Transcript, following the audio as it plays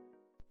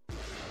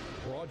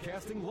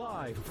Broadcasting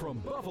live from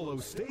Buffalo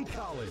State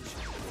College,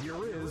 here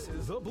is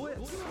The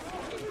Blitz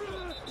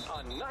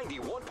on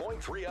 91.3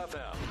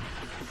 FM.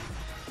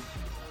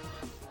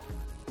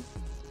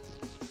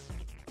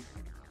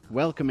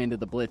 Welcome into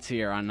The Blitz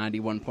here on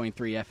 91.3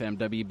 FM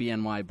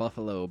WBNY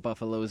Buffalo,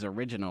 Buffalo's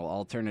original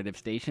alternative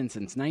station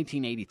since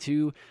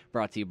 1982,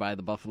 brought to you by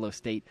the Buffalo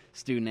State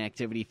Student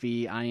Activity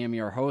Fee. I am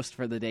your host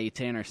for the day,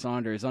 Tanner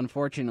Saunders.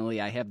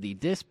 Unfortunately, I have the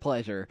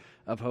displeasure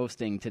of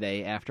hosting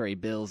today after a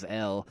Bills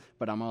L,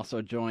 but I'm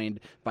also joined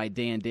by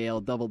Dan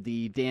Dale, Double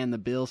D, Dan the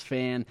Bills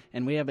fan,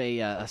 and we have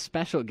a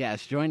special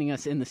guest joining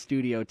us in the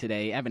studio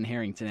today. Evan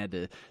Harrington had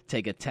to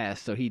take a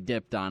test, so he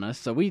dipped on us,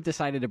 so we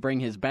decided to bring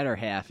his better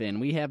half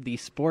in. We have the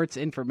Sports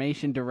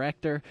Information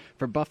Director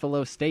for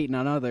Buffalo State,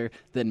 none other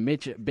than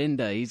Mitch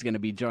Binda. He's going to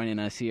be joining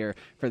us here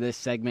for this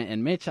segment.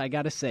 And Mitch, I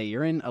got to say,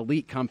 you're in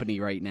elite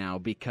company right now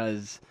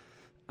because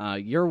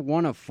you're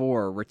one of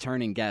four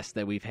returning guests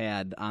that we've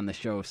had on the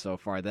show so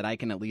far that I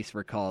can at least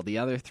recall. The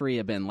other three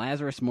have been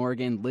Lazarus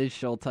Morgan, Liz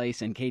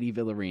Schulteis, and Katie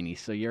Villarini.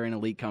 So you're in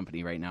elite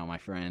company right now, my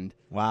friend.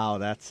 Wow,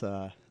 that's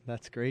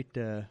great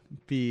to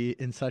be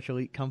in such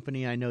elite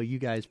company. I know you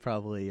guys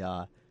probably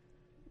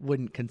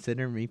wouldn't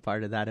consider me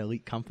part of that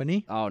elite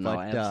company. Oh, no,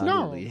 but,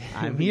 absolutely. No,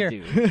 I'm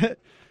here.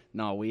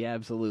 No, we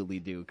absolutely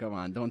do. Come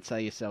on, don't sell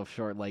yourself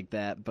short like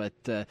that. But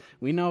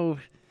we know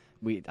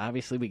we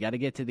got to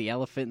get to the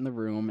elephant in the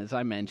room. As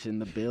I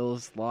mentioned, the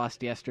Bills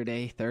lost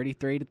yesterday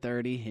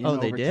 33-30 in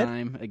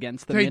overtime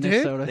against the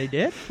Minnesota. They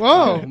did?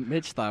 Whoa.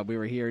 Mitch thought we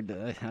were here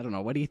to, I don't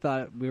know what he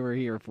thought we were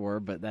here for,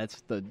 but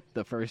that's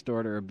the first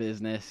order of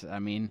business. I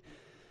mean,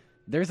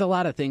 there's a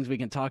lot of things we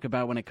can talk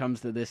about when it comes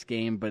to this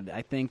game, but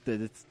I think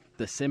that it's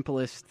the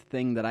simplest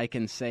thing that I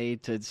can say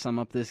to sum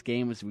up this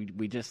game is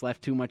we just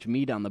left too much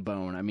meat on the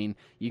bone. I mean,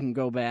 you can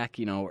go back,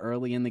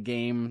 early in the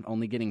game,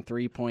 only getting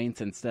 3 points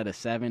instead of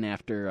 7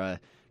 after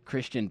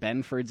Christian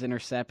Benford's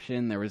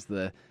interception. There was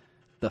the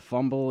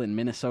fumble in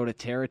Minnesota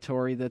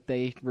territory that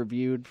they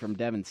reviewed from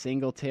Devin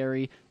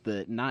Singletary,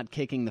 the not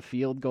kicking the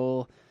field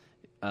goal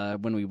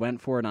when we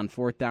went for it on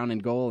 4th down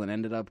and goal and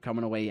ended up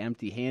coming away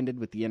empty-handed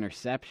with the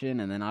interception,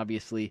 and then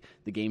obviously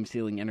the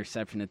game-sealing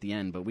interception at the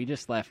end. But we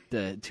just left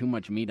too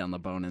much meat on the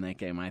bone in that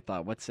game, I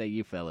thought. What say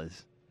you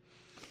fellas?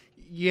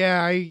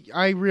 Yeah,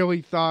 I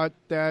really thought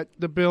that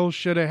the Bills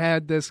should have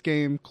had this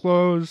game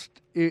closed.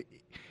 It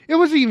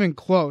wasn't even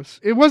close.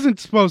 It wasn't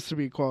supposed to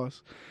be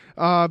close.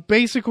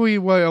 Basically,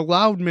 what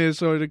allowed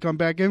Minnesota to come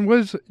back in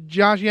was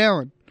Josh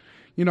Allen.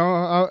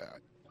 No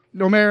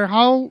matter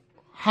how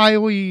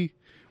highly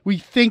we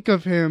think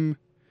of him,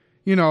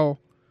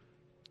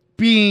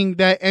 being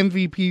that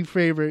MVP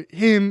favorite,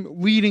 him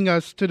leading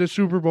us to the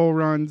Super Bowl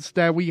runs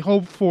that we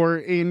hope for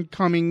in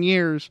coming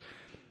years.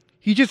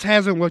 He just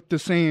hasn't looked the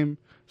same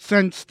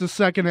since the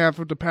second half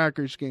of the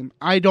Packers game.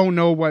 I don't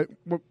know what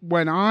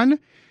went on.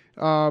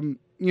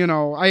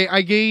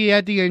 I gave he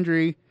had the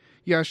injury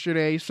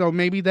yesterday, so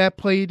maybe that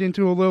played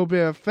into a little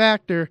bit of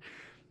factor.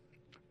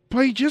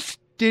 But he just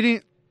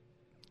didn't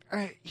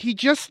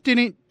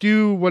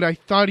do what I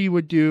thought he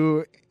would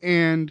do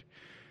and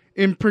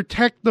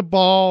protect the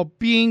ball,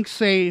 being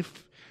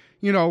safe,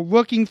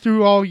 looking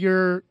through all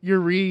your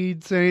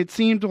reads. And it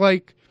seemed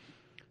like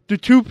the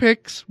 2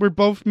 picks were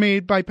both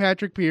made by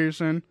Patrick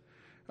Peterson.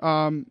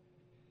 And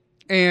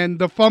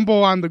the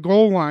fumble on the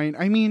goal line.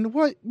 I mean,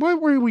 what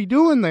were we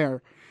doing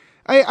there?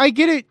 I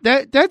get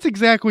it. That's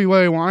exactly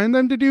what I wanted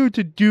them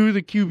to do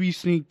the QB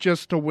sneak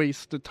just to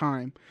waste the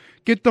time.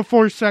 Get the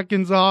 4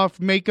 seconds off,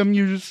 make them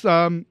use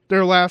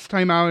their last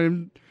time out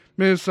in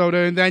Minnesota,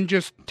 and then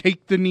just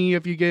take the knee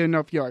if you get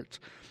enough yards.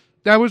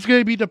 That was going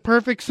to be the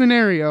perfect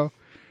scenario.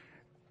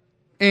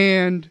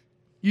 And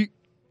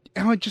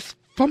Allen just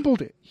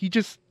fumbled it. He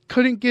just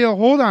couldn't get a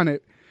hold on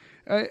it.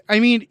 I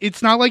mean,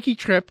 it's not like he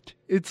tripped.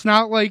 It's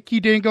not like he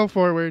didn't go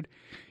forward.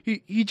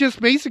 He just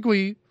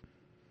basically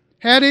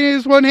had it in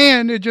his one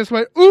hand and just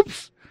went,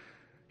 oops,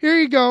 here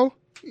you go.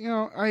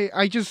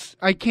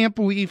 I can't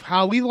believe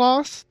how we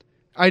lost.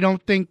 I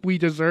don't think we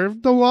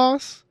deserved the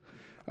loss.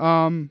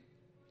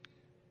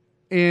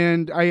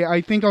 And I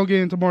think I'll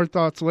get into more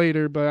thoughts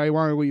later, but I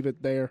want to leave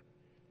it there.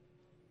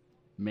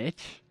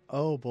 Mitch?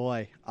 Oh,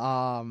 boy.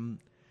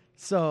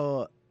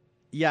 So,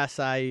 yes,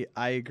 I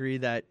agree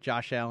that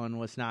Josh Allen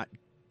was not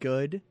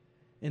good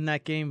in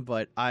that game,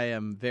 but I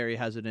am very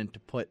hesitant to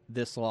put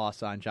this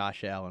loss on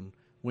Josh Allen.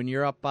 When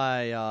you're up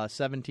by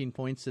 17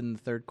 points in the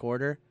third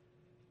quarter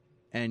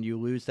and you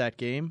lose that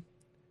game,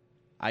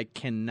 I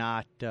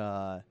cannot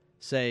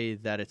say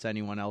that it's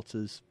anyone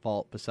else's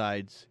fault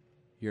besides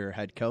your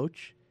head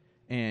coach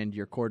and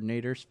your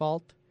coordinator's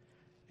fault.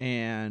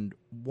 And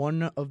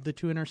one of the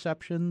 2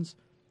 interceptions,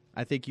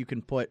 I think you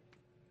can put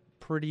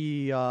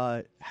pretty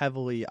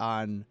heavily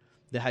on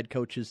the head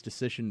coach's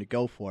decision to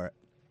go for it.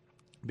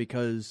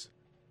 Because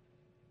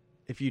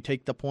if you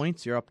take the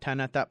points, you're up 10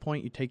 at that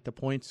point, you take the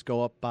points,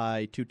 go up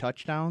by 2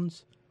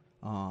 touchdowns,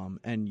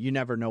 and you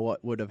never know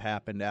what would have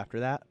happened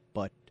after that.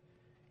 But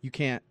you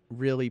can't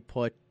really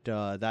put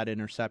that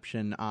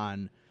interception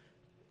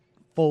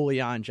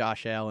fully on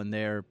Josh Allen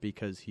there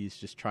because he's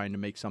just trying to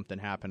make something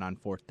happen on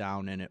 4th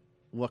down, and it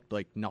looked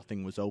like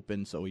nothing was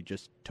open, so he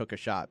just took a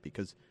shot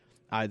because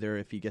either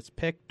if he gets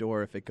picked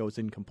or if it goes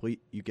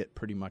incomplete, you get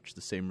pretty much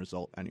the same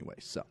result anyway.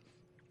 So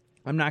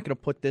I'm not going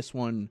to put this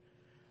one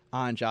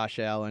on Josh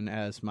Allen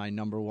as my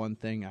number one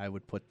thing. I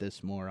would put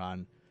this more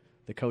on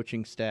the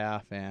coaching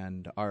staff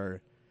and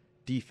our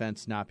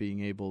defense not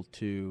being able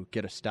to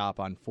get a stop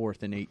on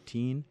 4th and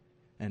 18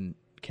 and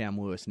Cam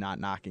Lewis not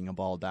knocking a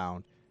ball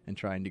down and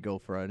trying to go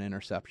for an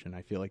interception.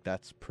 I feel like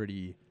that's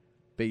pretty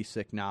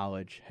basic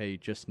knowledge. Hey,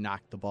 just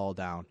knock the ball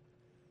down.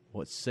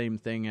 Well, it's the same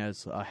thing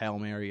as a Hail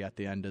Mary at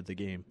the end of the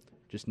game.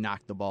 Just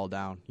knock the ball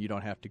down. You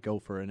don't have to go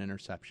for an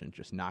interception.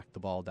 Just knock the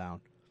ball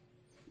down.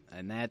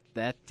 And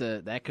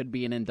that could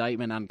be an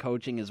indictment on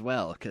coaching as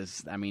well,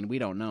 because, I mean, we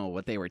don't know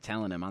what they were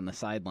telling him on the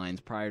sidelines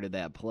prior to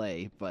that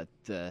play, but,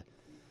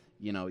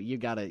 you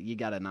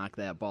gotta knock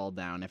that ball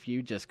down. If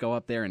you just go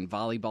up there and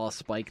volleyball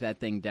spike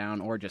that thing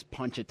down or just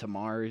punch it to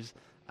Mars,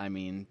 I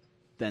mean,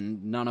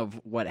 then none of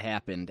what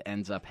happened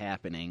ends up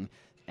happening.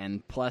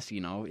 And plus,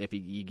 if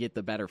you get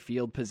the better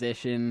field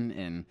position,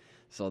 and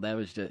so that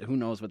was just, who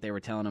knows what they were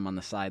telling him on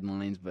the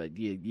sidelines, but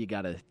you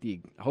gotta,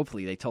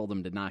 hopefully they told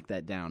him to knock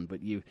that down,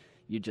 but you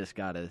just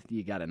gotta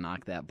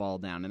knock that ball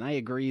down. And I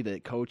agree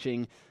that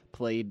coaching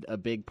played a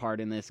big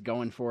part in this,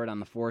 going for it on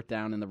the 4th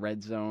down in the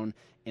red zone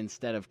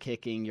instead of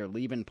kicking. You're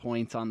leaving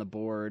points on the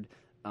board.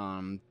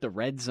 The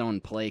red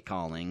zone play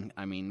calling,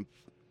 I mean,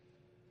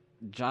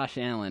 Josh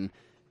Allen,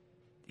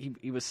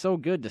 he was so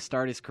good to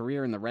start his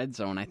career in the red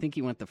zone. I think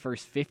he went the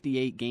first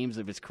 58 games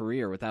of his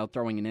career without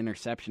throwing an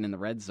interception in the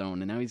red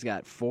zone, and now he's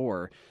got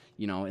 4,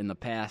 in the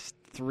past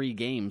 3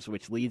 games,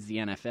 which leads the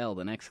NFL.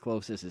 The next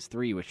closest is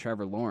 3 with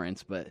Trevor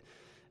Lawrence, but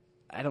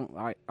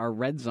our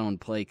red zone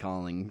play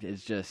calling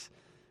is just,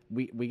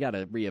 we got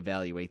to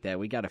reevaluate that.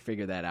 We got to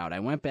figure that out. I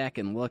went back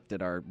and looked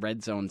at our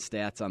red zone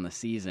stats on the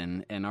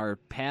season, and our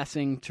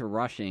passing to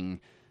rushing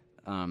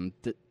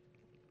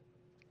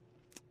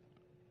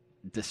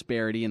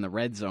disparity in the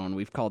red zone,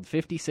 we've called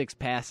 56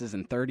 passes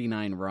and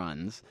 39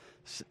 runs,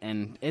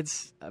 and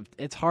it's a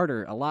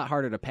lot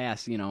harder to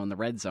pass, in the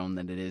red zone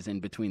than it is in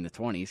between the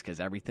 20s, because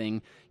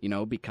everything,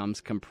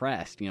 becomes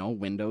compressed.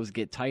 Windows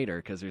get tighter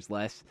because there's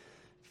less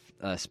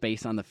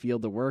space on the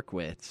field to work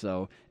with.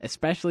 So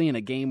especially in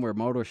a game where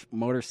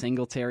Motor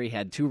Singletary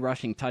had 2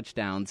 rushing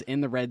touchdowns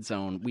in the red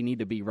zone, we need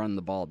to be running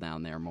the ball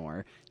down there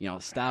more.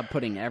 Stop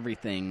putting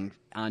everything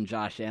on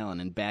Josh Allen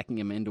and backing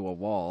him into a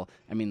wall.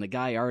 I mean, the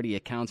guy already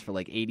accounts for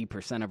like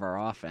 80% of our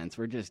offense.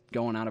 We're just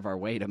going out of our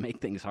way to make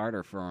things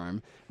harder for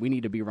him. We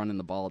need to be running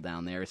the ball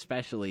down there,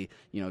 especially,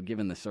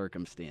 given the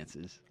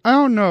circumstances. I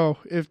don't know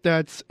if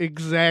that's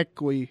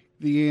exactly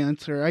the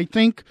answer. I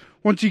think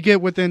once you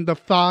get within the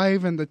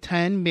 5 and the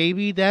 10,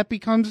 maybe that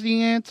becomes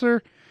the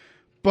answer.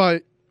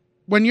 But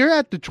when you're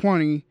at the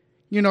 20,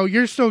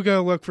 you're still going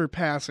to look for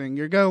passing.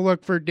 You're going to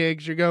look for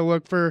Diggs. You're going to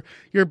look for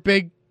your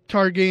big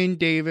target in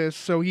Davis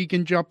so he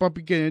can jump up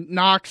again.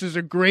 Knox is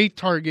a great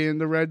target in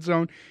the red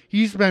zone.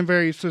 He's been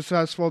very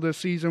successful this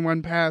season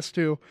when passed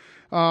to.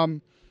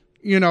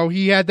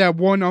 He had that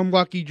one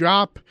unlucky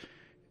drop,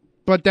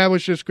 but that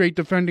was just great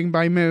defending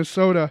by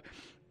Minnesota.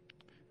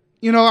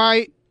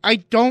 I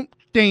don't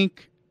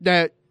think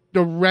that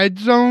the red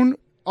zone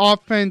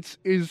offense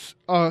is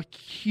a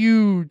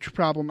huge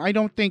problem. I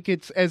don't think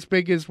it's as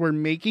big as we're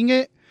making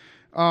it.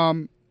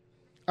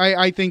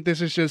 I think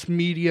this is just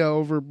media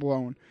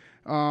overblown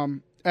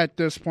at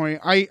this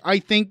point. I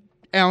think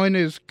Allen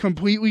is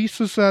completely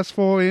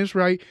successful and is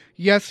right.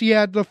 Yes, he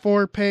had the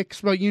 4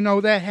 picks, but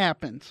that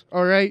happens.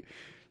 All right.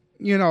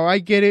 I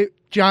get it.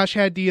 Josh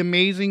had the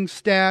amazing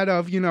stat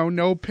of,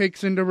 no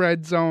picks in the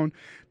red zone,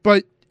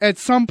 but at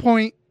some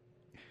point,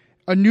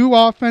 a new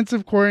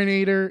offensive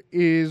coordinator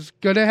is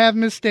going to have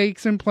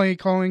mistakes in play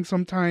calling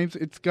sometimes.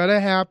 It's going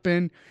to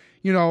happen.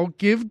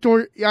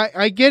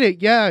 I get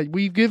it. Yeah,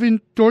 we've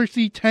given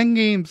Dorsey 10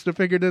 games to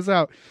figure this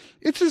out.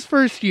 It's his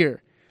first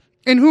year.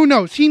 And who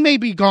knows? He may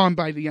be gone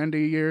by the end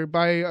of the year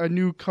by a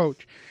new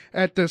coach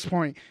at this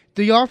point.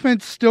 The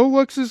offense still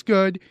looks as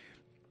good.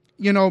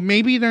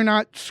 Maybe they're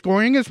not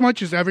scoring as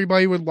much as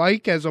everybody would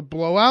like as a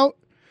blowout,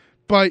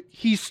 but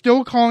he's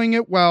still calling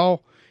it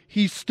well.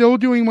 He's still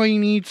doing what he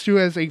needs to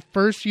as a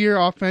first-year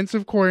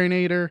offensive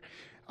coordinator.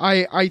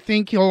 I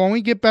think he'll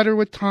only get better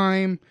with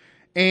time.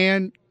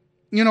 And,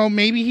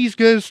 maybe he's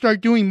going to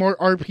start doing more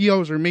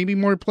RPOs or maybe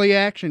more play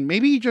action.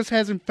 Maybe he just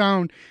hasn't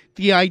found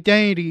the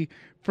identity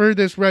for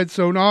this red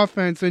zone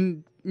offense.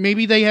 And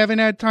maybe they haven't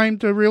had time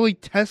to really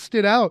test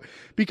it out.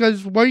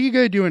 Because what are you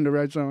going to do in the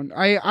red zone?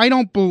 I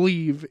don't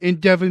believe in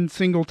Devin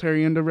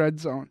Singletary in the red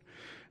zone.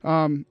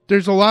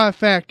 There's a lot of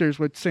factors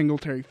with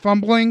Singletary.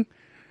 Fumbling,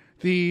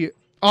 the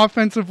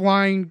offensive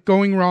line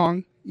going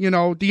wrong.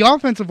 The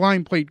offensive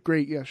line played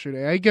great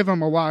yesterday. I give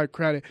them a lot of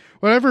credit.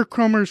 Whatever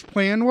Cromer's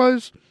plan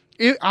was,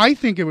 I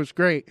think it was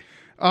great.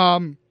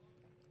 Hines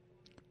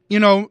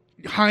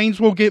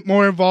will get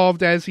more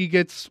involved as he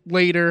gets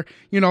later.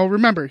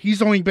 Remember,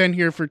 he's only been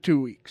here for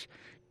 2 weeks.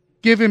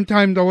 Give him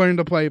time to learn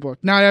the playbook.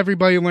 Not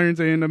everybody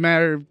learns it in a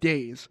matter of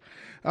days.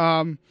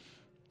 Then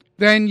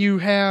you're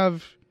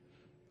not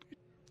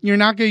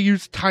going to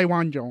use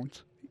Tywan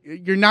Jones.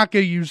 you're not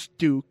going to use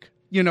Duke.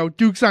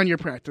 Duke's on your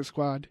practice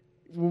squad.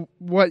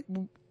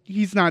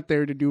 He's not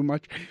there to do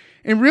much.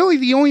 And really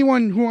the only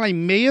one who I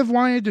may have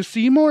wanted to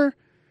see more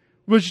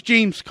was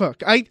James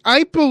Cook.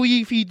 I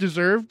believe he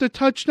deserved the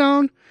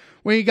touchdown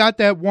when he got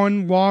that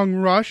one long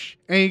rush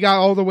and he got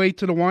all the way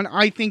to the one.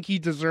 I think he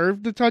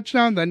deserved the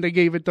touchdown. Then they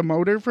gave it to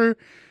Motor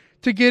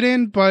to get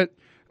in. But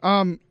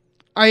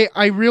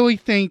I really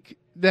think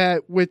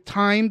that with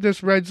time,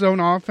 this red zone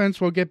offense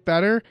will get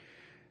better.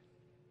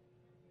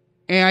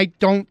 And I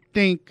don't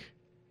think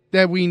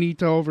that we need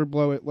to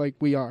overblow it like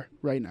we are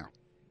right now.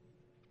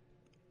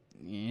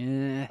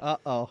 Yeah.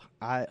 Uh-oh.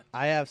 I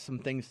have some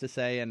things to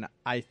say, and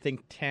I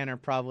think Tanner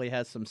probably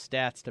has some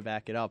stats to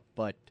back it up,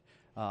 but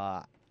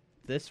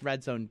this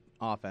red zone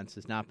offense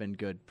has not been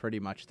good pretty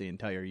much the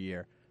entire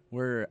year.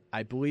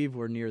 I believe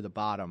we're near the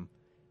bottom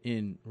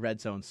in red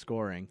zone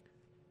scoring.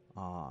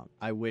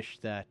 I wish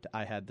that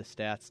I had the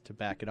stats to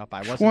back it up.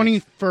 I wasn't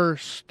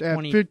 21st at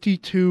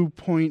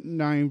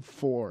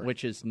 52.94,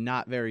 which is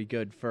not very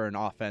good for an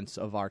offense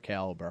of our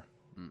caliber.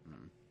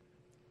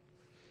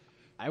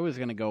 I was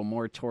going to go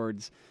more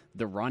towards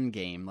the run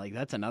game. Like,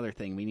 that's another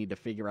thing we need to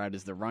figure out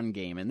is the run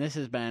game. And this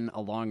has been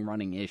a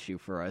long-running issue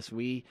for us.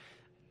 We've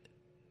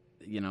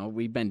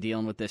been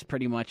dealing with this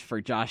pretty much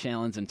for Josh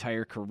Allen's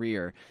entire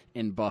career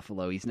in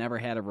Buffalo. He's never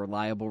had a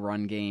reliable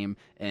run game,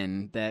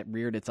 and that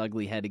reared its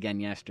ugly head again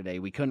yesterday.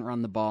 We couldn't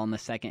run the ball in the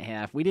second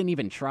half. We didn't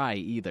even try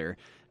either.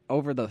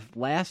 Over the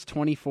last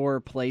 24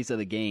 plays of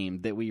the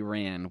game that we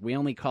ran, we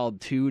only called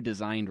two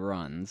designed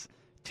runs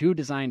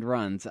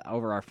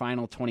over our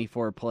final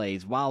 24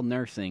 plays while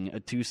nursing a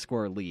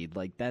 2-score lead.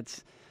 Like,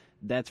 that's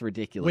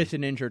ridiculous. With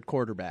an injured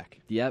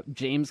quarterback. Yep.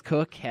 James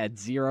Cook had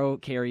 0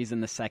 carries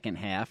in the second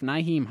half.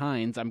 Nyheim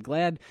Hines, I'm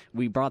glad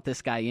we brought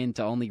this guy in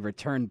to only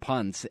return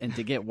punts and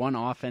to get one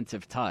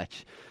offensive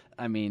touch.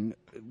 I mean,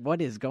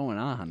 what is going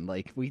on?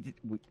 Like,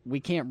 we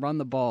can't run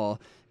the ball.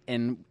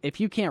 And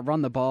if you can't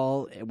run the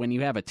ball when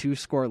you have a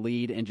 2-score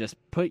lead and just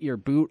put your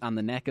boot on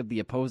the neck of the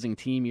opposing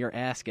team, you're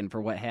asking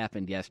for what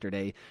happened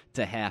yesterday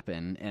to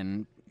happen.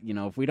 And,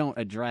 if we don't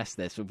address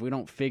this, if we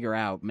don't figure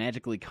out,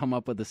 magically come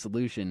up with a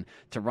solution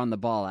to run the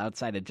ball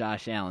outside of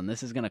Josh Allen,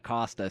 this is going to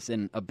cost us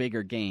in a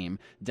bigger game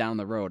down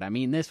the road. I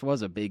mean, this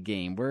was a big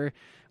game. We're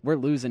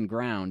losing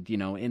ground,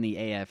 in the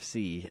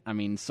AFC. I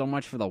mean, so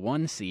much for the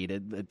 1 seed.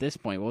 At this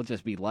point, we'll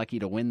just be lucky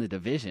to win the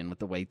division with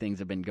the way things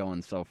have been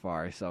going so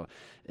far. So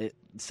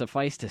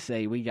suffice to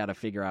say, we got to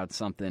figure out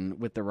something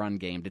with the run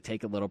game to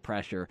take a little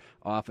pressure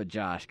off of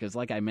Josh. Because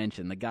like I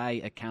mentioned, the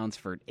guy accounts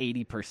for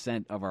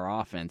 80% of our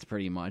offense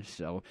pretty much.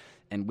 So,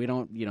 and we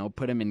don't,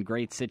 put him in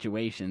great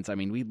situations. I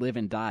mean, we live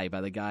and die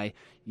by the guy,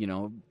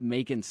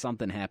 making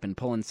something happen,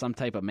 pulling some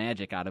type of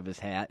magic out of his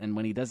hat. And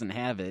when he doesn't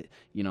have it,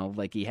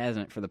 like he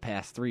hasn't for the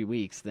past 3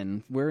 weeks,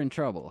 then we're in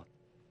trouble.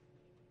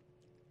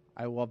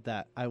 I love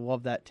that. I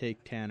love that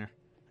take, Tanner.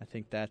 I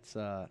think that's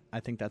a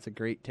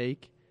great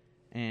take.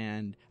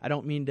 And I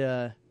don't mean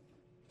to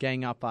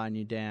gang up on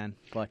you, Dan,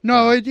 but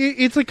no,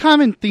 it's a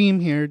common theme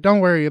here.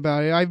 Don't worry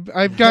about it.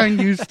 I've gotten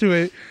used to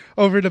it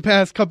over the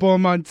past couple of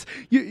months.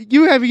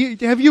 Have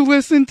you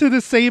listened to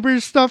the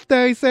Sabres stuff that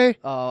I say?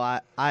 Oh,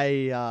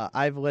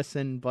 I've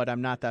listened, but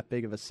I'm not that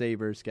big of a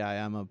Sabres guy.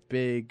 I'm a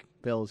big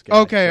Bills guy.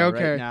 Okay.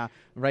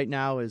 Right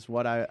now is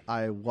what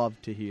I love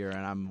to hear,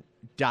 and I'm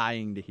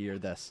dying to hear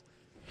this.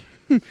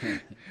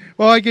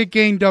 Well, I get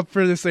ganged up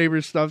for the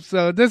Sabres stuff,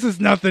 so this is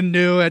nothing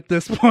new at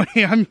this point.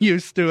 I'm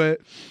used to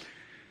it.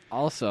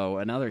 Also,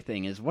 another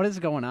thing is, what is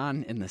going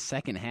on in the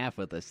second half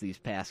with us these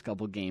past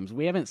couple games?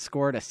 We haven't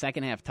scored a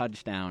second-half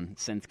touchdown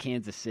since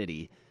Kansas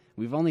City.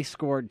 We've only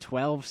scored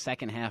 12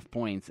 second-half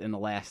points in the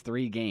last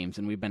 3 games,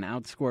 and we've been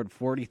outscored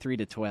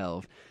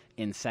 43-12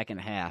 in second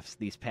halves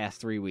these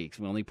past 3 weeks.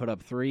 We only put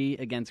up 3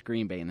 against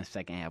Green Bay in the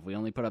second half. We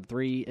only put up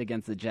 3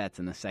 against the Jets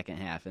in the second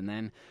half. And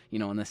then,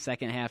 in the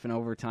second half in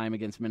overtime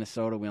against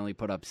Minnesota, we only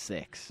put up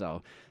 6.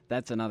 So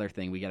that's another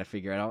thing we got to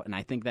figure out. And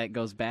I think that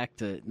goes back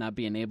to not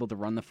being able to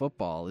run the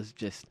football. Is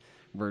just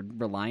we're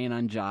relying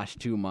on Josh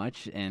too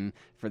much. And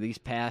for these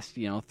past,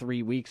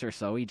 3 weeks or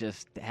so, he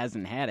just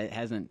hasn't had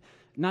it.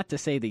 Not to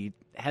say that he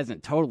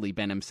hasn't totally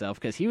been himself,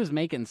 because he was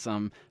making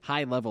some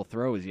high-level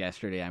throws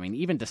yesterday. I mean,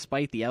 even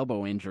despite the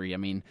elbow injury,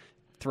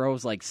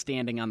 throws like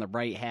standing on the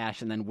right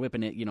hash and then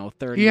whipping it, 30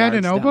 yards. He had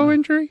an elbow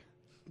injury?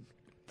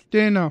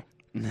 Didn't know.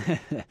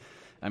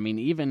 I mean,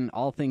 even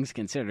all things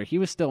considered, he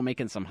was still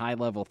making some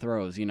high-level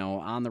throws,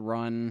 on the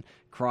run,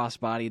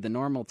 crossbody, the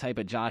normal type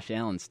of Josh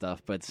Allen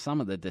stuff, but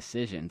some of the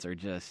decisions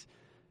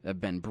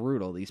have been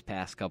brutal these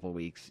past couple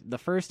weeks. The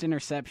first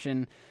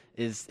interception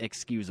is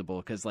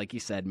excusable because, like you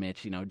said,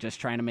 Mitch, just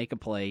trying to make a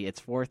play.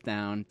 It's 4th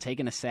down.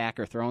 Taking a sack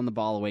or throwing the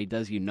ball away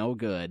does you no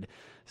good.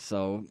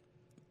 So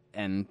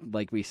And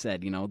like we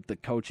said, the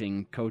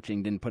coaching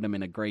didn't put him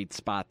in a great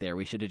spot there.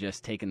 We should have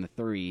just taken the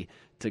 3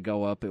 to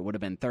go up. It would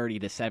have been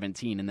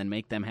 30-17 and then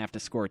make them have to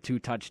score 2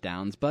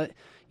 touchdowns. But,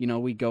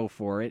 we go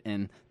for it.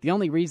 And the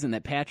only reason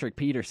that Patrick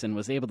Peterson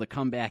was able to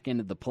come back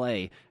into the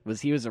play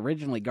was he was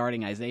originally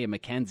guarding Isaiah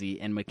McKenzie,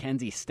 and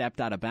McKenzie stepped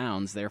out of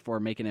bounds, therefore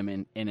making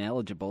him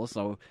ineligible.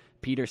 So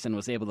Peterson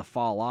was able to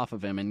fall off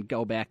of him and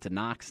go back to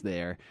Knox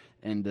there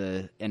and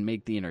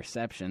make the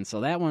interception.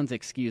 So that one's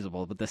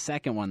excusable. But the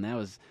second one,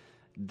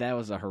 that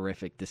was a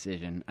horrific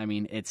decision. I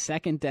mean, it's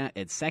second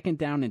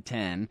down and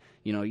 10.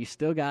 You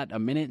still got a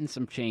minute and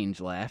some change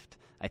left.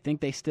 I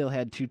think they still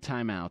had 2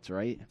 timeouts,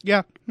 right?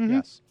 Yeah. Mm-hmm.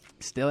 Yes.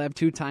 Still have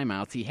 2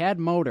 timeouts. He had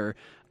Motor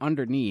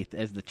underneath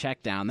as the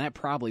check down. That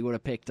probably would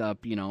have picked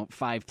up,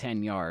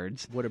 5-10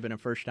 yards. Would have been a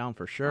first down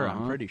for sure. Uh-huh.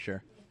 I'm pretty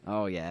sure.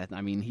 Oh yeah.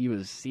 I mean, he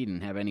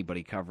didn't have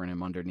anybody covering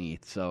him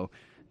underneath. So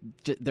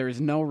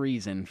there's no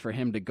reason for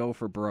him to go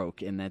for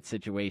broke in that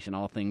situation,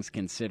 all things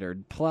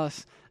considered.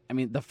 Plus, I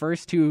mean, the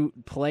first 2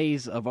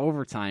 plays of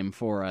overtime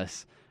for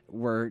us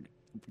were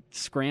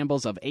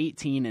scrambles of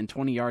 18 and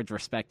 20 yards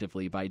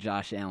respectively by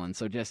Josh Allen.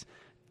 So just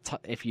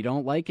if you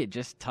don't like it,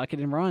 just tuck it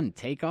and run.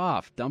 Take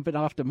off. Dump it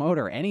off to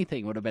Motor.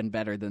 Anything would have been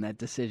better than that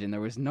decision. There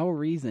was no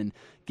reason,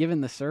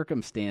 given the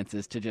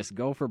circumstances, to just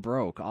go for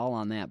broke all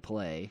on that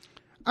play.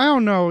 I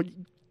don't know.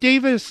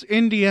 Davis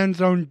in the end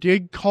zone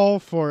did call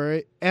for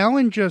it.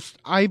 Allen just,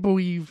 I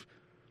believe,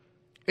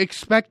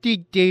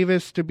 expected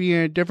Davis to be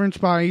in a different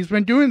spot. He's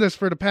been doing this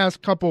for the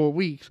past couple of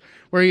weeks,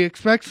 where he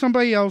expects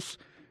somebody else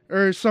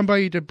or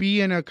somebody to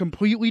be in a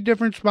completely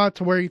different spot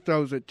to where he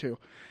throws it to.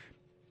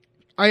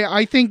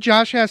 I think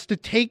Josh has to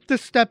take the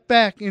step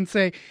back and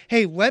say,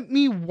 hey, let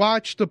me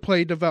watch the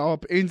play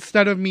develop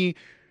instead of me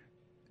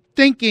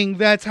thinking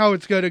that's how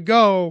it's going to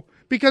go.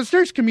 Because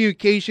there's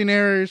communication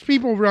errors.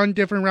 People run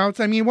different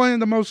routes. I mean, one of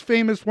the most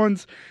famous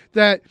ones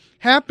that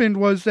happened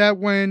was that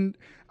when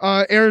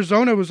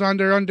Arizona was on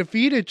their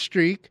undefeated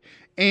streak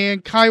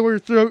and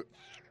Kyler threw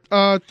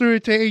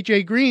it to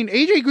A.J. Green.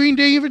 A.J. Green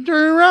didn't even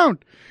turn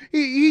around.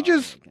 He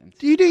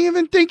didn't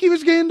even think he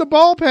was getting the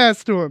ball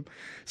passed to him.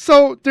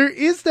 So there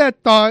is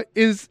that thought,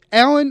 is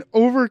Allen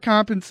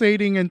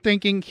overcompensating and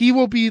thinking he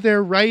will be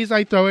there right as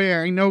I throw it,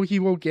 I know he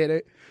will get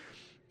it?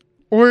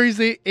 Or is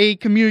it a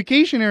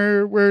communication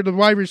error where the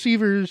wide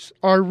receivers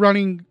are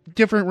running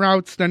different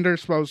routes than they're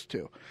supposed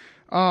to?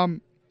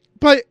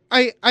 But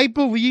I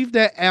believe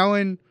that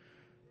Allen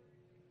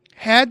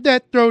had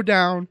that throw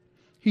down.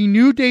 He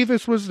knew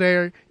Davis was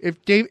there. If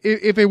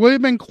it would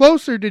have been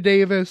closer to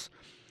Davis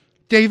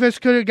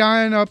could have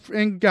gotten up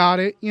and got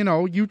it.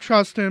 You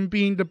trust him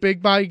being the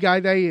big body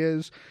guy that he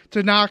is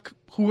to knock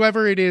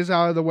whoever it is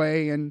out of the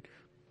way and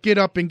get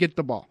up and get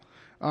the ball.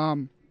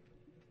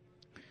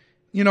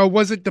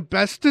 Was it the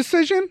best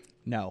decision?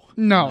 No.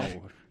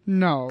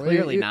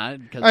 Clearly not.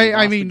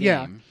 I mean,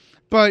 yeah.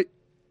 But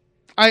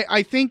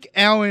I think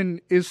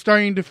Allen is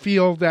starting to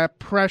feel that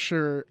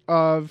pressure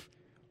of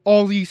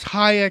all these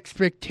high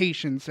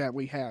expectations that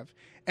we have.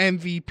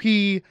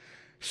 MVP,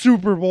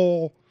 Super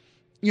Bowl,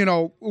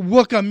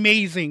 look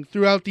amazing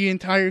throughout the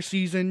entire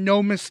season.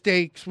 No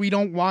mistakes. We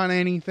don't want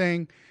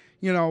anything.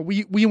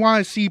 We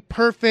want to see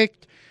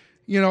perfect,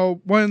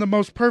 one of the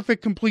most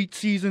perfect complete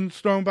seasons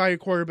thrown by a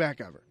quarterback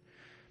ever.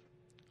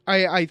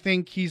 I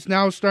think he's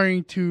now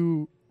starting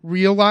to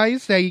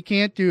realize that he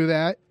can't do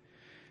that.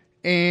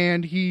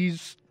 And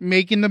he's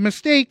making the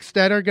mistakes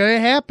that are going to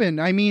happen.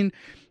 I mean,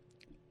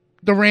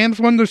 the Rams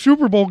won the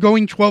Super Bowl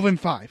going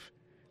 12-5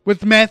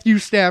 with Matthew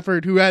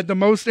Stafford, who had the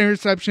most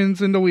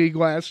interceptions in the league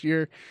last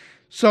year.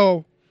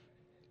 So,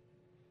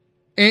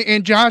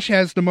 and Josh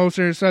has the most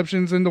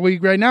interceptions in the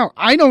league right now.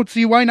 I don't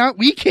see why not.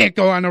 We can't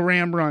go on a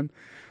Ram run.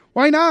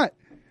 Why not?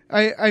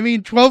 I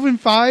mean,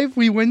 12-5,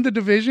 we win the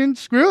division.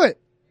 Screw it.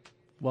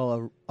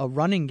 Well, a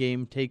running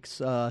game takes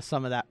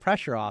some of that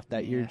pressure off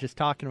that you're just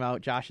talking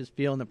about. Josh is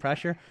feeling the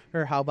pressure.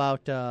 Or how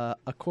about a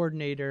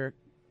coordinator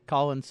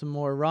calling some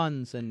more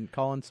runs and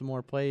calling some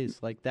more plays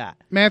like that?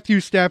 Matthew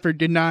Stafford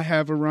did not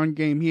have a run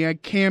game. He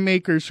had Cam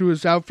Akers, who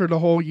was out for the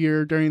whole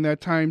year during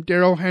that time,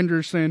 Darrell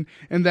Henderson,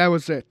 and that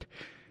was it.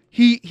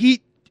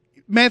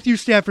 Matthew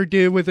Stafford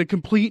did with a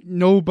complete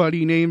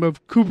nobody named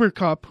of Cooper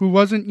Kupp, who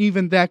wasn't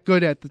even that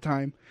good at the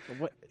time.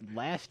 What,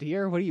 last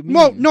year? What do you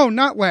mean? No,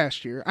 not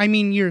last year. I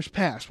mean years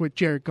past with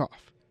Jared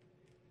Goff.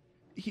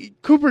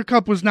 Cooper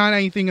Kupp was not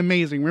anything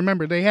amazing.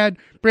 Remember, they had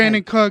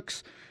Brandon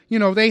Cooks.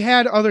 They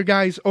had other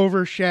guys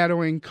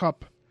overshadowing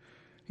Kupp.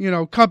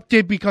 Kupp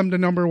did become the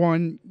number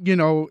one,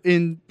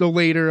 in the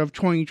later of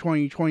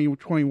 2020,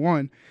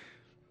 2021.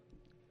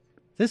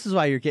 This is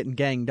why you're getting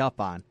ganged up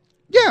on.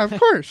 Yeah, of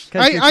course.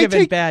 Because you're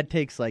giving bad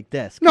takes like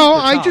this. No,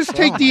 I just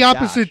take the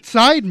opposite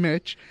side,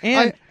 Mitch.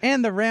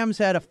 And the Rams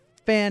had a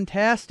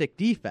fantastic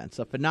defense,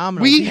 a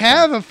phenomenal defense. We defense.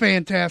 have a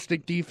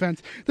fantastic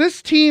defense.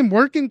 This team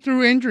working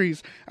through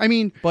injuries. I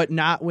mean... But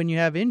not when you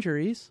have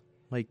injuries.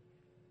 Like,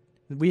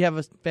 we have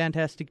a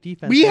fantastic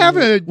defense. We have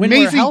an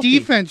amazing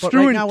defense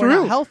through and through. We're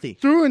not healthy.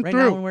 Through and right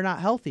through. Now when we're not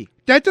healthy.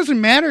 That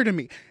doesn't matter to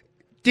me.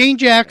 Dane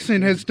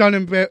Jackson has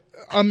done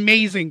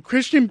amazing.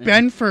 Christian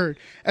Benford,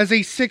 as a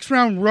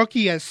 6th-round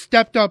rookie, has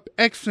stepped up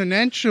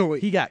exponentially.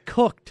 He got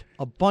cooked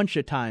a bunch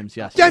of times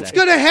yesterday. That's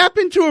going to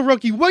happen to a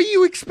rookie. What do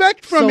you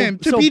expect from him?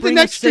 To be the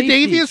next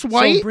Tre'Davious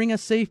White? So bring a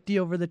safety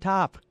over the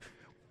top.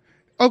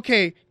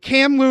 Okay,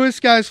 Cam Lewis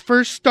got his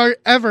first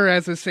start ever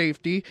as a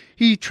safety.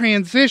 He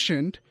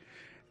transitioned.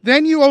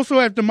 Then you also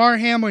have Damar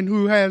Hamlin,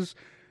 who has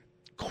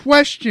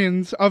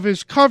questions of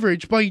his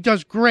coverage, but he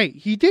does great.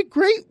 He did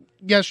great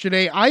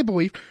yesterday, I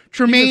believe.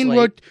 Tremaine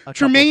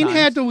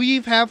had to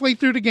leave halfway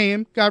through the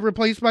game, got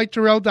replaced by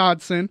Terrell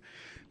Dodson.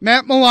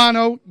 Matt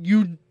Milano,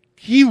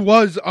 he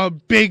was a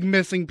big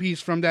missing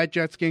piece from that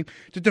Jets game.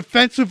 The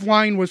defensive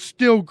line was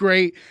still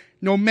great,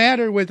 no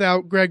matter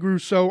without Greg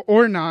Rousseau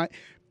or not.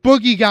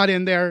 Boogie got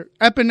in there.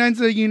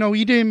 Epinenza,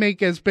 he didn't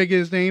make as big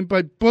his name,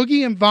 but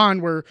Boogie and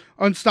Vaughn were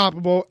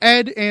unstoppable.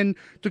 Ed and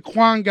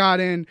DeQuan got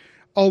in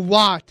a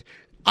lot.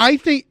 I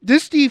think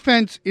this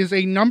defense is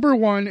a number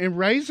one, and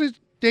right as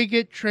they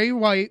get Trey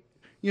White,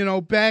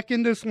 back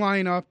in this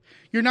lineup,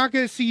 you're not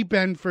going to see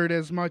Benford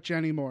as much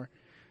anymore.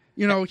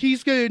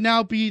 He's going to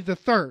now be the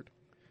third.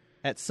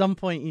 At some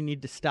point, you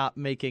need to stop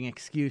making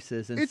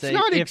excuses and it's say... It's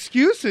not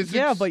excuses.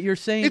 Yeah, but you're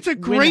saying... It's a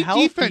great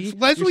defense.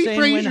 Leslie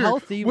Frazier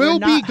will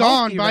be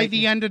gone by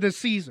the end of the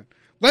season.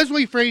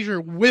 Leslie Frazier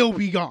will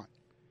be gone.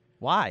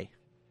 Why?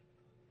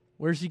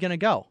 Where's he going to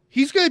go?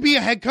 He's going to be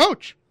a head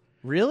coach.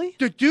 Really?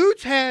 The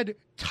dude's had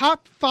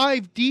top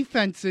 5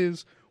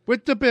 defenses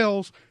with the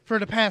Bills for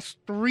the past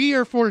 3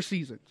 or 4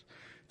 seasons.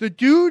 The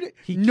dude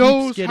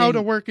knows how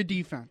to work a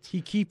defense.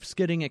 He keeps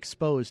getting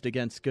exposed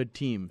against good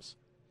teams.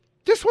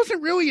 This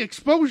wasn't really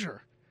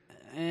exposure.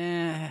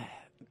 It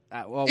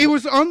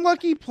was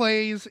unlucky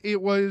plays.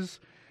 It was,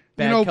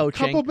 bad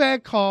coaching. A couple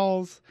bad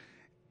calls.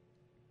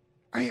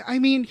 I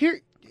mean, here,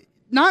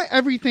 not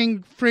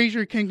everything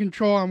Frazier can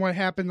control on what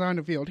happens on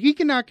the field. He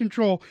cannot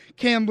control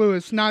Cam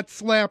Lewis not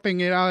slapping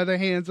it out of the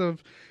hands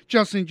of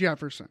Justin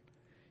Jefferson.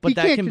 But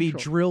that can be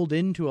drilled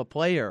into a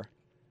player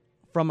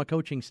from a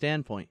coaching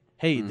standpoint.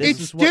 Hey, this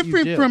is what you do.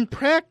 It's different from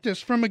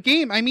practice, from a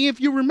game. I mean, if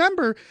you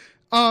remember,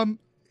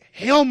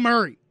 Hail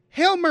Murray,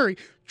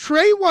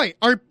 Trey White,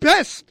 our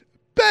best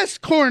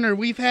corner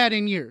we've had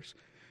in years,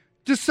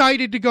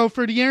 decided to go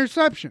for the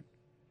interception.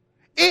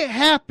 It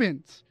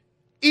happens.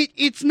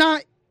 It's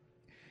not,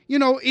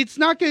 it's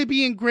not going to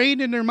be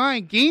ingrained in their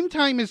mind. Game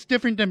time is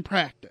different than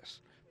practice.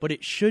 But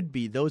it should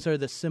be. Those are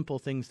the simple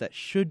things that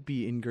should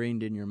be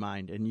ingrained in your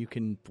mind, and you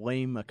can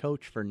blame a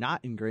coach for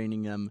not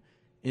ingraining them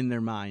in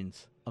their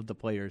minds of the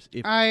players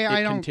if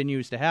it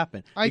continues to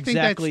happen. I think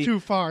that's too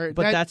far.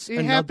 But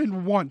it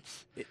happened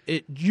once.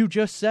 You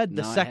just said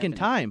the second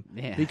time.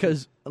 Yeah.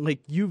 Because,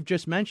 you've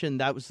just mentioned,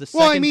 that was the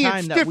second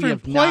time that we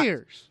have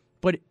players.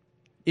 But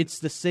it's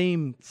the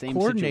same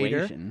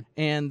coordinator situation.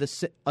 And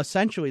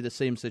essentially the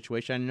same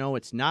situation. I know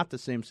it's not the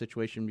same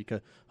situation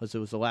because it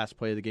was the last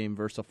play of the game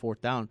versus a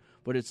 4th down,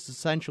 but it's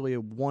essentially a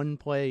one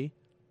play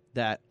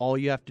that all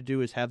you have to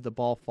do is have the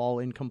ball fall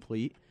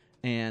incomplete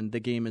and the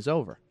game is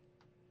over.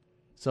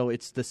 So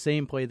it's the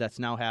same play that's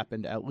now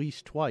happened at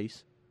least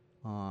twice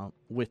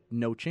with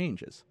no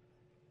changes.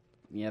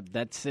 Yeah,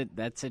 that's it.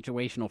 That's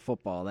situational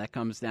football. That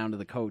comes down to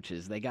the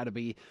coaches. They got to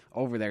be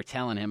over there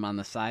telling him on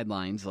the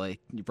sidelines,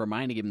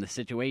 reminding him the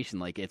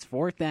situation. It's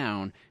 4th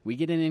down. We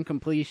get an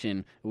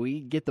incompletion. We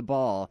get the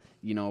ball.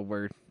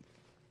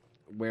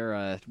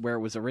 Where it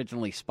was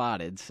originally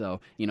spotted.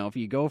 So, if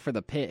you go for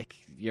the pick,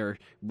 you're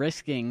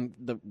risking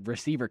the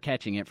receiver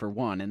catching it for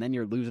one, and then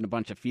you're losing a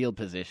bunch of field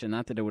position.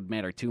 Not that it would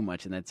matter too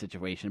much in that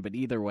situation, but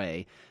either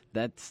way,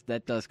 that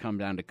does come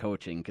down to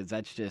coaching, because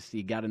that's just,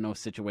 you got to know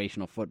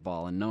situational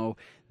football and know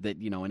that,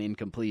 an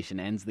incompletion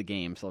ends the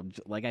game. So,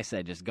 like I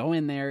said, just go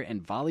in there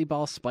and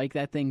volleyball spike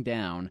that thing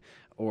down,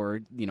 or,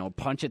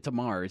 punch it to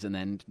Mars, and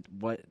then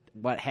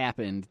what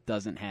happened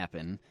doesn't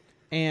happen.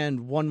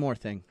 And one more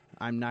thing.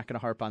 I'm not going to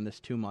harp on this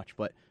too much,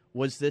 but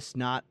was this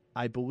not,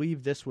 I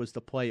believe this was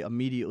the play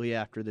immediately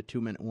after the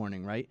 2-minute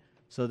warning, right?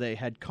 So they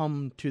had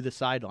come to the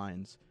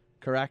sidelines,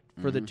 correct,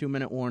 for the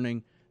 2-minute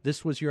warning.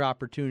 This was your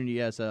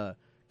opportunity as a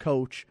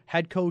coach,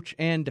 head coach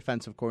and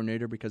defensive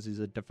coordinator, because he's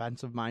a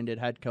defensive-minded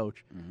head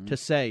coach, to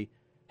say,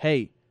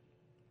 hey,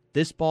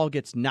 this ball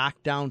gets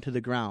knocked down to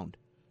the ground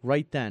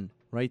right then,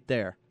 right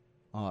there,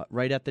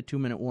 right at the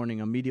 2-minute warning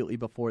immediately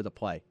before the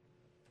play.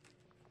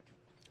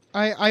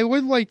 I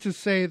would like to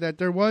say that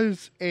there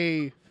was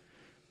a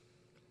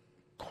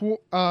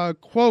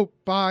quote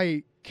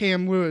by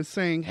Cam Lewis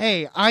saying,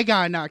 hey, I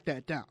got to knock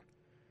that down.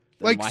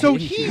 So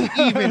he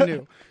even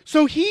knew.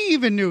 So he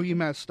even knew he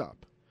messed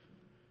up.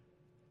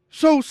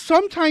 So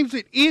sometimes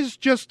it is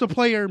just the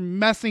player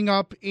messing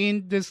up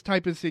in this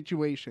type of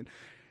situation.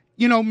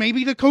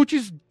 Maybe the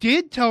coaches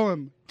did tell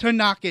him to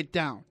knock it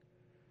down.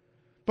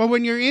 But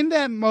when you're in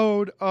that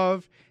mode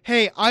of,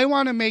 hey, I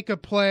want to make a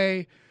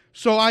play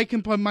so I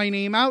can put my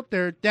name out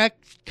there, that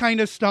kind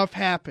of stuff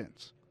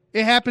happens.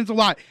 It happens a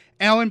lot.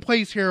 Allen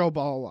plays hero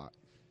ball a lot.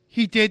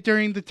 He did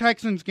during the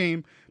Texans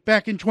game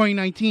back in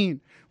 2019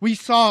 we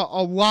saw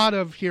a lot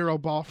of hero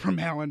ball from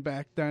Allen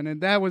back then,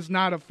 and that was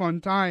not a fun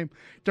time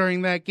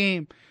during that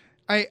game.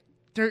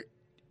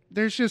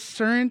 There's just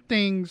certain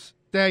things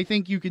that I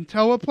think you can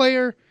tell a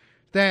player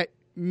that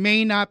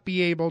may not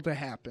be able to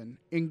happen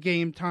in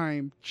game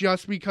time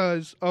just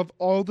because of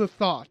all the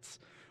thoughts,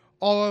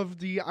 all of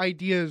the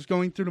ideas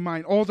going through the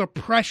mind, all the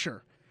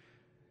pressure.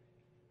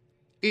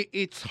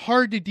 It's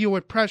hard to deal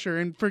with pressure.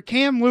 And for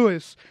Cam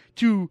Lewis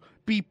to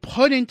be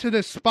put into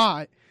this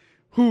spot,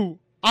 who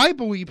I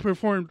believe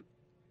performed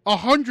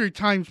 100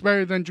 times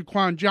better than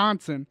Jaquan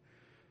Johnson.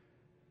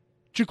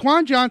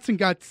 Jaquan Johnson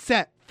got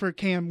set for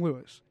Cam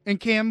Lewis, and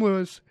Cam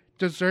Lewis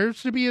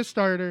deserves to be a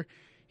starter.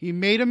 He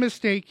made a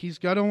mistake. He's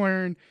got to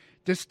learn.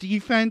 This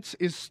defense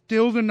is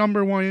still the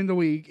number one in the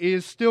league. It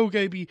is still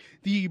going to be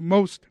the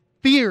most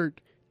feared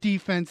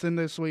defense in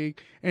this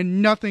league,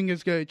 and nothing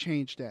is going to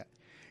change that.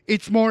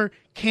 It's more,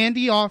 can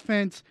the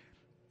offense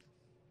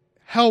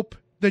help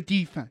the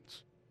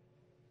defense?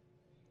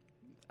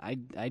 I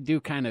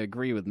do kind of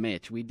agree with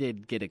Mitch. We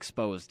did get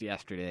exposed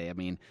yesterday. I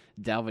mean,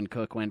 Dalvin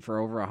Cook went for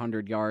over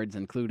 100 yards,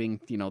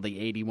 including, the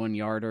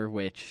 81-yarder,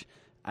 which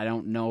I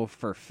don't know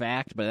for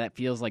fact, but that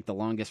feels like the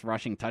longest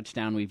rushing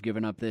touchdown we've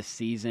given up this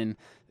season.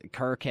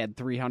 Kirk had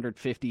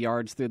 350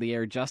 yards through the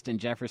air. Justin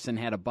Jefferson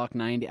had a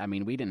 $190. I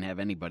mean, we didn't have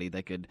anybody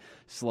that could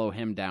slow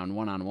him down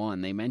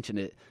one-on-one. They mentioned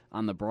it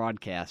on the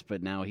broadcast,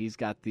 but now he's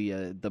got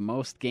the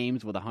most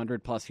games with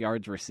 100-plus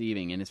yards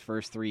receiving in his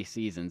first 3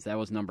 seasons. That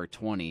was number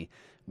 20.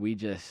 We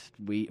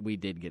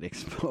did get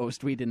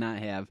exposed. We did not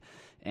have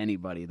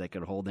anybody that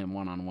could hold him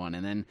one-on-one.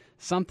 And then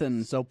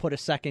something... So put a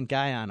second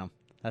guy on him.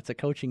 That's a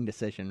coaching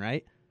decision,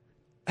 right?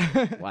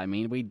 Well, I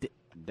mean,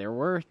 there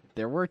were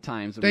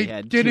times when they we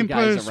had didn't two put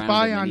guys a around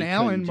spy him and on he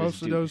Allen couldn't most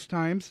just of do- those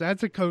times.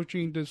 That's a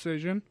coaching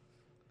decision.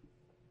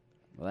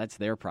 Well, that's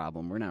their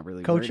problem. We're not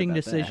really Coaching worried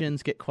about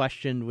decisions get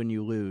questioned when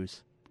you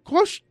lose.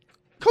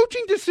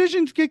 Coaching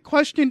decisions get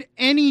questioned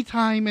any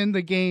time in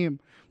the game.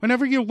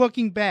 Whenever you're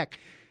looking back,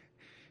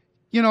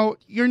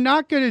 you're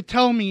not going to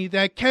tell me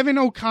that Kevin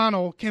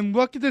O'Connell can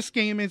look at this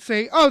game and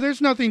say, "Oh, there's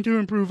nothing to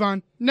improve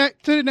on." To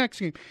the next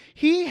game,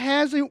 he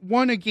hasn't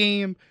won a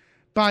game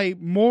by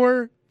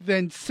more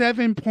than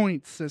 7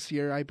 points this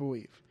year, I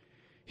believe.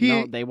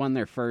 No, they won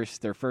their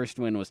first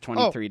win was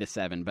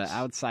 23-7, but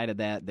outside of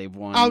that, they've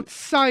won.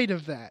 Outside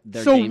of that,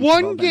 their so games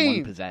one well by game,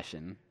 one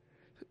possession.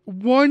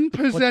 one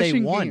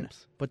possession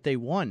games. But they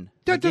won.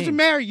 That doesn't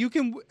matter.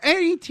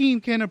 Any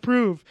team can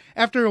improve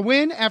after a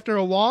win, after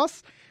a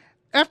loss,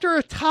 after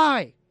a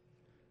tie.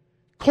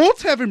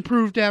 Colts have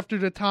improved after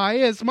the tie,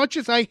 as much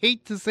as I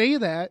hate to say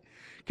that,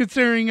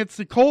 considering it's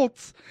the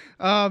Colts,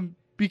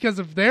 because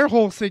of their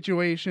whole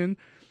situation.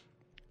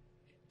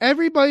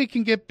 Everybody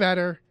can get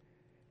better.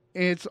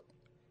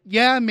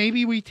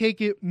 Maybe we take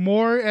it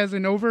more as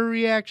an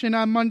overreaction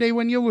on Monday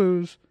when you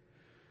lose,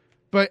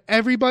 but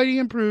everybody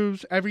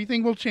improves.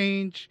 Everything will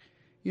change.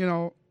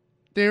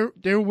 There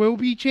will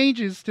be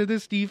changes to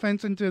this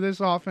defense and to this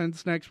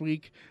offense next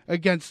week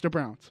against the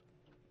Browns.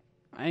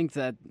 I think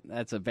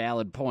that's a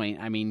valid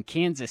point. I mean,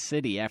 Kansas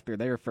City, after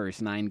their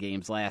first 9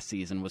 games last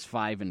season, was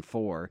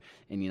 5-4,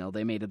 and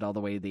they made it all the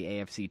way to the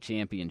AFC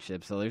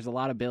Championship. So there's a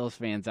lot of Bills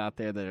fans out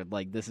there that are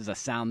like, this is a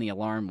sound the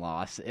alarm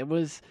loss. It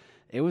was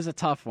a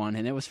tough one,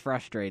 and it was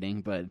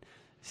frustrating, but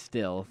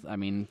still, I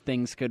mean,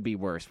 things could be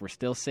worse. We're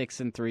still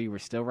 6-3. We're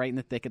still right in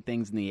the thick of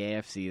things in the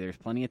AFC. There's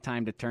plenty of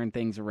time to turn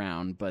things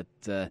around, but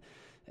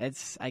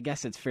I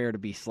guess it's fair to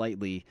be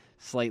slightly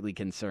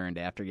concerned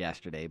after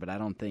yesterday. But I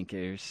don't think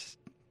there's.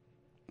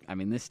 I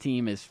mean, this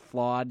team is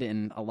flawed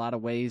in a lot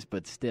of ways,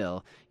 but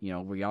still,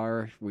 we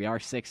are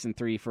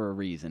 6-3 for a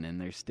reason, and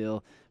there's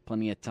still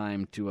plenty of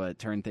time to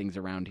turn things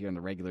around here in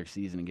the regular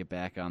season and get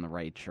back on the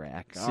right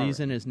track.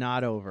 Season is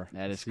not over.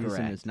 That is correct.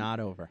 correct. Is not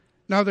over.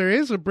 Now, there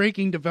is a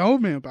breaking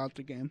development about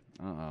the game.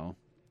 Uh-oh.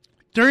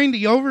 During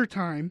the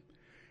overtime,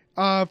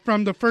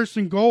 from the 1st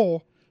and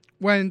goal,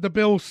 when the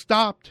Bills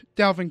stopped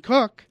Dalvin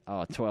Cook.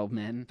 12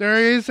 men.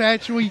 There is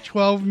actually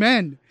 12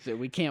 men. So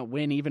we can't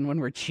win even when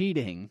we're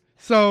cheating.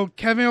 So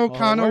Kevin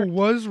O'Connell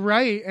was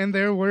right, and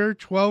there were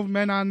 12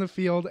 men on the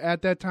field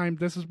at that time.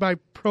 This is by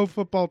Pro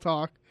Football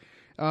Talk.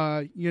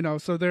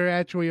 So they're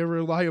actually a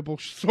reliable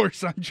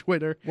source on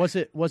Twitter. Was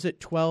it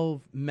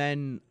 12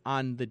 men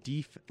on the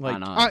defense?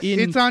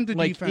 It's on the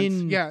defense.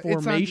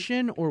 In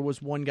formation, or was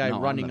one guy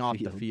running off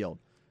the field?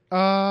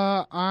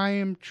 I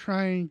am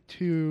trying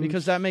to...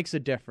 Because that makes a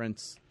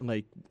difference.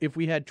 Like, if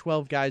we had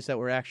 12 guys that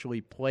were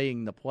actually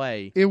playing the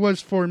play... It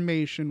was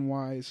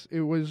formation-wise.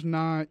 It was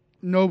not...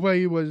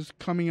 Nobody was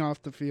coming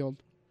off the field.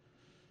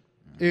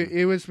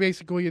 It was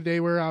basically they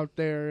were out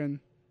there, and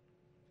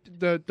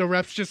the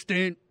refs just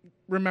didn't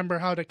remember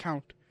how to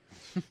count.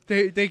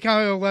 They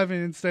counted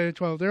 11 instead of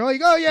 12. They're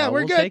like, oh, yeah,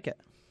 we're we'll good. Take it.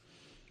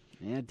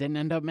 Yeah, it didn't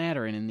end up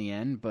mattering in the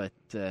end, but...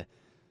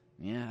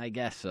 yeah, I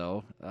guess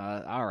so.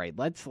 All right,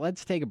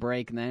 let's take a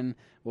break, and then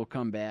we'll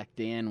come back.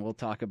 Dan, we'll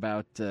talk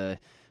about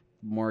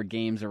more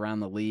games around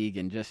the league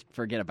and just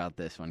forget about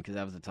this one because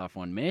that was a tough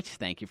one. Mitch,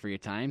 thank you for your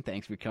time.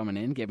 Thanks for coming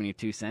in, giving your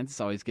 2 cents.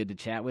 It's always good to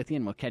chat with you,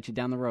 and we'll catch you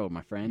down the road,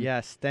 my friend.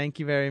 Yes, thank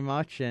you very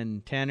much.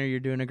 And Tanner, you're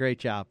doing a great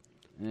job.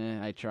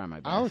 I try my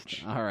best.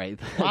 Ouch. All right.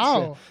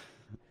 Wow.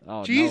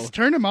 Oh, Jeez,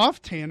 turn him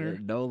off, Tanner.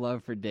 No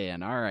love for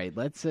Dan. All right,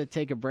 let's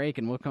take a break,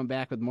 and we'll come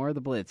back with more of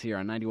the Blitz here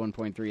on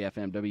 91.3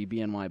 FM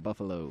WBNY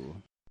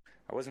Buffalo.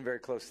 I wasn't very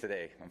close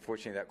today.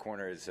 Unfortunately, that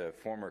corner is a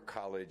former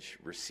college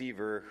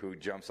receiver who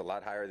jumps a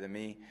lot higher than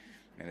me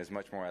and is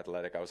much more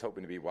athletic. I was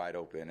hoping to be wide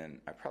open,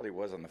 and I probably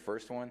was on the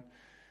first one.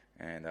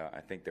 And I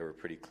think they were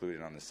pretty clued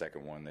in on the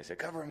second one. They said,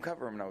 cover him,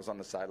 and I was on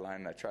the sideline,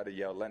 and I tried to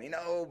yell, Lenny,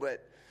 no,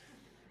 but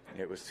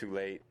it was too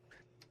late.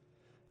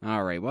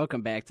 All right,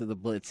 welcome back to the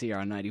Blitz here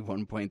on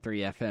 91.3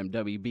 FM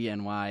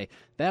WBNY.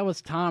 That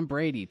was Tom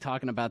Brady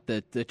talking about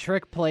the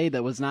trick play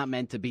that was not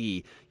meant to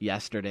be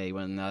yesterday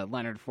when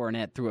Leonard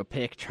Fournette threw a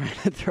pick trying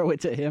to throw it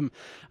to him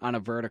on a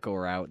vertical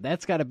route.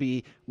 That's got to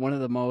be one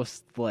of the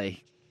most,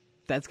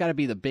 that's got to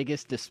be the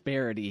biggest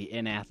disparity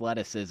in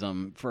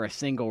athleticism for a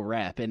single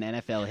rep in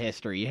NFL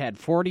history. You had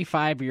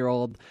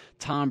 45-year-old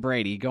Tom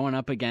Brady going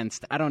up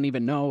against, I don't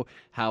even know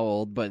how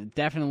old, but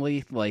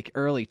definitely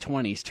early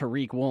 20s,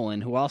 Tariq Woolen,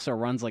 who also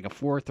runs like a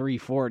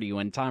 4.3 40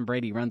 when Tom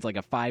Brady runs like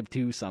a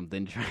 5.2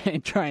 something,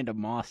 trying to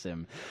moss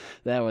him.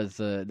 That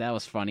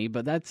was funny,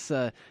 but that's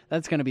going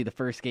to be the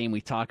first game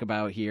we talk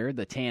about here,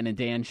 the Tan and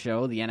Dan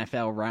Show, the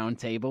NFL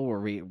Roundtable,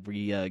 where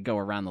we go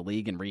around the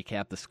league and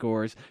recap the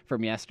scores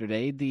from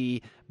yesterday.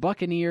 The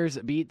Buccaneers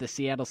beat the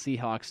Seattle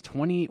Seahawks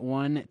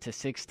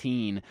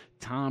 21-16.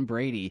 Tom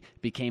Brady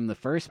became the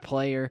first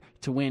player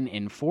to win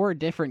in 4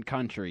 different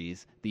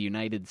countries: the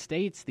United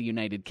States, the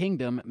United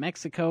Kingdom,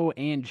 Mexico,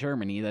 and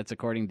Germany. That's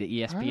according to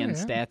ESPN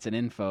Stats and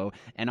Info.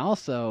 And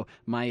also,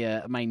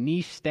 my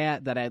niche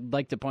stat that I'd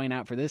like to point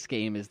out for this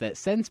game is that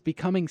since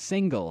becoming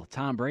single,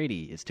 Tom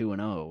Brady is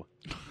 2-0.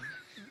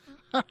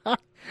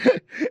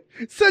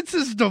 Since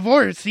his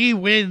divorce, he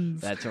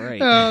wins. That's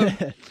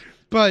right.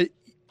 But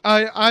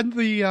on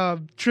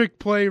the trick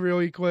play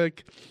really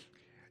quick,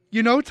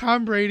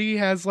 Tom Brady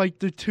has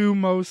the 2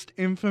 most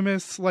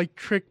infamous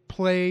trick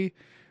play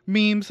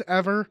memes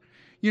ever.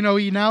 He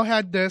now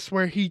had this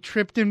where he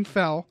tripped and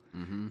fell,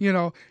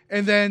 and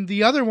then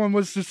the other one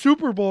was the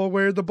Super Bowl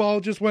where the ball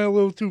just went a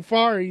little too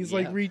far. He's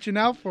reaching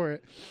out for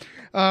it.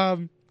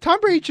 Tom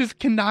Brady just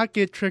cannot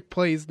get trick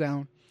plays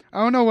down.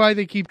 I don't know why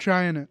they keep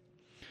trying it.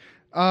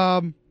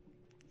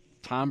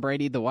 Tom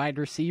Brady, the wide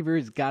receiver,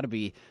 has got to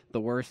be the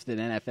worst in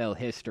NFL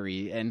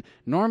history. And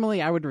normally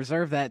I would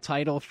reserve that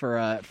title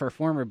for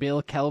former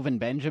Bill Kelvin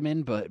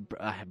Benjamin, but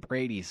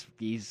Brady's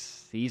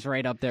he's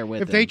right up there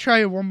with him. If they try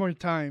it one more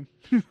time,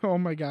 oh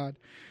my God.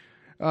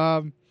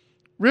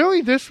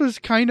 Really, this was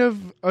kind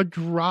of a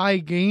dry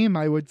game,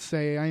 I would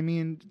say. I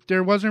mean,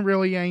 there wasn't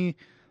really any,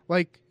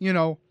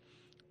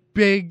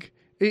 big,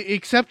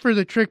 except for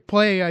the trick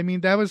play. I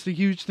mean, that was the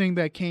huge thing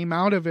that came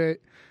out of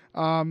it.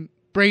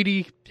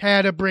 Brady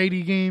had a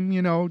Brady game,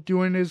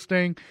 doing his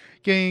thing,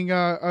 getting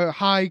a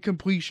high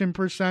completion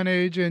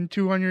percentage and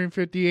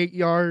 258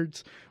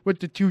 yards with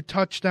the 2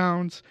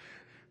 touchdowns.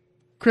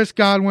 Chris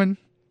Godwin,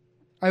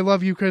 I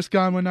love you, Chris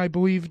Godwin. I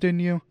believed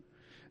in you.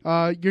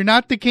 You're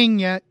not the king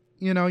yet.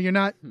 You're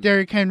not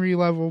Derrick Henry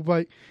level,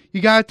 but you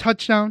got a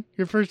touchdown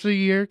your first of the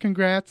year.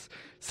 Congrats.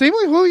 Same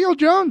with Julio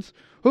Jones.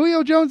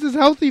 Julio Jones is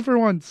healthy for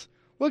once.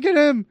 Look at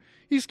him.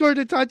 He scored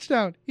a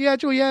touchdown. He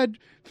actually had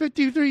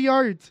 53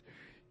 yards.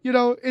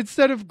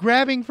 Instead of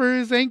grabbing for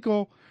his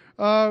ankle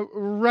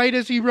right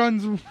as he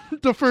runs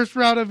the first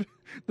route of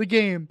the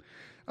game.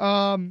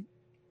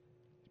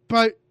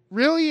 But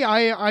really,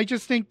 I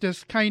just think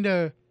this kind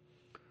of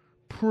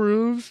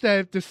proves that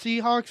if the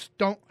Seahawks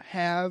don't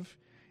have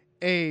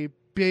a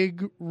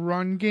big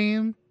run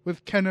game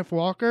with Kenneth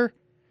Walker,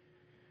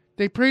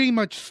 they pretty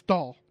much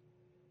stall.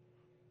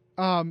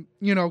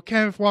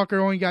 Kenneth Walker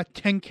only got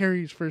 10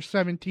 carries for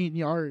 17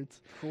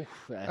 yards. Oof,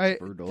 that's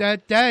brutal.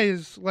 That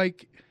is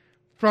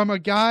from a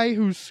guy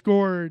who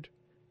scored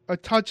a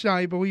touchdown,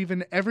 I believe,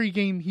 in every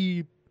game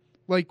he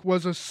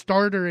was a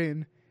starter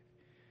in,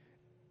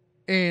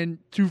 and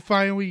to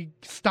finally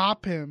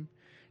stop him,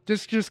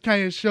 this just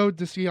kind of showed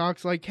the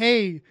Seahawks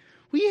hey,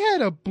 we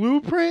had a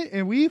blueprint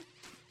and we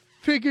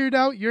figured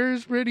out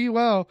yours pretty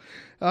well.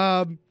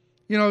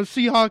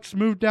 Seahawks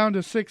moved down to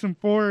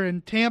 6-4,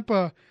 and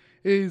Tampa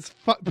is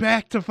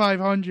back to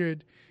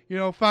 500.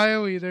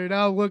 Finally they're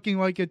now looking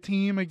like a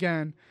team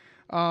again.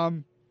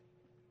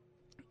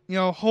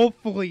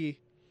 Hopefully,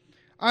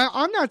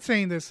 I'm not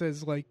saying this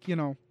as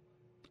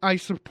I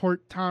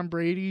support Tom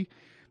Brady,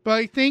 but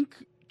I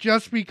think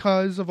just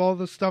because of all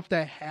the stuff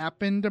that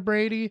happened to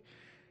Brady,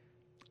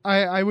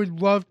 I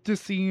would love to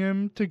see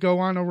him to go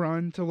on a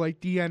run to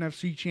the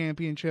NFC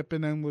Championship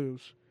and then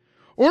lose.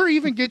 Or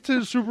even get to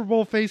the Super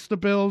Bowl, face the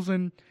Bills,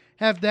 and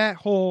have that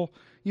whole,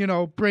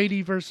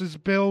 Brady versus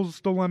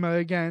Bills dilemma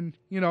again,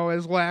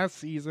 as last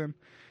season,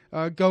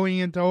 going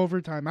into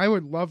overtime. I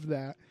would love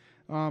that.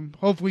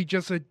 Hopefully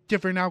just a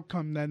different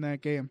outcome than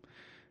that game.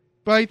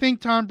 But I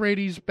think Tom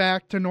Brady's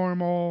back to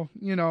normal.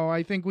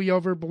 I think we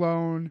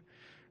overblown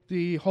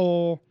the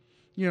whole,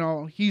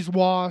 he's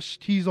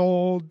washed, he's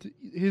old,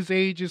 his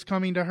age is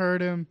coming to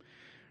hurt him.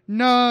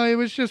 No, it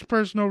was just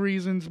personal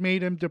reasons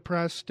made him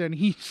depressed, and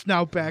he's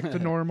now back to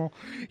normal.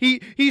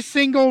 He's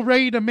single,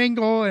 ready to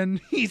mingle,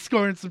 and he's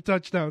scoring some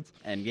touchdowns.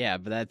 And yeah,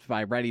 but that's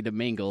by ready to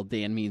mingle.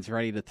 Dan means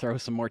ready to throw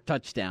some more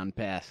touchdown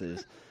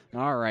passes.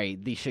 All right,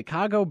 the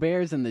Chicago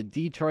Bears and the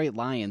Detroit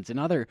Lions.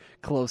 Another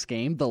close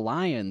game. The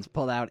Lions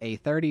pulled out a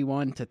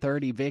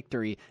 31-30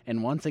 victory,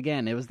 and once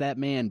again, it was that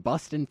man,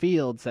 Bustin'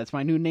 Fields. That's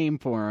my new name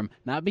for him.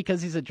 Not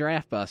because he's a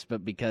draft bust,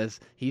 but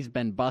because he's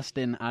been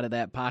busting out of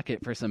that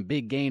pocket for some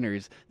big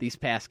gainers these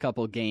past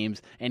couple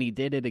games, and he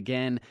did it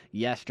again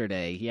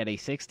yesterday. He had a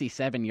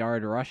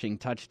 67-yard rushing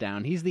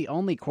touchdown. He's the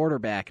only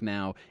quarterback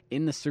now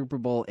in the Super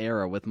Bowl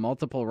era with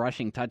multiple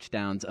rushing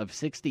touchdowns of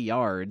 60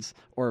 yards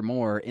or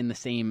more in the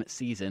same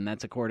season.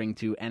 That's according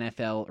to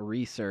NFL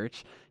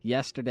research.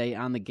 Yesterday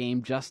on the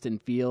game, Justin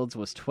Fields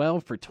was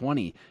 12 for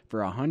 20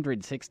 for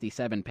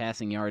 167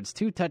 passing yards,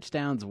 2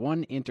 touchdowns,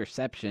 1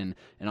 interception,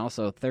 and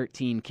also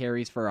 13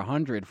 carries for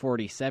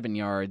 147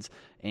 yards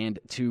and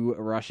 2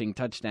 rushing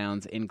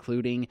touchdowns,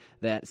 including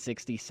that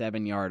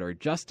 67-yarder.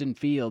 Justin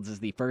Fields is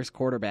the first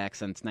quarterback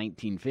since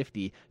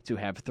 1950 to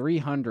have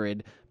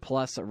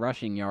 300-plus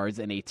rushing yards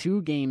in a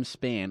 2-game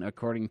span,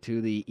 according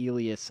to the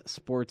Elias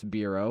Sports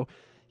Bureau.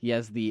 He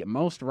has the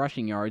most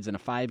rushing yards in a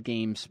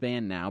 5-game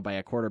span now by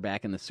a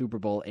quarterback in the Super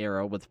Bowl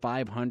era with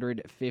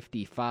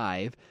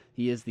 555.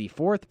 He is the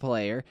 4th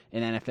player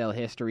in NFL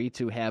history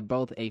to have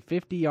both a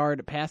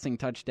 50-yard passing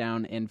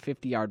touchdown and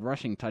 50-yard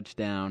rushing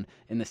touchdown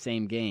in the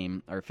same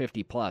game, or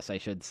 50-plus, I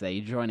should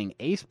say, joining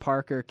Ace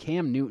Parker,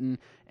 Cam Newton,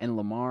 and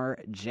Lamar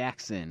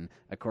Jackson,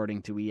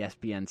 according to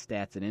ESPN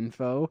Stats and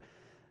Info.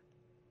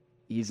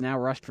 He's now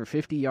rushed for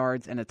 50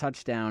 yards and a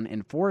touchdown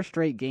in 4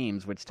 straight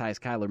games, which ties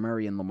Kyler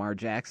Murray and Lamar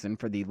Jackson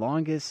for the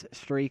longest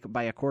streak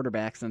by a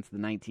quarterback since the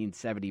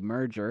 1970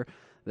 merger.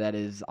 That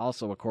is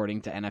also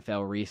according to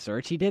NFL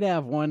research. He did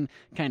have one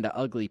kind of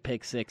ugly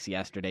pick six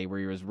yesterday where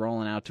he was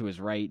rolling out to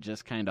his right,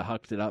 just kind of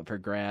hucked it up for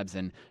grabs,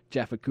 and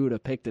Jeff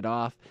Okudah picked it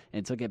off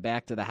and took it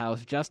back to the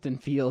house. Justin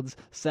Fields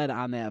said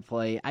on that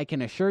play, "I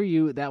can assure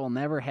you that will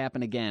never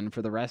happen again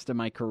for the rest of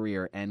my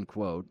career," end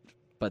quote.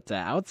 But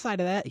outside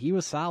of that, he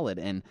was solid,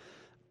 and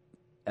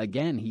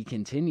again, he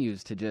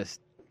continues to just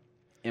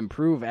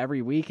improve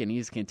every week, and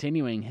he's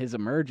continuing his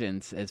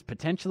emergence as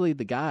potentially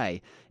the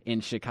guy in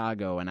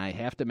Chicago. And I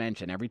have to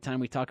mention, every time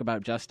we talk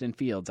about Justin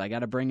Fields, I got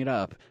to bring it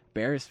up.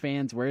 Bears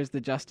fans, where's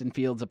the Justin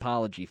Fields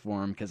apology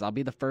for him? Because I'll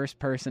be the first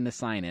person to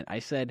sign it. I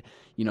said,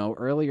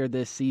 earlier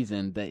this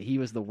season that he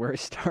was the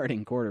worst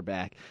starting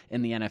quarterback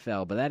in the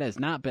NFL, but that has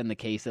not been the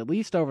case, at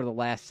least over the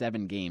last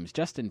 7 games.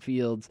 Justin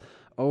Fields,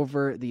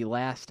 over the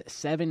last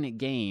 7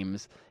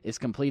 games, is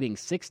completing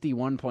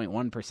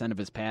 61.1% of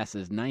his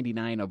passes,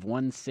 99 of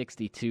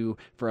 162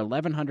 for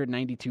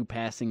 1,192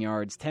 passing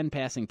yards, 10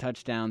 passing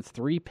touchdowns,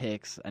 3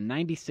 picks, a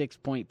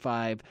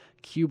 96.5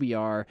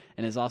 QBR,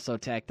 and has also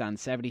tacked on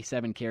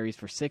 77 carries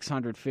for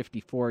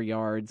 654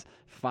 yards,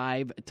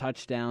 5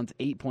 touchdowns,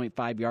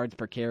 8.5 yards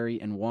per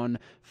carry, and 1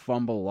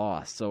 fumble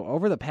loss. So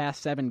over the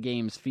past 7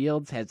 games,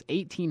 Fields has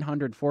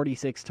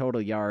 1,846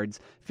 total yards,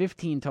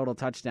 15 total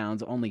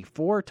touchdowns, only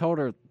 4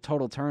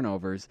 total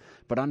turnovers,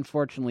 but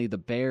unfortunately the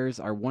Bears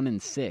are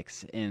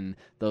 1-6 in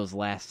those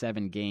last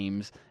 7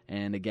 games,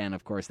 and again,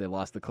 of course, they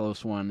lost the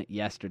close one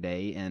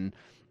yesterday, and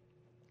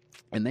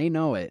they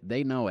know it.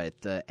 They know it.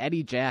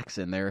 Eddie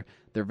Jackson, their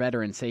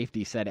veteran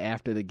safety, said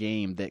after the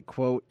game that,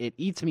 quote, "It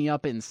eats me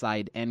up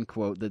inside," end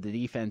quote, that the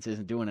defense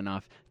isn't doing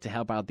enough to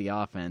help out the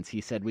offense.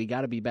 He said, "We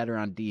got to be better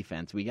on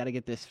defense. We got to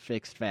get this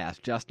fixed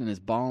fast. Justin is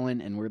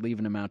balling, and we're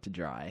leaving him out to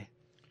dry."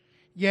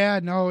 Yeah,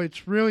 no,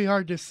 it's really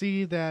hard to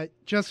see that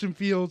Justin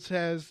Fields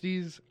has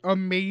these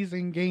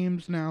amazing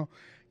games now.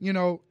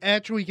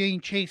 Actually getting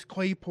Chase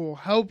Claypool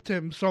helped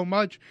him so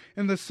much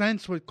in the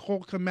sense with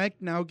Cole Kmet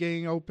now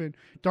getting open,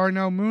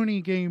 Darnell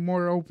Mooney getting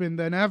more open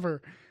than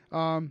ever.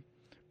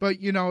 But,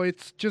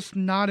 it's just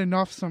not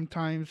enough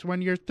sometimes.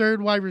 When your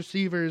third wide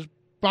receiver is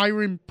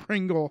Byron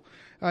Pringle,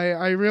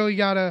 I really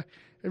gotta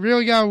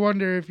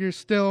wonder if you're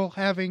still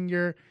having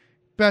your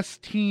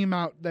best team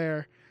out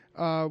there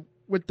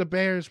with the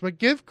Bears. But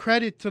give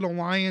credit to the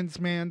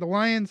Lions, man. The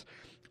Lions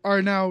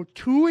are now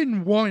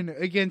 2-1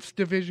 against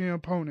division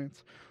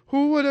opponents.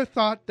 Who would have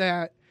thought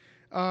that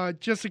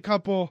just a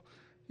couple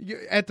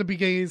at the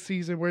beginning of the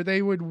season where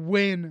they would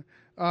win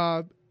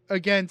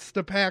against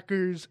the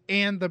Packers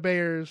and the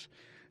Bears,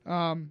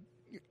 or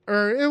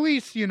at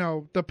least,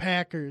 the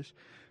Packers.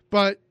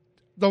 But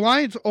the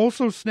Lions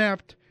also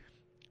snapped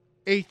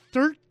a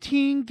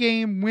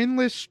 13-game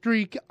winless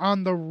streak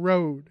on the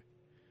road,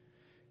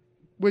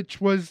 which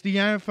was the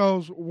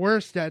NFL's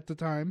worst at the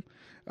time,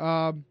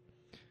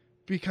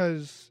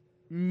 because,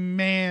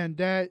 man,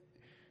 that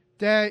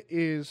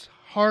is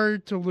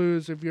hard to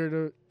lose if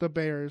you're the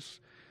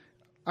Bears.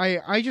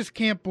 I just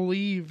can't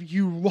believe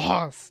you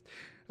lost.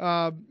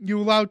 You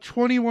allowed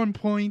 21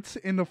 points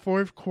in the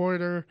fourth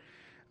quarter.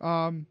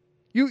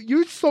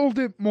 You sold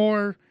it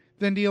more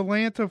than the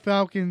Atlanta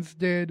Falcons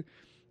did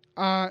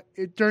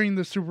during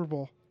the Super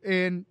Bowl.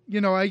 And,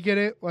 I get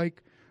it.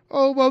 Like,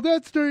 oh, well,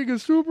 that's during a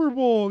Super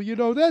Bowl.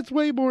 That's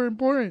way more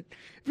important.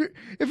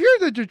 If you're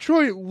the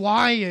Detroit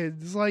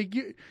Lions,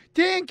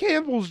 Dan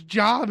Campbell's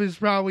job is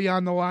probably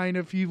on the line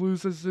if he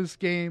loses this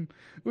game.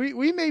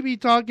 We may be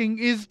talking,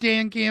 is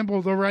Dan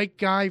Campbell the right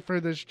guy for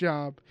this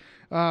job?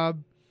 But,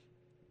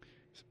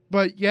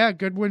 yeah,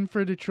 good win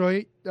for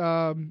Detroit.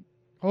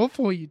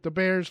 Hopefully the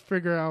Bears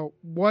figure out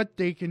what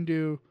they can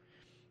do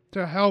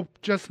to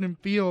help Justin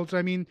Fields.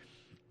 I mean,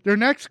 their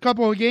next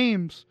couple of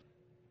games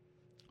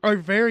are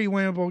very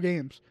winnable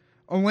games.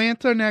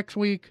 Atlanta next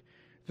week,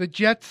 the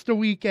Jets the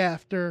week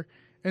after,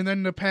 and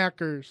then the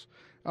Packers.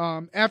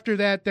 After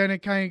that, then it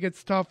kind of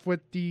gets tough with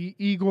the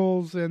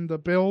Eagles and the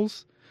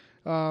Bills.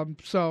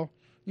 So,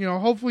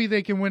 hopefully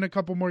they can win a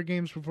couple more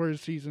games before the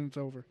season's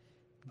over.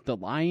 The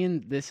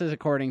Lions, this is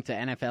according to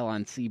NFL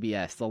on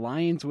CBS, the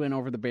Lions' win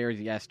over the Bears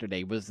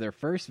yesterday was their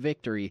first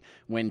victory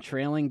when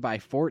trailing by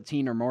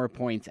 14 or more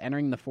points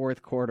entering the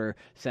fourth quarter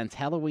since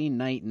Halloween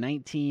night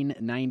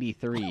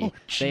 1993.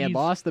 They had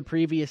lost the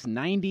previous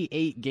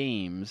 98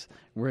 games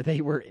when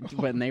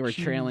they were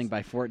trailing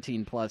by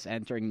 14 plus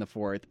entering the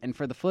fourth. And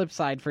for the flip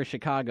side for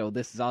Chicago,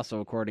 this is also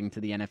according to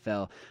the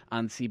NFL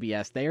on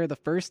CBS, they are the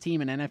first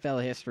team in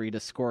NFL history to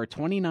score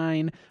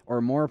 29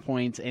 or more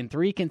points in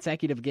 3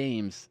 consecutive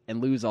games and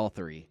lose all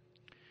 3.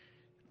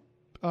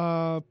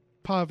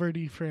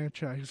 Poverty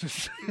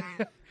franchises.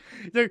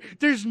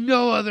 There's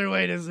no other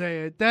way to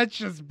say it. That's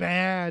just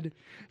bad.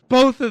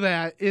 Both of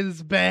that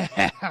is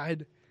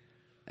bad.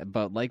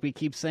 But like we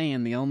keep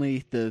saying,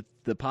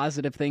 the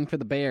positive thing for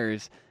the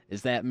Bears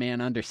is that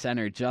man under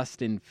center,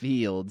 Justin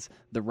Fields.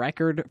 The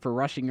record for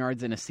rushing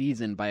yards in a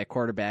season by a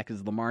quarterback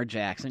is Lamar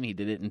Jackson. He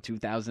did it in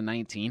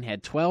 2019,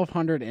 had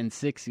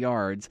 1,206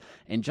 yards,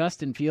 and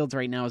Justin Fields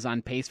right now is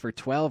on pace for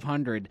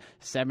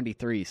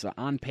 1,273, so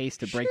on pace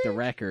to break the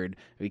record.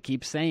 We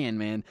keep saying,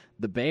 man,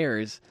 the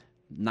Bears,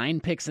 9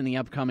 picks in the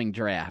upcoming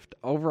draft,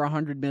 over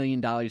 $100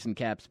 million in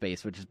cap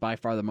space, which is by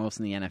far the most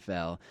in the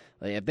NFL.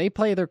 If they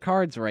play their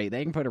cards right,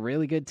 they can put a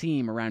really good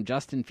team around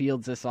Justin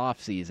Fields this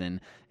offseason,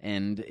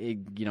 and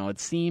it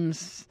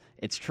seems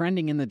it's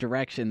trending in the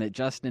direction that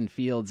Justin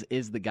Fields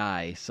is the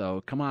guy.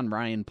 So come on,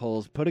 Ryan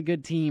Poles, put a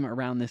good team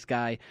around this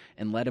guy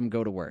and let him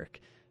go to work.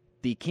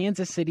 The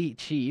Kansas City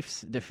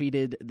Chiefs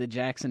defeated the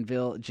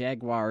Jacksonville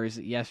Jaguars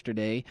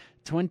yesterday,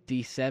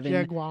 27.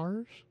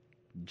 Jaguars?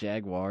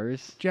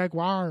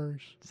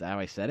 Is that how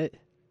I said it?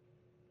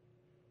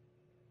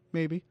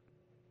 Maybe.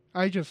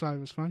 I just thought it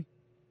was fun.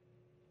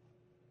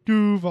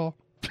 Duval.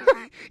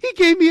 He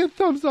gave me a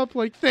thumbs up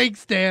like,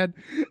 thanks, Dad.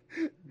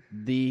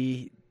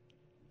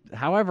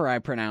 However I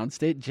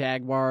pronounced it,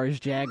 Jaguars,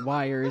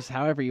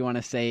 however you want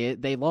to say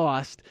it, they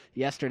lost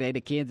yesterday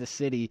to Kansas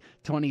City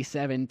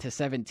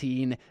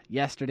 27-17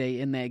 yesterday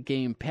in that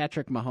game.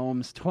 Patrick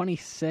Mahomes,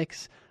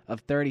 26 of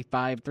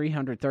 35,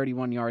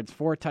 331 yards,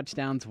 4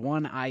 touchdowns,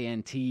 1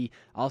 INT,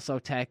 also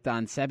tacked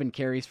on 7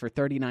 carries for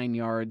 39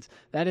 yards.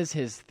 That is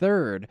his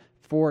third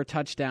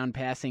 4-touchdown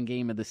passing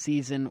game of the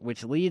season,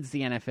 which leads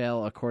the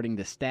NFL according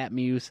to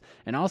StatMuse.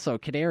 And also,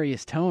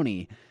 Kadarius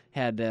Toney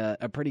had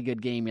a pretty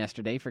good game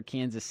yesterday for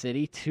Kansas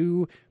City.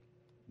 2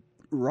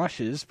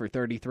 rushes for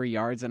 33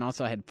 yards and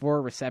also had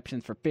 4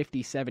 receptions for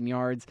 57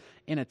 yards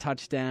and a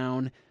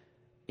touchdown.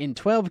 In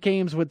 12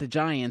 games with the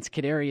Giants,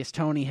 Kadarius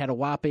Toney had a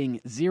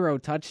whopping 0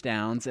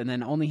 touchdowns, and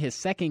then only his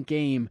second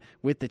game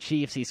with the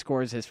Chiefs, he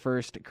scores his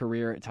first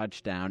career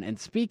touchdown. And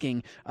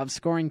speaking of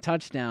scoring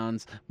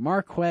touchdowns,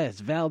 Marquez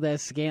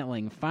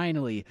Valdes-Scantling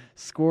finally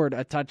scored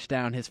a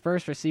touchdown, his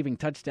first receiving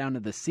touchdown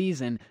of the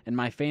season, and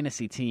my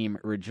fantasy team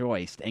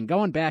rejoiced. And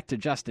going back to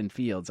Justin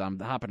Fields, I'm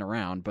hopping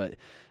around, but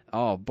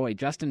oh, boy,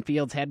 Justin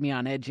Fields had me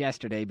on edge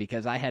yesterday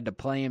because I had to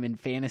play him in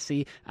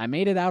fantasy. I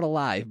made it out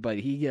alive, but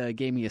he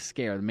gave me a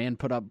scare. The man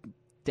put up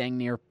dang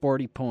near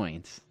 40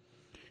 points.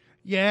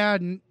 Yeah,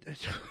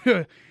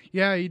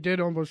 yeah, he did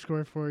almost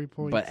score 40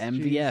 points. But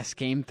MVS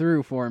came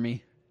through for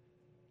me.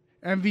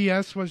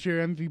 MVS was your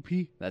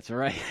MVP? That's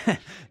right.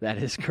 That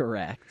is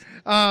correct.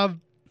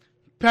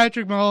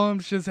 Patrick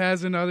Mahomes just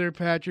has another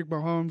Patrick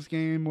Mahomes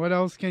game. What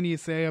else can you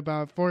say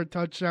about 4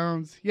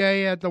 touchdowns? Yeah,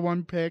 he had the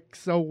 1 pick,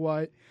 so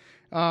what?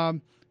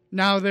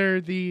 Now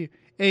they're the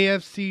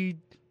AFC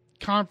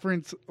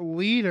conference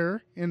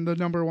leader in the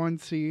number 1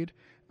 seed,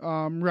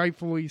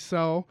 rightfully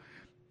so.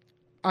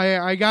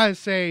 I gotta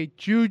say,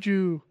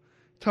 Juju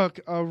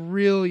took a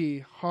really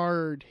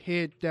hard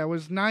hit that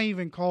was not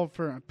even called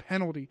for a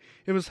penalty.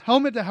 It was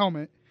helmet to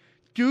helmet.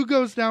 Dude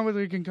goes down with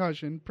a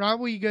concussion,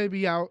 probably gonna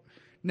be out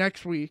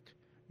next week,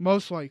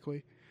 most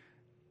likely.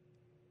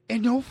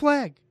 And no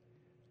flag.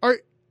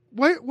 What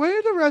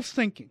are the refs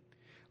thinking?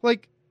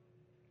 Like,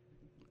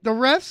 the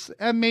refs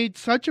have made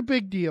such a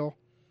big deal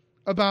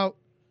about,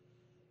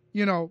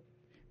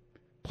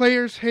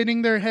 players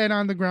hitting their head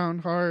on the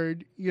ground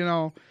hard,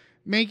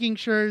 making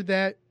sure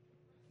that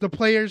the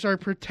players are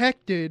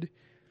protected.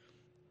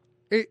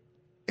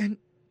 And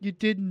you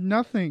did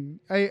nothing.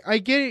 I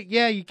get it.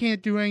 Yeah, you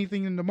can't do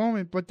anything in the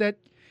moment, but that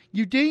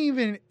you didn't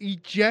even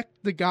eject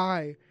the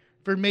guy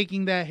for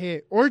making that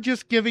hit or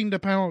just giving the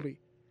penalty.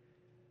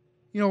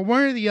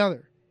 one or the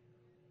other.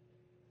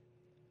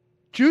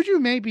 Juju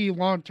may be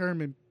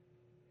long-term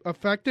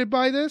affected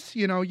by this.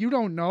 You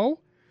don't know.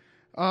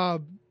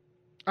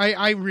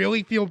 I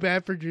really feel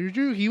bad for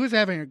Juju. He was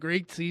having a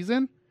great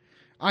season.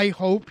 I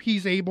hope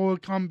he's able to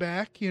come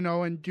back,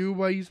 and do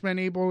what he's been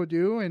able to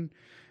do. And,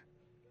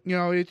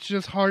 it's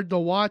just hard to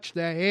watch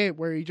that hit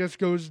where he just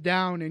goes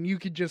down and you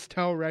could just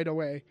tell right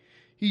away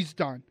he's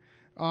done.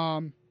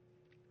 The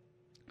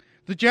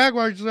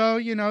Jaguars, though,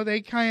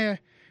 they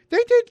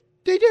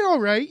did all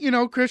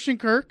right. Christian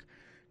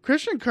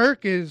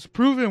Kirk is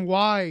proving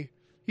why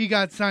he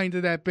got signed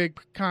to that big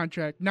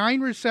contract.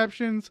 9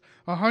 receptions,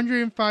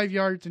 105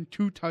 yards, and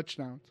 2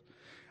 touchdowns.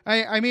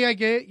 I mean, I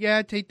get it.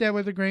 Yeah, take that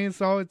with a grain of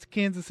salt. It's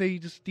Kansas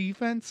City's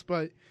defense.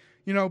 But,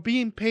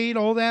 being paid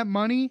all that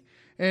money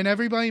and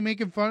everybody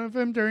making fun of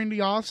him during the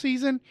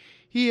offseason,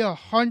 he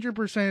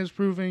 100% is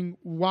proving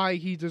why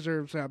he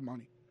deserves that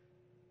money.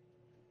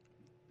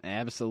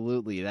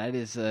 Absolutely. That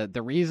is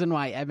the reason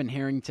why Evan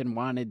Harrington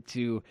wanted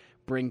to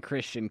bring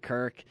Christian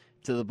Kirk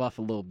to the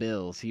Buffalo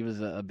Bills. He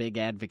was a big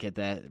advocate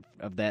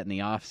of that in the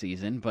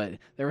offseason, but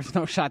there was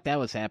no shot that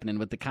was happening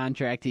with the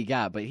contract he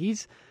got. But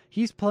he's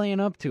playing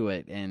up to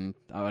it, and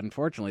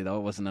unfortunately, though,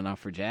 it wasn't enough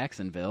for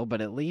Jacksonville,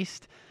 but at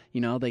least,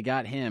 they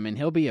got him, and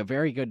he'll be a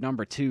very good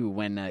number 2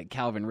 when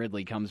Calvin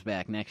Ridley comes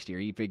back next year.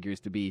 He figures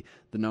to be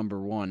the number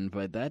 1,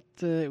 but that,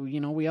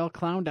 we all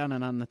clowned on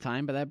it on the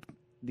time, but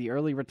the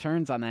early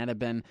returns on that have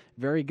been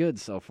very good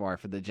so far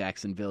for the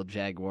Jacksonville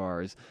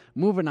Jaguars.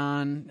 Moving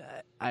on,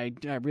 I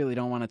really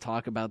don't want to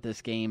talk about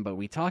this game, but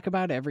we talk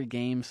about every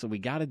game, so we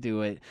got to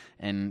do it,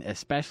 and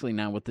especially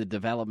now with the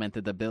development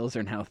that the Bills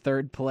are now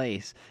 3rd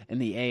place in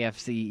the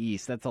AFC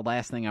East. That's the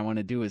last thing I want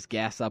to do is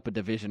gas up a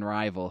division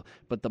rival.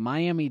 But the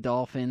Miami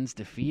Dolphins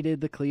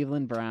defeated the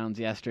Cleveland Browns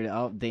yesterday.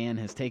 Oh, Dan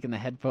has taken the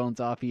headphones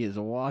off. He is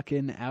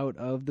walking out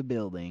of the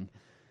building.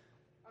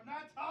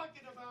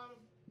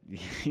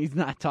 He's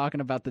not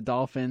talking about the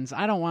Dolphins.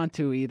 I don't want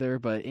to either,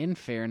 but in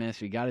fairness,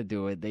 we got to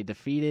do it. They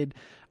defeated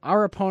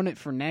our opponent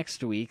for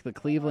next week, the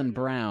Cleveland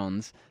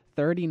Browns,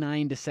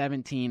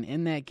 39-17.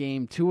 In that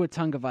game, Tua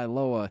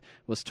Tagovailoa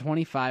was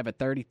 25 of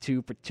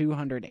 32 for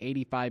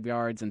 285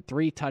 yards and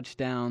 3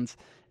 touchdowns,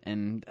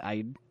 and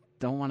I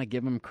don't want to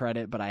give him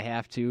credit, but I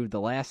have to.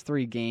 The last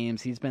 3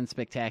 games, he's been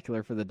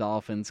spectacular for the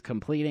Dolphins,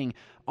 completing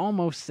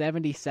almost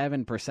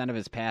 77% of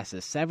his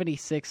passes,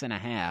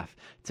 76.5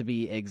 to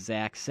be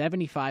exact,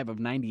 75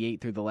 of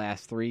 98 through the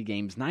last 3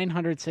 games,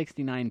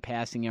 969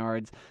 passing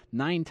yards,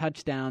 9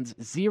 touchdowns,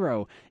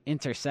 0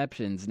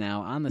 interceptions.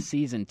 Now, on the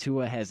season,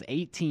 Tua has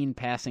 18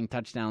 passing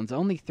touchdowns,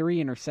 only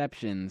 3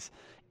 interceptions,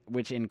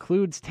 which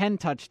includes 10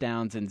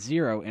 touchdowns and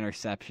 0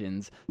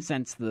 interceptions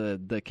since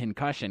the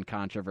concussion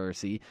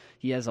controversy.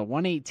 He has a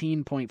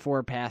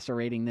 118.4 passer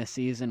rating this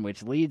season,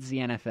 which leads the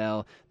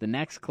NFL. The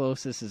next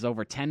closest is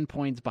over 10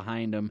 points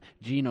behind him,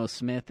 Geno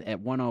Smith at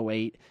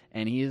 108,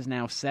 and he is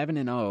now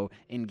 7-0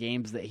 in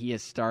games that he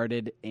has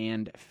started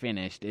and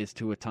finished, is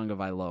Tua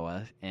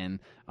Tagovailoa.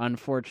 And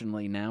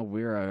unfortunately now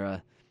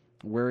we're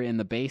in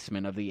the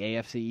basement of the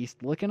AFC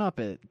East looking up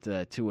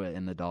at Tua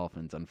and the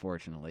Dolphins,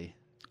 unfortunately.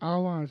 I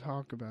don't want to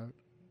talk about it.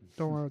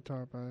 Don't want to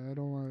talk about it. I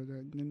don't want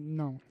to.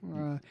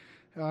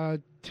 No.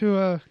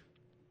 Tua,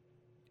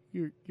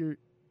 you're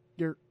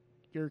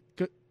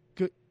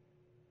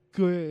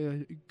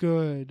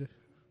good.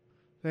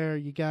 There,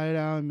 you got it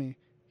out of me.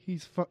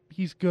 He's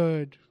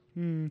good.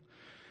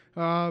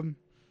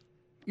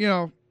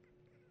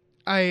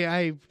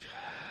 I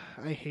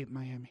hate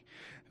Miami.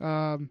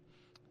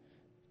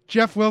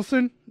 Jeff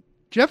Wilson.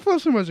 Jeff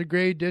Wilson was a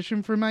great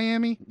addition for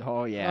Miami.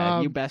 Oh, yeah.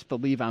 You best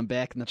believe I'm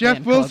back in the Jeff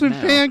fan Wilson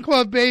club now. fan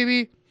club,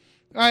 baby.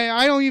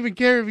 I don't even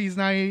care if he's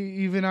not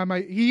even on my...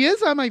 He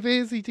is on my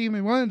fantasy team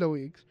in one of the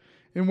leagues.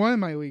 In one of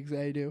my leagues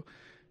that I do.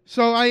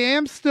 So I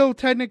am still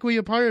technically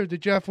a part of the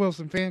Jeff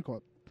Wilson fan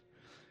club.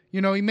 He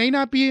may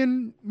not be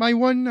in my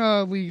one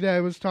league that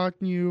I was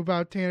talking to you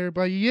about, Tanner,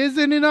 but he is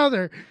in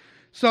another.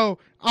 So,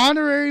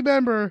 honorary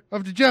member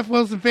of the Jeff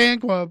Wilson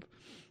fan club.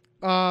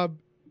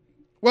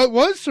 What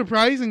was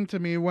surprising to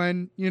me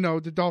when,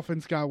 the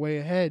Dolphins got way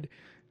ahead,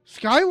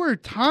 Skylar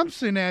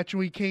Thompson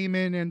actually came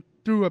in and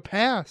threw a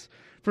pass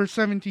for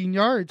 17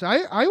 yards.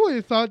 I would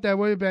have thought that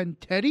would have been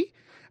Teddy.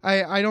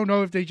 I don't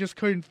know if they just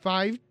couldn't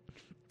find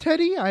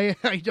Teddy. I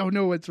don't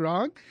know what's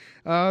wrong.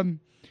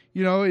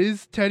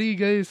 Is Teddy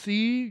going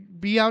to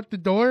be out the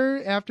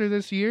door after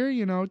this year?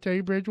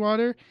 Teddy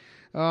Bridgewater.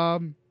 I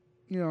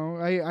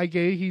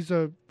get he's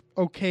a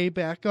okay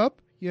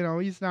backup.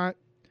 He's not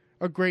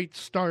a great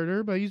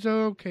starter, but he's an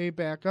okay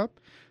backup.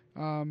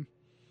 But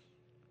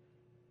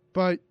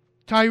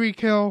Tyreek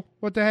Hill,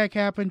 what the heck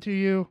happened to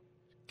you?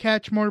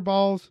 Catch more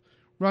balls,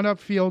 run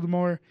upfield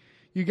more.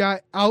 You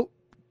got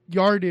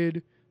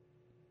out-yarded.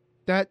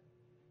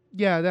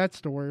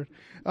 That's the word.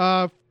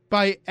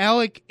 By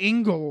Alec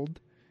Ingold,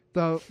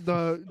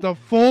 the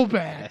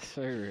fullback. Yes,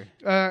 sir.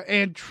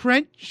 And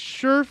Trent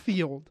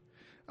Sherfield.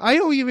 I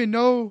don't even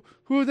know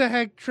who the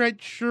heck Trent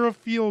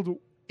Sherfield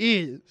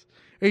is.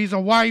 He's a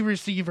wide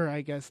receiver, I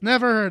guess.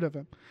 Never heard of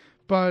him.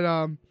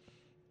 But,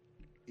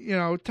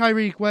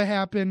 Tyreek, what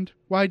happened?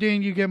 Why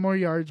didn't you get more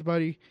yards,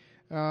 buddy?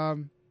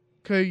 Could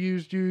have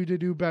used you to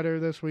do better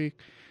this week.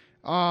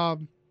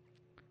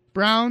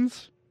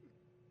 Browns.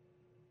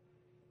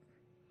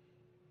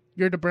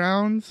 You're the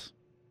Browns.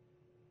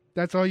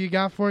 That's all you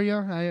got for you?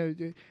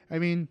 I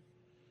mean,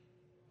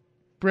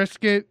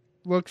 brisket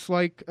looks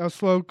like a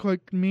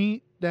slow-cooked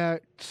meat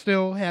that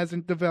still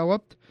hasn't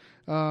developed.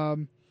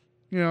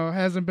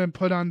 Hasn't been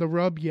put on the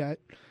rub yet.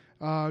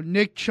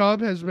 Nick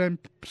Chubb has been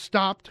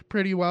stopped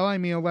pretty well. I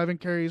mean, 11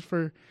 carries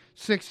for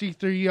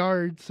 63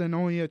 yards and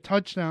only a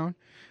touchdown.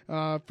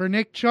 For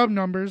Nick Chubb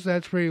numbers,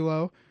 that's pretty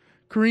low.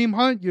 Kareem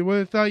Hunt, you would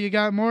have thought you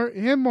got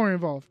him more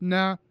involved.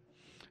 Nah.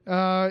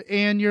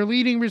 And your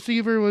leading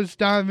receiver was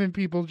Donovan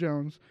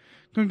Peoples-Jones.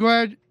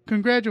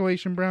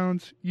 Congratulations,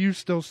 Browns. You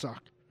still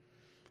suck.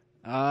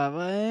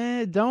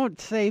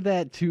 Don't say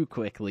that too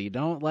quickly.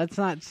 Let's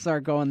not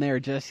start going there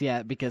just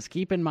yet, because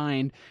keep in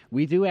mind,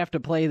 we do have to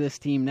play this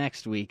team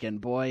next week, and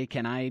boy,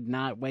 can I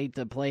not wait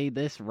to play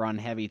this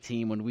run-heavy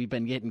team when we've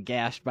been getting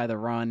gashed by the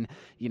run,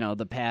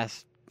 the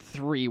past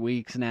 3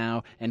 weeks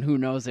now, and who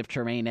knows if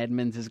Tremaine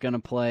Edmonds is going to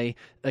play.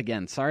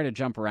 Again, sorry to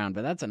jump around,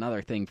 but that's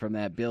another thing from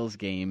that Bills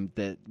game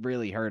that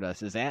really hurt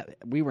us, is that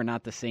we were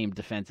not the same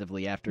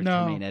defensively after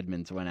Tremaine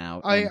Edmonds went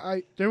out.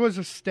 There was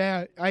a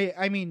stat.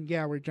 I mean,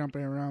 yeah, we're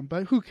jumping around,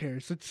 but who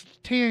cares? It's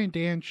Tan and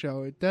Dan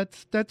show.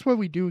 That's what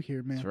we do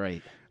here, man. That's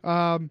right.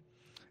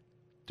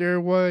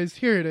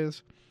 Here it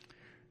is.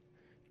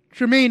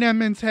 Tremaine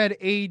Edmonds had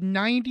a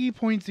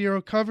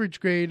 90.0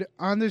 coverage grade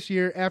on this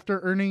year after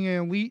earning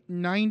an elite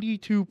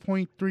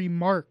 92.3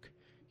 mark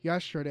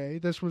yesterday.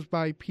 This was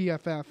by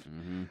PFF.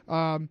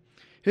 Mm-hmm.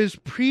 His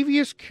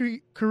previous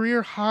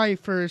career high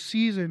for a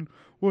season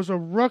was a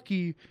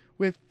rookie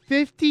with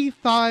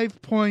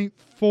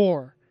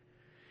 55.4.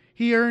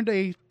 He earned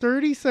a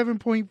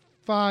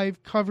 37.5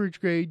 coverage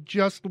grade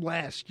just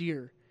last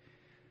year.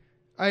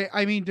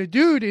 I mean, the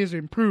dude is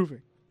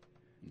improving.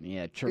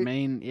 Yeah,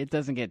 Tremaine, it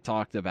doesn't get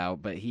talked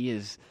about, but he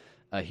is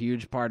a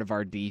huge part of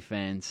our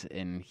defense,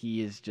 and he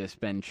has just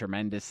been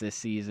tremendous this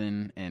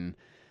season, and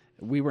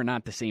we were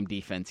not the same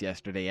defense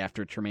yesterday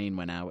after Tremaine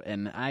went out,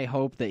 and I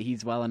hope that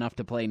he's well enough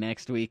to play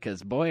next week,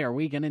 because boy, are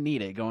we going to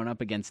need it going up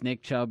against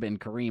Nick Chubb and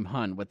Kareem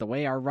Hunt. With the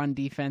way our run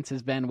defense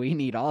has been, we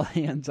need all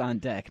hands on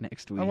deck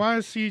next week. I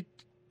want to see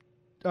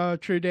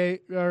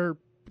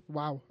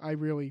wow, I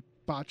really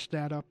botched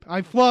that up.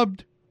 I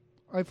flubbed,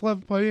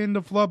 put it in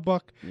the flub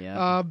book.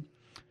 Yeah.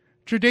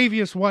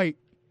 Tre'Davious White,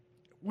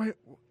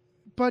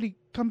 buddy,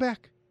 come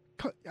back.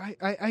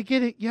 I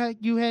get it. Yeah,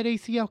 you had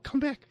ACL. Come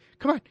back.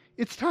 Come on.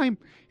 It's time.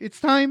 It's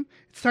time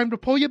to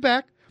pull you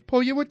back.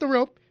 Pull you with the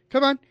rope.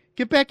 Come on.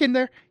 Get back in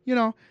there.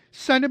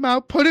 Send him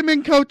out. Put him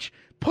in, coach.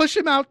 Push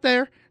him out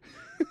there.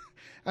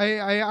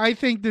 I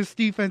think this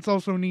defense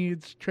also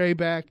needs Trey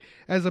back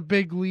as a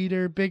big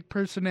leader, big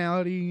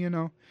personality.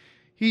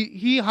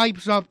 He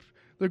hypes up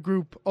the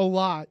group a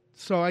lot.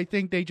 So I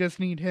think they just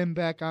need him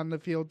back on the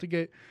field to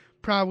get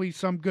probably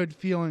some good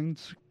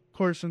feelings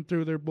coursing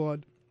through their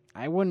blood.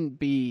 I wouldn't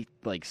be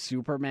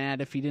super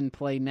mad if he didn't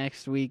play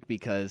next week,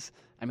 because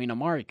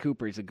Amari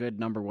Cooper is a good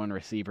number one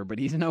receiver, but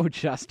he's no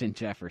Justin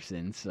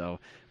Jefferson, so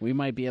we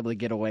might be able to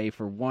get away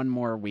for one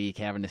more week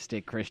having to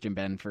stick Christian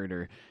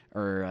Benford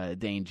or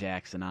Dane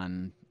Jackson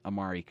on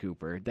Amari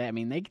Cooper. They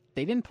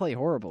didn't play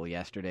horrible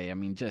yesterday.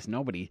 Just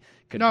nobody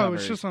could cover. No,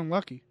 it's just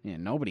unlucky. Yeah,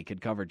 nobody could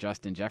cover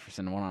Justin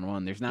Jefferson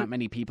one-on-one. There's not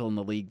many people in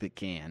the league that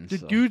can. The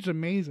dude's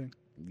amazing.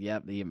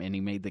 Yep, and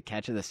he made the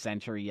catch of the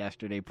century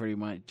yesterday, pretty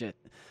much.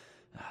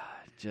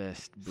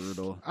 Just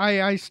brutal.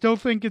 I still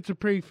think it's a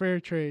pretty fair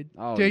trade.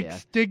 Oh,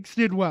 Diggs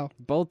did well.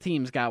 Both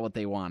teams got what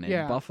they wanted.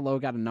 Yeah. Buffalo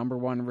got a number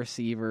one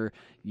receiver,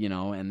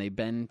 and they've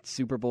been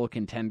Super Bowl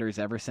contenders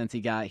ever since he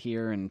got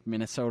here, and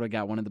Minnesota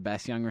got one of the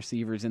best young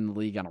receivers in the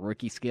league on a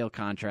rookie scale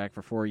contract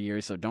for 4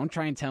 years, so don't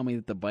try and tell me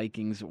that the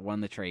Vikings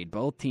won the trade.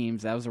 Both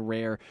teams, that was a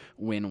rare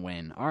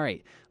win-win. All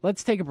right,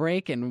 let's take a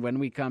break, and when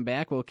we come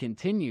back, we'll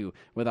continue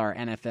with our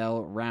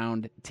NFL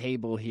round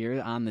table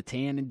here on the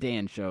Tan and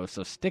Dan Show,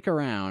 so stick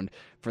around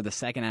for the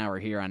second hour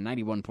here on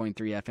 91.3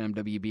 FM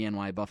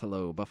WBNY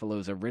Buffalo,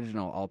 Buffalo's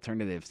original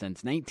alternative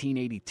since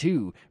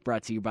 1982,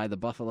 brought to you by the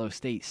Buffalo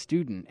State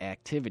Student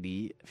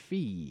Activity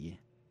Fee.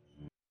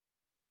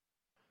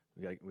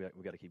 We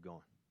got to keep going.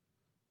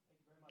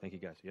 Thank you,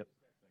 guys. Yep.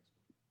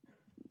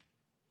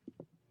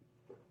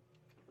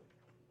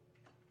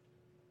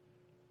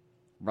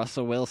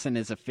 Russell Wilson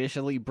is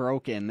officially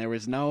broken. There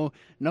was no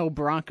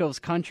Broncos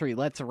country,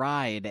 let's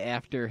ride,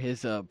 after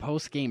his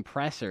post-game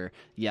presser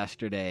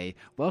yesterday.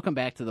 Welcome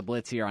back to the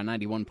Blitz here on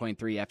 91.3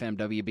 FM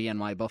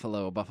WBNY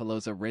Buffalo,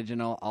 Buffalo's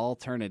original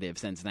alternative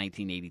since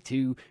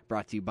 1982,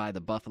 brought to you by the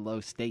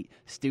Buffalo State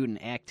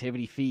Student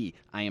Activity Fee.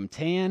 I am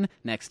Tan.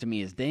 Next to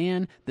me is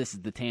Dan. This is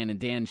the Tan and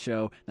Dan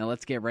Show. Now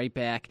let's get right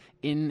back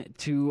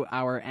into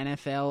our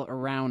NFL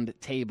round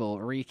table,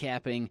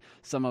 recapping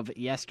some of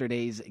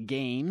yesterday's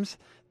games.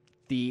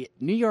 The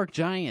New York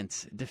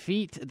Giants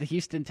defeat the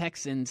Houston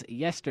Texans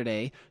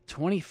yesterday,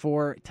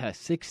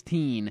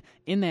 24-16.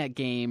 In that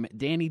game,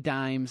 Danny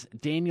Dimes,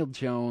 Daniel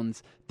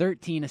Jones,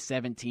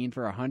 13-17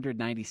 for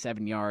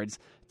 197 yards,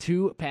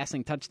 2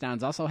 passing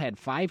touchdowns. Also had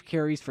 5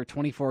 carries for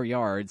 24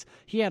 yards.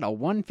 He had a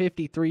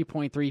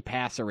 153.3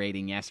 passer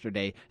rating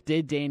yesterday,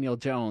 did Daniel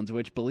Jones,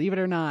 which, believe it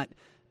or not,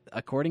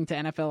 according to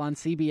NFL on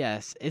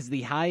CBS, is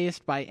the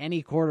highest by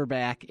any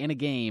quarterback in a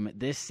game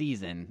this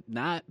season.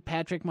 Not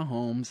Patrick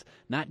Mahomes,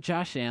 not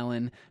Josh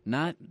Allen,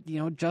 not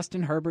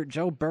Justin Herbert,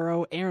 Joe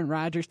Burrow, Aaron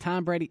Rodgers,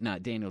 Tom Brady,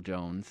 not Daniel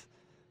Jones.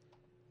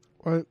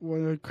 What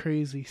a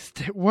crazy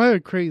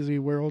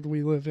world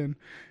we live in,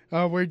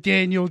 where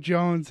Daniel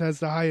Jones has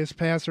the highest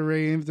passer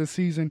rating of the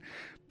season.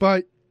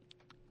 But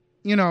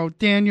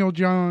Daniel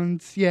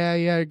Jones, he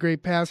had a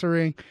great passer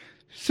rating.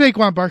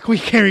 Saquon Barkley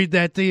carried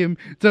that team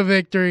to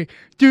victory.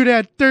 Dude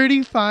had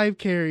 35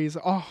 carries,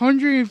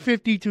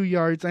 152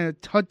 yards, and a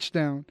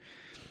touchdown.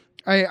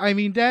 I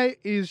mean, that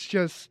is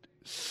just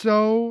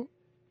so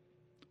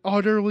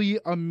utterly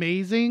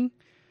amazing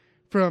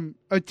from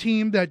a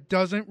team that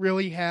doesn't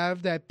really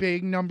have that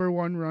big number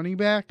one running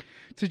back.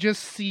 To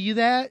just see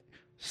that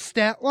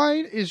stat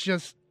line is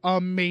just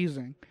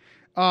amazing.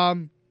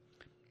 Kenny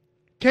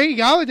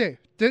Golladay,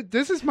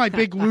 this is my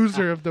big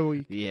loser of the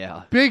week.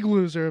 Yeah. Big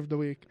loser of the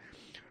week.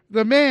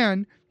 The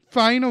man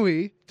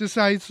finally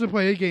decides to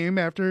play a game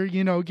after,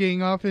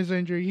 getting off his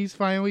injury. He's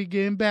finally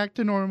getting back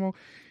to normal,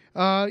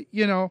 and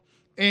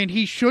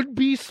he should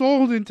be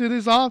sold into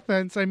this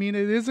offense. I mean,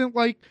 it isn't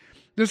like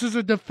this is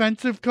a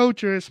defensive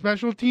coach or a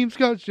special teams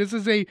coach. This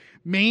is a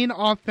main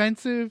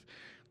offensive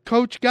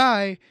coach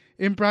guy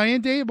in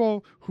Brian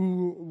Daboll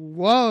who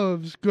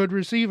loves good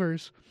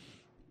receivers.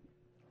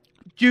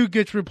 Dude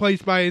gets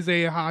replaced by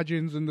Isaiah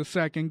Hodgins in the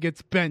second,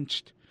 gets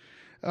benched.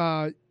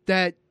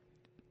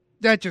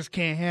 That just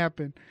can't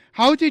happen.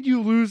 How did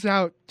you lose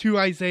out to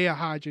Isaiah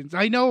Hodgins?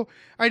 I know,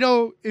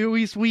 at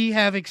least we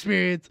have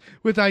experience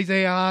with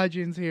Isaiah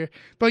Hodgins here,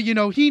 but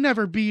he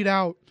never beat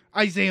out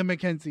Isaiah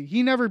McKenzie.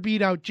 He never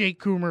beat out Jake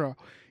Kumerow.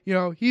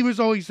 He was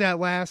always that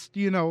last,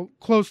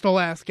 close to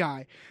last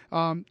guy.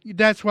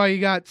 That's why he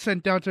got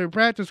sent down to the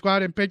practice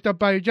squad and picked up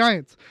by the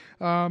Giants.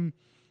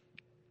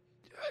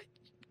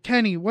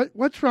 Kenny,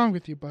 what's wrong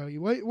with you, buddy?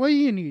 What do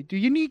you need? Do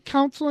you need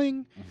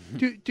counseling?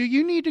 Do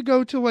you need to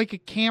go to like a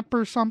camp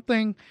or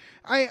something?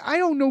 I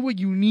don't know what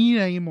you need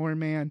anymore,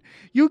 man.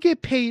 You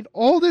get paid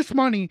all this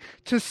money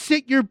to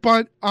sit your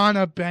butt on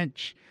a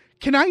bench.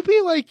 Can I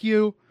be like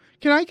you?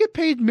 Can I get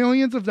paid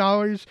millions of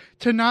dollars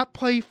to not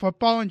play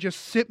football and just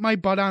sit my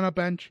butt on a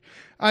bench?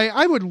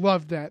 I would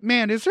love that.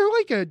 Man, is there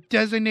like a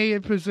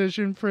designated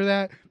position for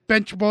that?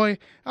 Bench boy?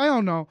 I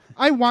don't know.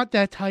 I want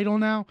that title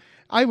now.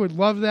 I would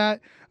love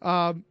that.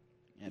 Yeah,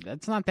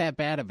 that's not that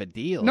bad of a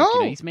deal.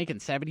 No. He's making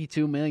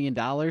 $72 million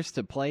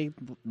to play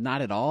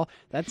not at all.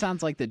 That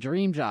sounds like the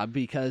dream job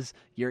because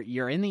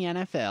you're in the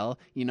NFL,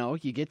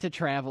 you get to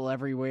travel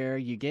everywhere,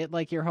 you get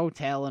like your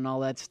hotel and all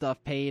that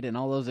stuff paid and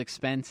all those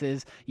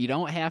expenses. You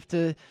don't have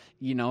to,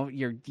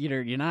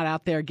 you're not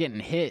out there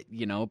getting hit,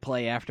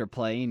 play after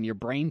play, and your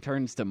brain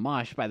turns to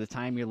mush by the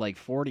time you're like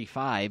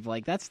 45.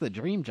 Like, that's the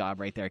dream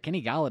job right there.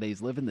 Kenny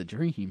Galladay's living the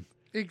dream.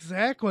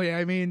 Exactly.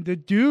 I mean, the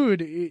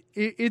dude,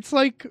 it's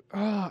like,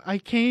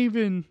 I can't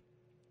even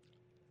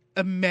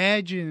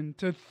imagine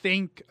to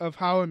think of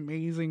how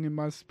amazing it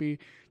must be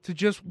to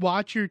just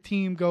watch your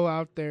team go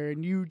out there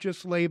and you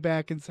just lay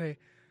back and say,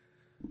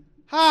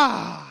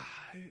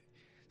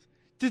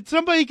 did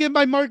somebody get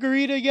my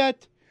margarita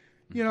yet?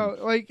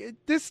 Like,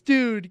 this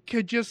dude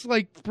could just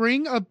like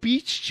bring a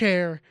beach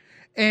chair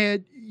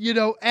and,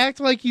 act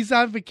like he's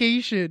on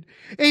vacation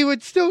and he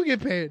would still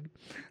get paid.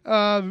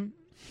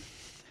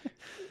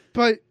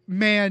 But,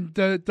 man,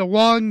 the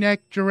long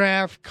neck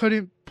giraffe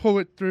couldn't pull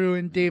it through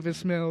in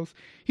Davis Mills.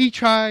 He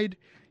tried.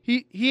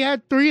 He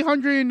had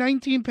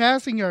 319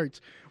 passing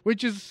yards,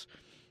 which was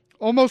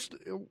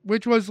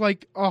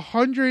like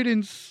 100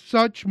 and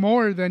such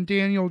more than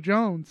Daniel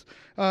Jones.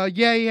 He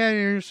had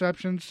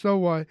interceptions, so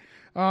what?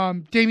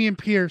 Dameon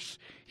Pierce,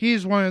 he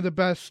is one of the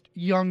best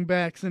young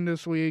backs in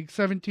this league.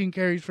 17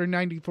 carries for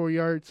 94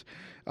 yards.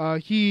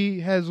 He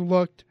has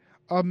looked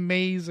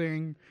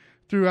amazing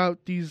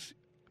throughout these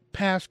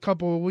past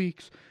couple of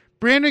weeks.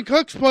 Brandon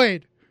Cooks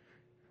played.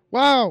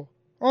 Wow.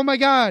 Oh my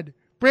God.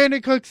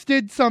 Brandon Cooks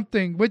did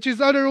something, which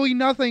is utterly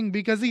nothing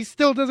because he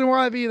still doesn't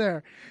want to be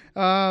there.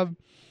 Brandon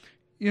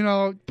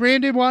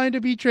wanted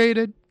to be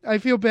traded. I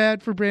feel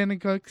bad for Brandon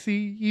Cooks.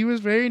 He was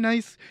very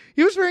nice.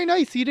 He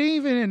didn't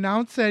even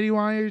announce that he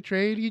wanted to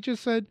trade. He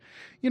just said,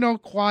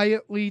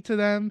 quietly to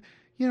them,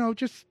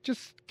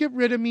 just get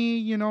rid of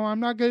me. I'm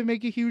not going to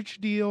make a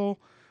huge deal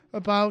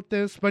about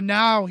this, but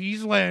now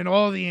he's letting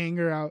all the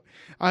anger out.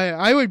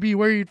 I would be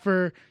worried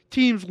for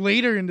teams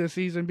later in the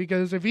season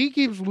because if he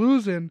keeps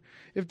losing,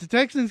 if the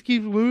Texans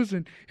keep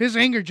losing, his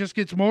anger just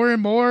gets more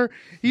and more.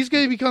 He's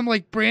going to become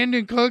like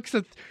Brandon Cooks.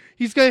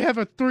 He's going to have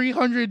a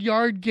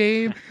 300-yard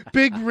game,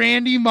 big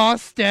Randy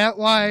Moss stat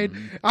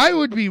line. I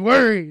would be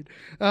worried.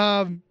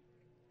 But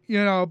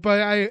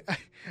I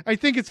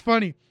think it's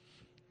funny.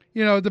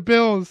 the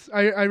Bills,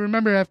 I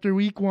remember after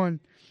week 1,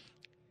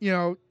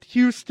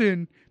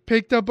 Houston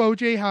picked up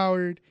O.J.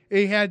 Howard.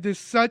 He had this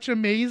such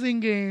amazing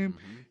game,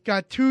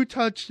 got 2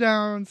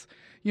 touchdowns.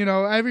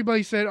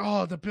 Everybody said,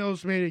 oh, the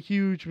Bills made a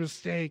huge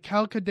mistake.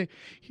 How could they?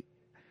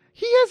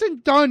 He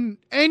hasn't done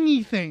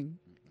anything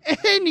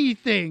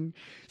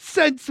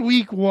since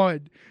week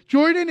 1.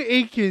 Jordan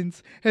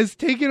Akins has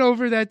taken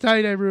over that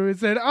tight end room and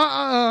said,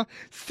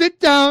 sit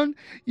down,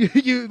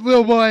 you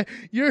little boy.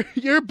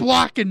 You're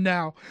blocking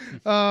now.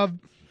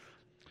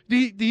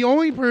 The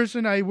only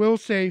person I will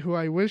say who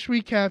I wish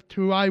we kept,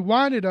 who I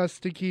wanted us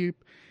to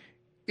keep,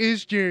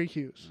 is Jerry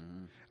Hughes.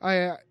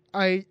 I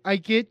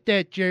get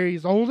that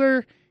Jerry's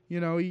older.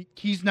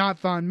 He's not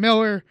Von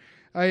Miller.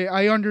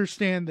 I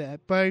understand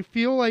that. But I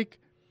feel like,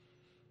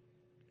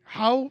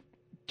 how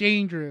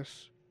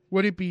dangerous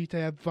would it be to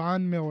have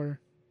Von Miller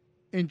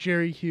and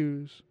Jerry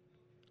Hughes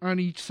on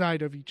each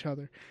side of each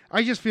other?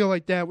 I just feel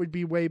like that would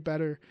be way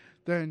better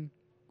than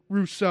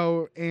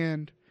Rousseau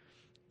and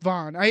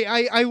Vaughn.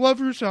 I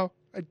love Rousseau.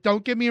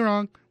 Don't get me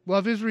wrong.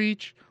 Love his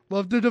reach.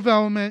 Love the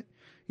development.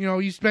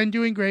 He's been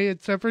doing great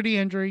except for the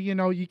injury.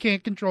 You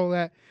can't control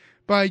that.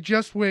 But I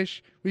just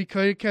wish we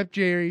could have kept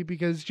Jerry,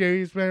 because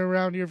Jerry's been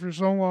around here for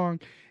so long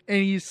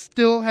and he's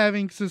still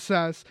having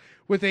success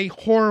with a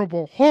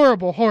horrible,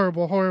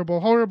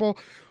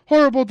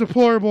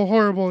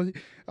 deplorable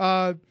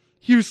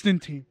Houston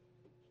team.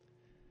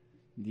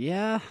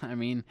 Yeah, I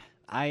mean,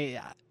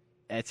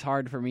 it's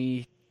hard for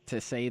me to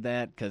say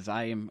that because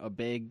I am a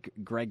big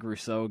Greg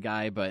Rousseau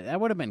guy, but that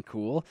would have been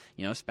cool,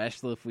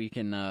 especially if we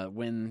can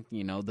win,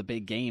 the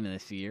big game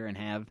this year and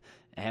have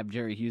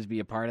Jerry Hughes be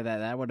a part of that.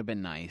 That would have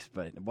been nice,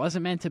 but it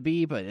wasn't meant to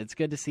be. But it's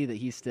good to see that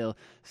he's still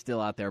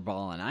out there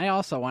balling. I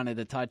also wanted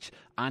to touch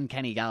on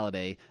Kenny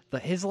Golladay.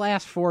 His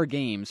last 4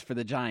 games for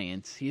the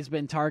Giants, he's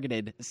been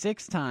targeted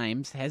 6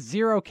 times, has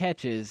 0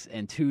 catches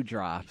and 2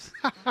 drops.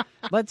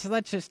 Let's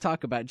just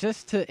talk about,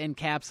 just to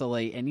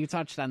encapsulate, and you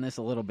touched on this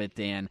a little bit,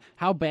 Dan,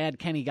 how bad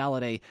Kenny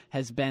Golladay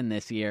has been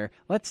this year.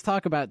 Let's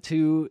talk about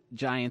 2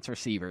 Giants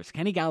receivers,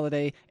 Kenny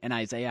Golladay and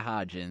Isaiah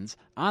Hodgins.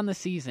 On the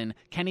season,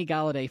 Kenny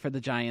Golladay for the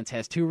Giants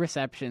has 2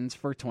 receptions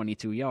for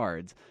 22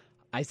 yards.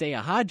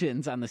 Isaiah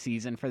Hodgins on the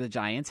season for the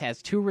Giants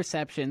has 2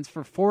 receptions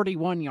for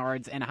 41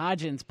 yards, and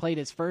Hodgins played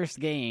his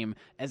first game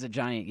as a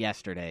Giant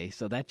yesterday,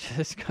 so that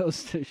just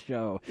goes to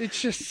show.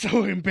 It's just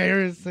so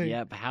embarrassing.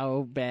 Yep,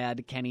 how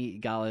bad Kenny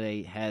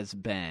Golladay has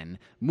been.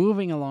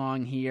 Moving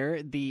along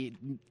here, the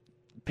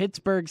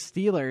Pittsburgh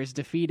Steelers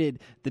defeated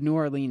the New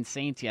Orleans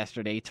Saints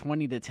yesterday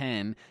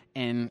 20-10,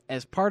 and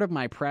as part of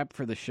my prep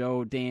for the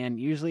show, Dan,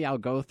 usually I'll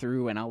go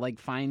through and I'll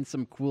find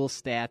some cool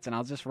stats and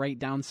I'll just write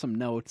down some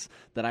notes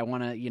that I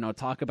want to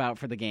talk about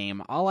for the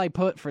game. All I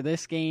put for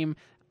this game,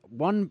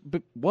 one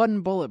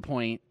bullet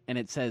point, and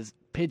it says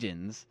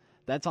pigeons.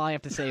 That's all I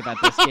have to say about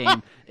this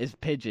game is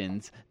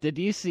pigeons. Did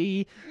you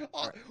see?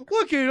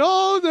 Look at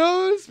all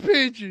those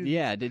pigeons.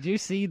 Yeah. Did you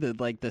see the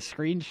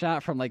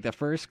screenshot from the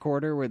first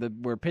quarter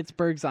where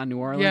Pittsburgh's on New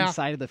Orleans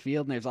side of the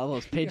field and there's all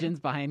those pigeons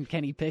behind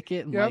Kenny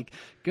Pickett and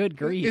good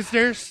grief. Is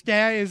there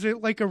stat? Is it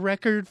a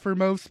record for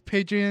most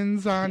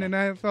pigeons on an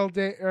NFL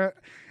day?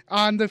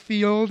 On the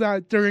field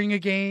during a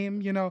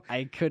game,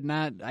 I could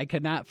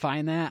not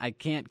find that. I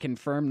can't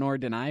confirm nor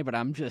deny, but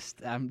I'm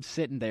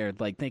sitting there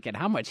thinking,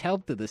 how much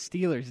help do the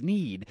Steelers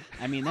need?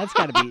 I mean, that's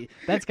got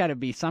to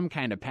be some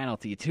kind of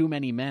penalty. Too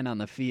many men on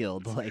the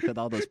field, with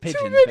all those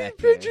pigeons. Too many back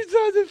pigeons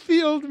there. on the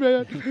field,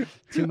 man.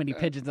 Too many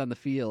pigeons on the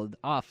field.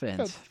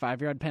 Offense,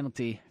 5-yard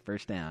penalty,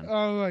 first down.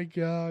 Oh my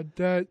God,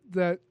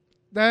 that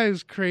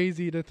is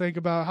crazy to think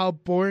about how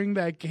boring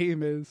that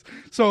game is.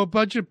 So a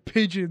bunch of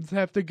pigeons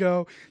have to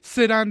go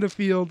sit on the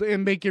field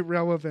and make it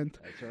relevant.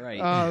 That's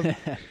right.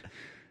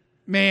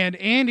 Man,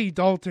 Andy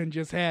Dalton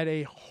just had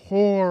a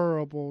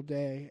horrible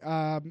day.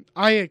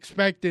 I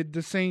expected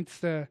the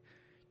Saints to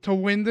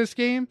win this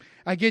game.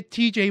 I get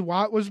TJ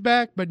Watt was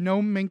back, but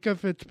no Minkah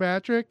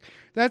Fitzpatrick.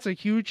 That's a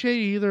huge hit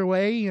either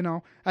way.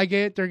 I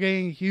get they're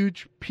getting a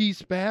huge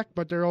piece back,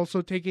 but they're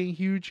also taking a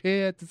huge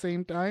hit at the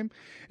same time.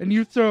 And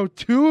you throw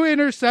 2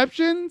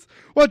 interceptions?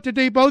 What, did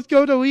they both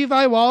go to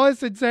Levi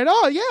Wallace and said,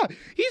 oh, yeah,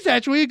 he's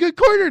actually a good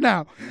quarter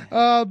now?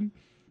 Alvin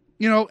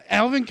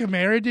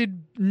Kamara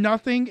did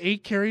nothing,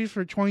 8 carries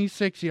for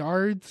 26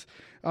 yards.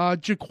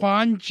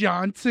 Jaquan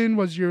Johnson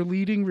was your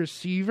leading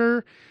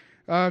receiver.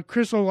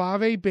 Chris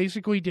Olave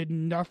basically did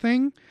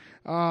nothing.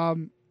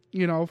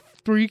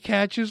 3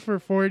 catches for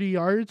 40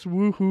 yards.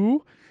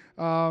 Woohoo.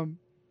 I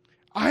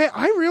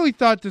really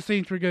thought the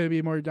Saints were going to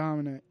be more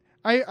dominant.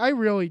 I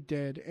really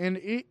did. And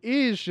it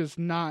is just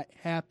not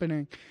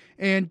happening.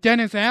 And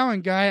Dennis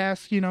Allen guy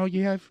asked, you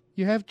have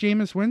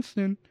Jameis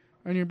Winston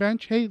on your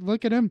bench. Hey,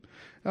 look at him.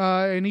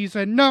 And he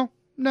said, no,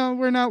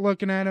 we're not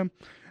looking at him.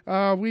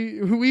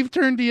 We've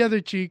turned the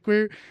other cheek.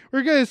 We're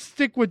going to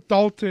stick with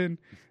Dalton.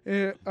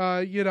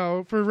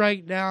 For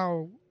right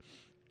now.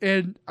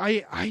 And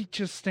I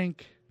just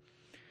think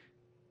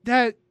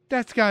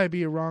that's got to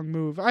be a wrong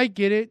move. I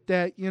get it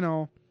that,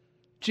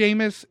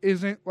 Jameis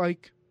isn't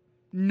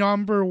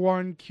number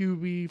 1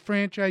 QB,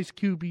 franchise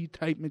QB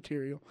type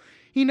material.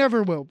 He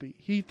never will be.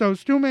 He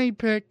throws too many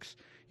picks.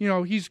 You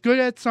know, he's good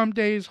at some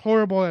days,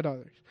 horrible at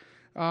others.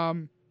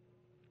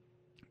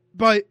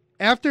 But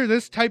after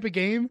this type of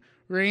game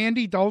where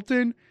Andy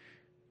Dalton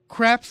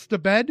craps the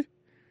bed,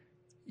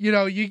 you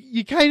know,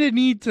 you kind of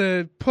need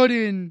to put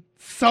in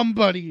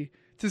somebody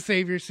to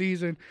save your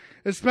season,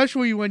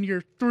 especially when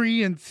you're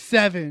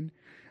 3-7,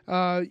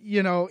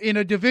 you know, in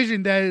a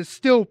division that is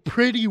still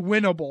pretty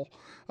winnable,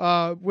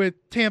 with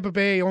Tampa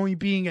Bay only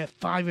being at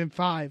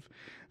 5-5.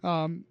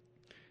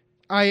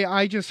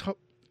 I just hope,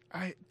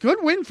 good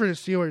win for the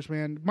Steelers,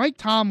 man. Mike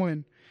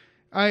Tomlin,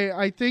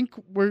 I think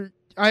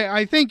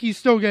he's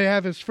still going to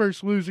have his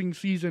first losing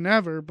season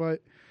ever,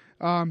 but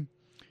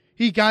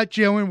he got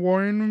Jalen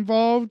Warren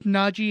involved.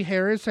 Najee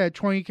Harris had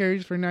 20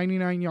 carries for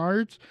 99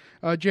 yards.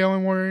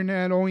 Jalen Warren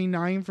had only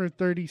 9 for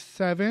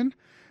 37.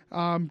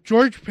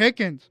 George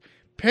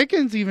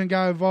Pickens even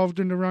got involved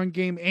in the run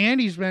game, and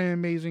he's been an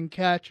amazing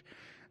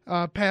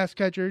pass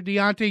catcher.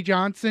 Deontay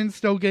Johnson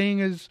still getting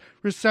his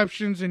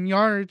receptions and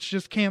yards,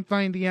 just can't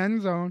find the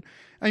end zone.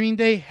 I mean,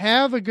 they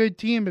have a good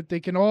team, but they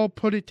can all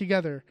put it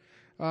together.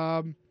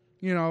 You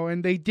know,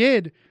 and they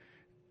did.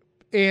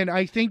 And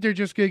I think they're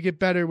just going to get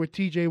better with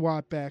TJ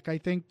Watt back. I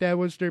think that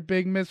was their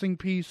big missing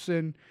piece,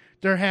 and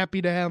they're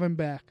happy to have him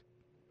back.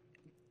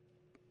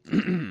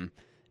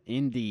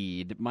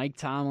 Indeed. Mike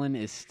Tomlin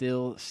is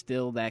still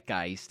that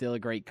guy. He's still a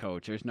great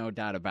coach. There's no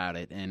doubt about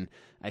it. And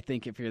I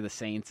think if you're the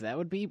Saints, that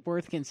would be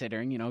worth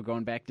considering, you know,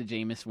 going back to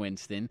Jameis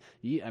Winston.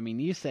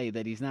 You say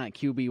that he's not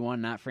QB1,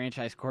 not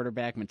franchise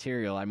quarterback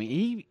material. I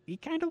mean, he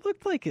kind of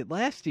looked like it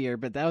last year,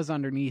 but that was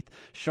underneath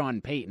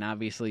Sean Payton.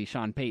 Obviously,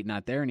 Sean Payton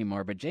not there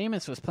anymore, but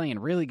Jameis was playing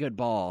really good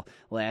ball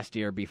last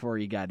year before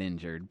he got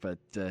injured. But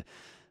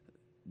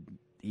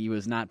he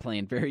was not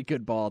playing very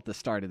good ball at the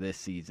start of this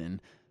season.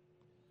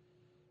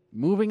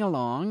 Moving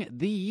along,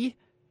 the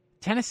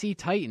Tennessee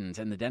Titans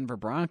and the Denver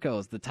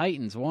Broncos. The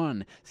Titans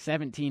won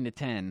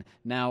 17-10.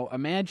 Now,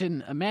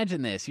 imagine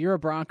this. You're a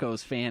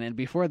Broncos fan, and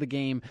before the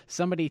game,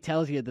 somebody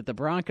tells you that the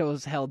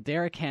Broncos held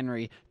Derrick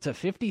Henry to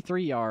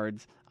 53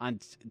 yards on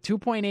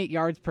 2.8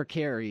 yards per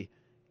carry.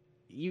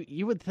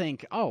 You would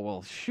think, oh,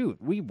 well,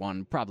 shoot, we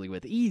won probably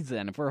with ease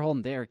then if we're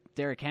holding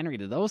Derrick Henry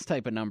to those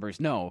type of numbers.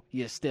 No,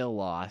 you still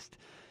lost.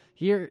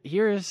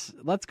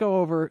 Let's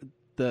go over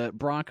the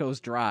Broncos'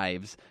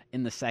 drives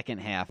in the second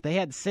half. They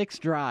had 6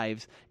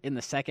 drives in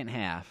the second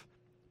half.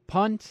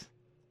 Punt,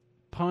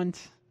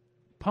 punt,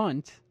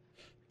 punt,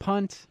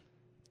 punt,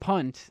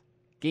 punt,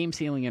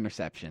 game-sealing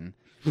interception.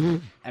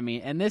 I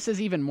mean, and this is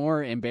even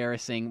more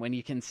embarrassing when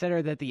you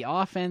consider that the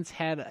offense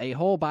had a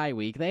whole bye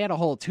week. They had a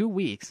whole 2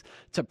 weeks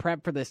to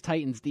prep for this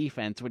Titans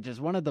defense, which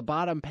is one of the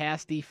bottom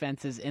pass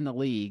defenses in the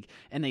league,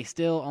 and they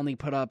still only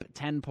put up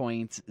 10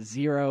 points,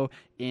 0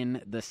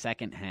 in the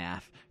second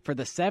half. For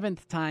the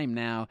 7th time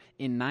now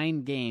in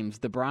 9 games,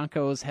 the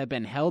Broncos have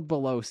been held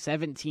below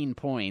 17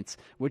 points,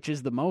 which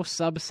is the most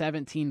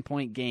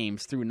sub-17-point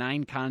games through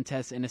 9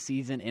 contests in a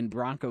season in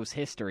Broncos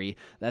history.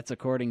 That's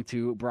according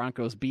to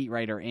Broncos beat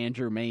writer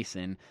Andrew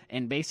Mason.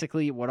 And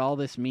basically what all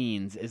this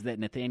means is that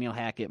Nathaniel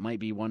Hackett might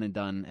be one and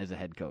done as a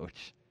head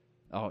coach.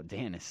 Oh,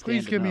 Dan is standing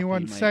up. Please give me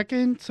 1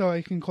 second so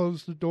I can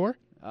close the door.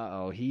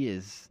 Uh-oh, he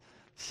is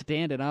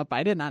standing up.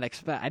 I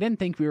didn't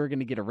think we were going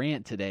to get a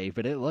rant today,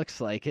 but it looks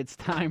like it's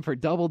time for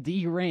Double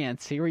D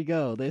rants. Here we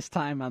go. This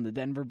time on the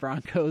Denver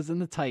Broncos and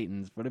the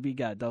Titans. What have you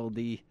got, Double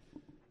D?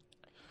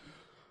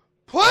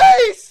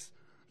 Place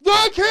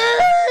the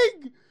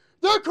king!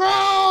 The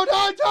crowd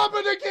on top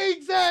of the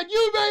king's head.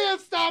 You may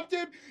have stopped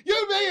him.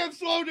 You may have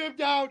slowed him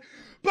down.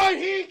 But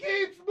he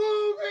keeps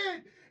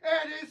moving.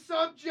 And his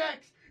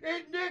subjects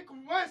in Nick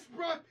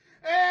Westbrook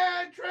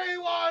and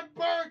Treylon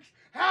Burks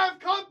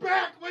have come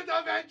back with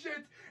a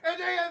vengeance. And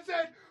they have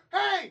said,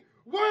 hey,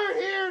 we're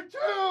here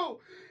too.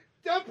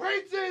 The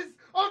princes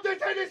of the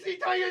Tennessee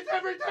Titans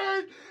have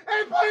returned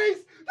and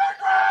placed the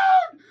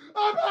crown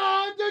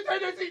upon the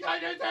Tennessee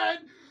Titans head,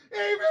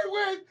 even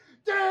with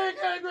Derrick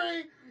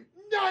Henry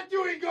not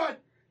doing good.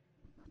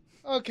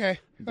 Okay.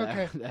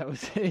 That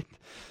was it.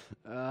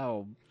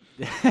 Oh.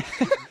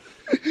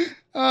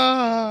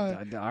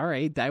 All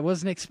right. I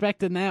wasn't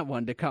expecting that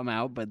one to come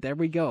out, but there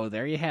we go.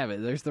 There you have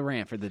it. There's the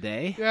rant for the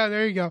day. Yeah,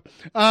 there you go.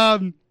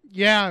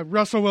 Yeah,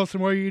 Russell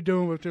Wilson, what are you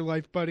doing with your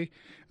life, buddy?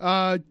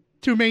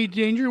 Too many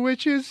danger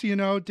witches, you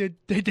know, did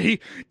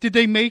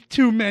they make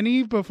too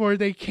many before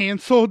they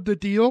canceled the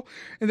deal?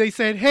 And they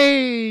said,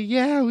 hey,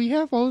 yeah, we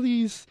have all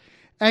these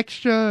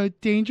extra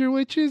danger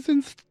witches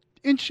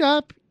in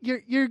shop.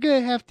 You're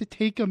going to have to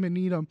take them and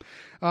eat them.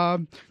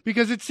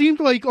 Because it seemed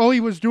like all he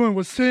was doing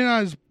was sitting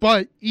on his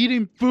butt,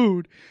 eating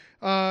food,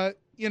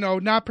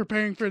 not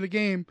preparing for the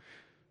game.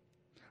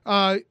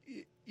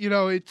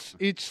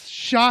 It's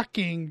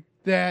shocking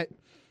that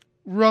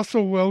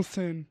Russell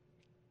Wilson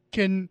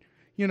can,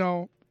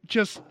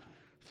 just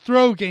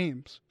throw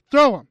games.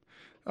 Throw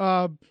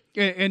them.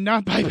 And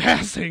not by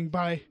passing,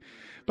 by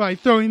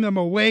throwing them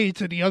away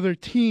to the other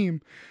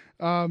team.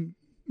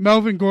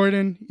 Melvin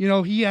Gordon,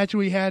 he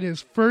actually had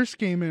his first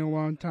game in a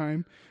long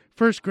time.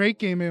 First great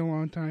game in a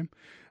long time.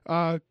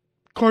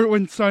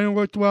 Cortland Sutton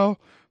looked well.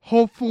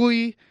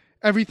 hopefully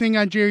everything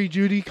on Jerry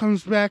Jeudy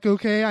comes back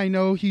okay. I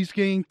know he's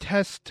getting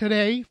tests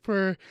today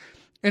for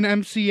an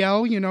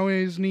MCL, in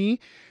his knee.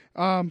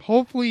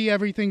 Hopefully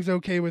everything's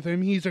okay with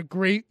him. He's a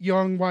great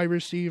young wide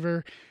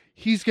receiver.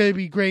 He's going to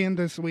be great in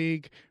this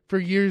league for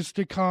years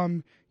to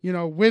come,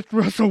 with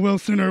Russell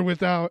Wilson or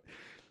without.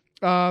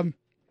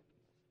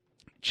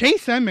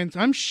 Chase Edmonds,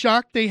 I'm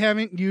shocked they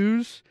haven't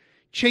used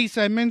Chase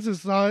Edmonds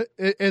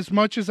as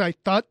much as I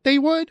thought they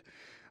would.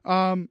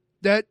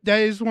 That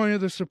is one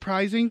of the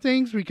surprising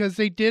things, because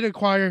they did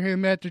acquire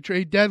him at the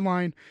trade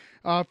deadline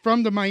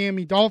from the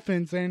Miami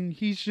Dolphins, and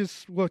he's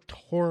just looked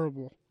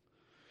horrible.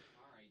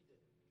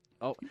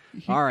 Oh,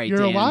 all right, You're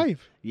Dan.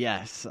 alive.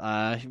 Yes.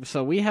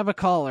 So we have a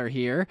caller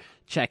here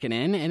checking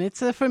in, and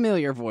it's a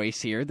familiar voice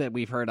here that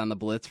we've heard on the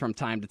Blitz from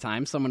time to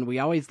time, someone we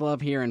always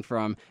love hearing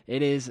from.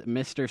 It is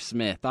Mr.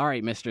 Smith. All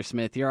right, Mr.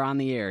 Smith, you're on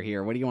the air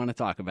here. What do you want to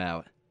talk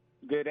about?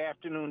 Good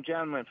afternoon,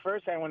 gentlemen.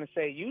 First, I want to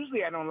say,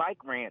 usually I don't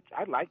like rants.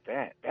 I like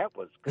that. That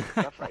was good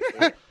stuff right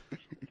there.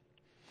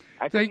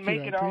 I couldn't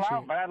make it all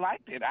out, but I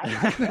liked it.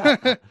 I liked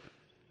that.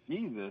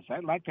 Jesus, I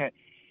like that.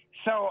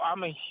 So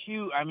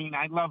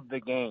I love the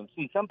game.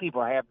 See, some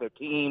people have their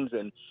teams,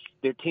 and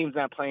their team's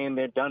not playing.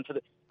 They're done for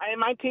and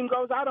my team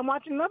goes out, I'm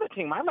watching another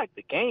team. I like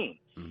the game.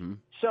 Mm-hmm.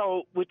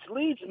 So, which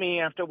leads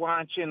me, after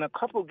watching a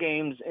couple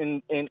games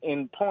in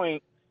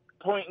point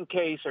in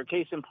case, or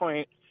case in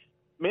point,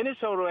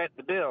 Minnesota at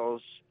the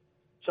Bills.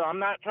 So I'm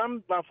not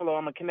from Buffalo.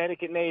 I'm a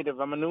Connecticut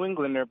native. I'm a New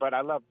Englander, but I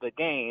love the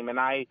game. And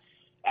I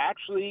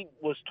actually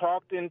was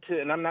talked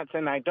into, and I'm not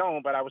saying I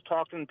don't, but I was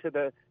talked into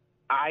the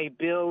I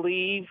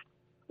believe.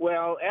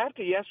 Well,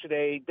 after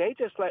yesterday, they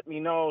just let me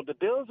know the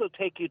Bills will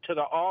take you to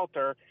the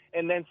altar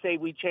and then say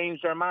we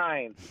changed our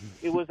minds.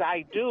 It was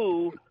I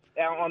do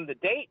on the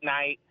date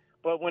night,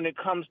 but when it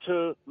comes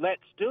to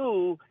let's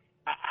do,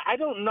 I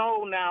don't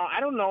know now. I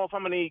don't know if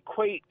I'm going to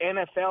equate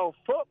NFL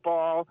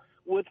football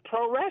with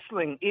pro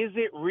wrestling. Is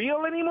it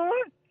real anymore?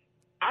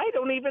 I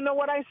don't even know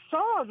what I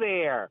saw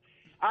there.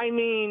 I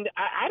mean,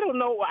 I don't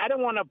know. I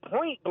don't want to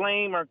point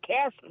blame or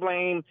cast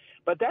blame,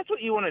 but that's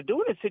what you want to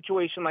do in a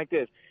situation like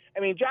this. I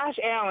mean, Josh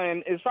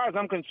Allen, as far as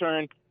I'm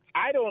concerned,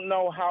 I don't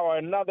know how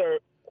another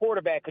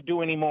quarterback could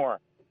do anymore.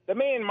 The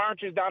man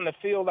marches down the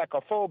field like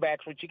a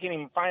fullback, which you can't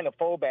even find a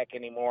fullback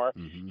anymore.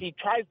 Mm-hmm. He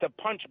tries to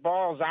punch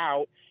balls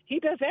out. He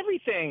does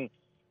everything,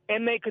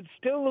 and they could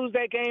still lose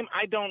that game.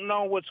 I don't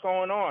know what's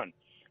going on.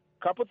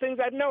 A couple things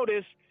I've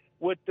noticed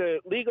with the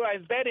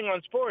legalized betting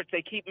on sports,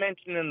 they keep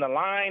mentioning the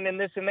line and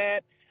this and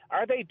that.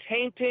 Are they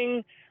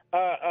tainting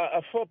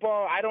a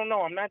football? I don't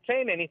know. I'm not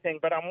saying anything,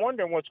 but I'm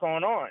wondering what's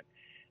going on.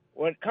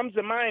 What comes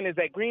to mind is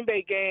that Green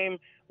Bay game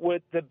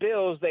with the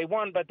Bills. They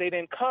won, but they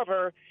didn't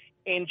cover.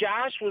 And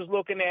Josh was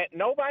looking at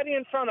nobody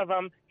in front of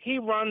him. He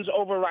runs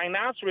over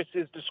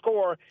rhinoceroses to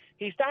score.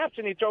 He stops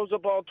and he throws the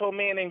ball to a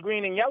man in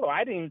green and yellow.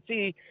 I didn't even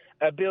see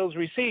a Bills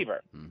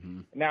receiver. Mm-hmm.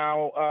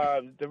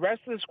 Now, the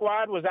rest of the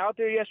squad was out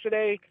there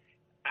yesterday.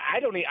 I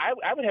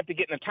would have to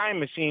get in a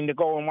time machine to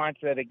go and watch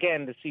that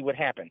again to see what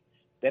happened.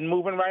 Then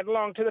moving right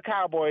along to the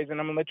Cowboys, and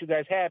I'm going to let you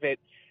guys have it.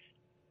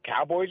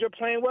 Cowboys are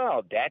playing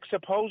well. Dak's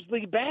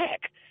supposedly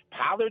back.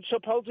 Pollard's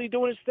supposedly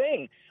doing his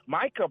thing.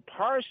 Micah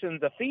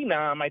Parsons, the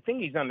phenom, I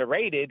think he's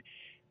underrated.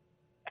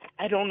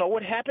 I don't know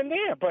what happened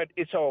there. But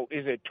is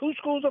it two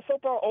schools of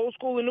football, old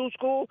school and new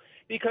school?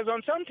 Because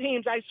on some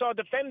teams I saw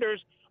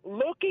defenders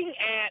looking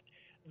at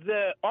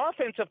the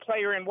offensive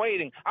player and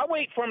waiting. I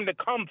wait for him to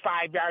come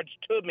 5 yards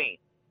to me.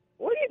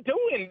 What are you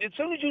doing? As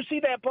soon as you see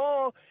that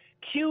ball,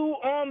 cue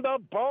on the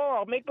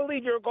ball. Make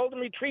believe you're a golden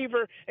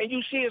retriever and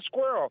you see a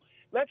squirrel.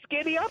 Let's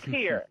giddy up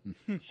here.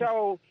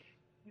 So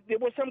there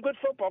was some good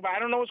football, but I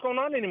don't know what's going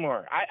on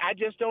anymore. I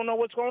just don't know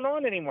what's going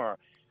on anymore.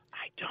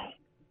 I don't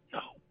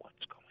know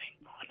what's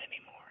going on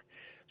anymore.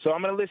 So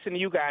I'm going to listen to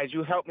you guys.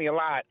 You help me a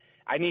lot.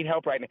 I need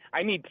help right now.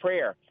 I need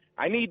prayer.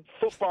 I need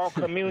football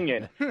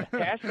communion.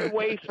 Pass the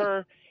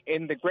wafer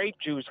and the grape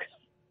juice.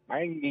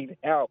 I need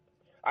help.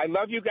 I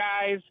love you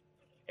guys,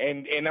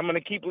 and I'm going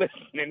to keep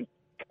listening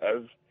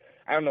because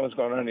I don't know what's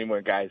going on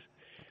anymore, guys.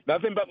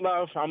 Nothing but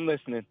love. I'm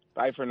listening.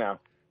 Bye for now.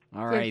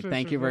 All right,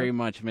 thank you very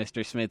much,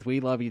 Mr. Smith. We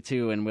love you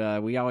too,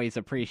 and we always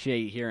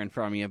appreciate hearing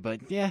from you.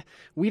 But yeah,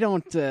 we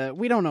don't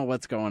know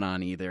what's going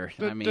on either.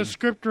 The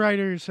script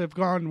writers have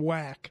gone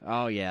whack.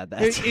 Oh yeah,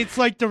 it's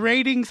like the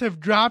ratings have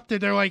dropped,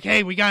 and they're like,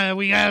 "Hey, we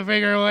gotta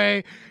figure a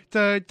way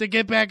to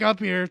get back up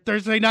here.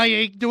 Thursday night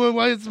ain't doing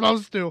what it's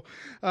supposed to."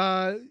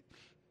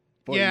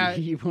 Boy, yeah,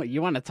 you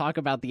want to talk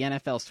about the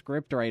NFL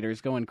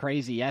scriptwriters going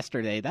crazy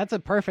yesterday. That's a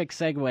perfect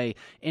segue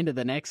into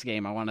the next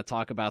game. I want to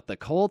talk about the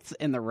Colts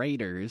and the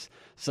Raiders.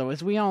 So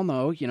as we all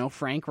know,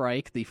 Frank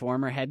Reich, the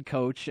former head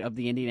coach of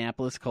the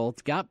Indianapolis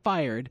Colts, got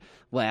fired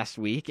last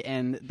week,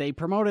 and they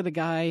promoted a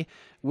guy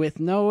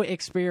with no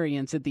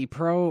experience at the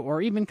pro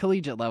or even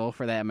collegiate level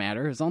for that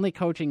matter. His only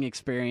coaching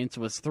experience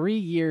was 3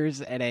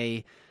 years at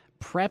a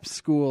prep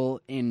school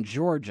in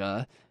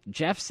Georgia.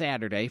 Jeff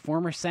Saturday,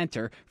 former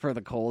center for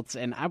the Colts,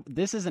 and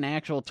this is an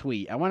actual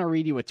tweet. I want to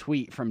read you a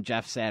tweet from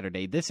Jeff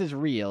Saturday. This is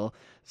real.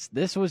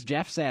 This was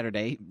Jeff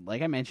Saturday,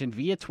 like I mentioned,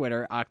 via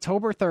Twitter,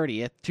 October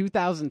 30th,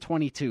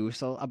 2022,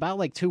 so about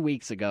like 2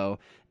 weeks ago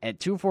at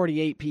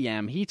 2:48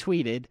 p.m. He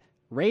tweeted,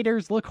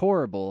 "Raiders look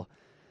horrible,"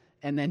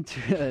 and then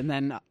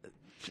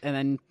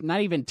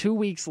not even 2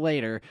 weeks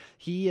later,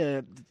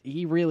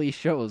 he really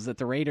shows that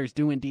the Raiders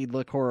do indeed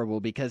look horrible,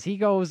 because he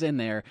goes in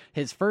there,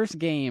 his first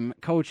game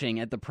coaching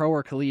at the pro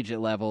or collegiate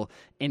level,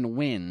 and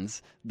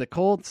wins. The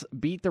Colts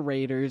beat the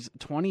Raiders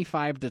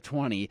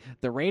 25-20.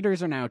 The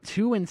Raiders are now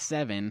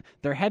 2-7.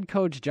 Their head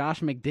coach,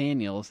 Josh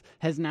McDaniels,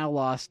 has now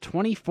lost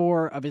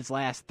 24 of his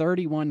last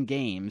 31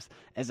 games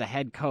as a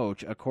head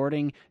coach,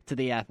 according to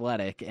The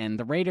Athletic. And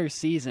the Raiders'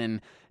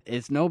 season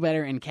is no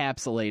better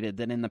encapsulated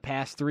than in the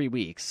past 3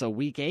 weeks. So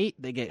week 8,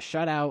 they get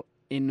shut out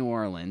in New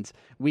Orleans.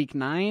 Week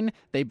 9,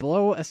 they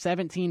blow a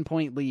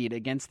 17-point lead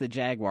against the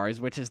Jaguars,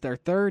 which is their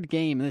third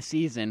game this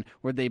season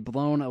where they've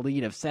blown a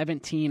lead of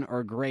 17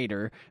 or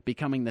greater,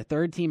 becoming the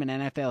third team in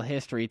NFL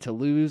history to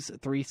lose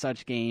 3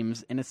 such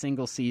games in a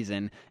single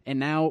season. And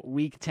now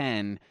week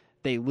 10,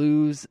 they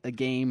lose a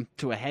game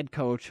to a head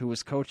coach who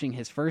was coaching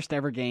his first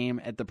ever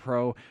game at the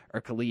pro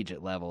or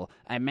collegiate level.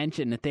 I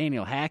mentioned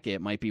Nathaniel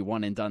Hackett might be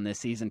one and done this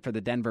season for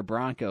the Denver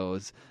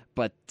Broncos,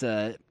 but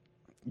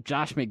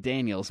Josh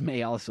McDaniels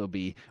may also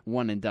be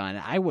one and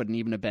done. I wouldn't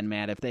even have been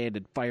mad if they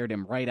had fired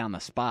him right on the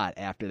spot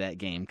after that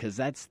game, because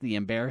that's the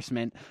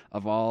embarrassment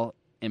of all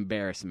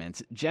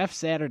embarrassments. Jeff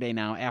Saturday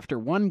now, after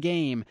one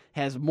game,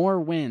 has more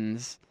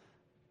wins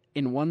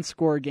in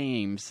one-score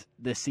games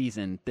this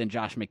season than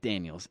Josh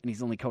McDaniels, and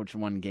he's only coached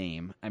one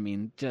game. I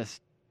mean,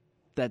 just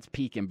that's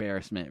peak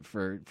embarrassment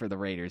for the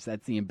Raiders.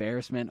 That's the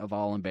embarrassment of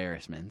all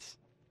embarrassments.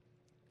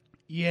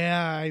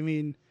 Yeah, I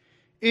mean,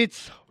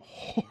 it's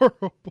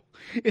horrible.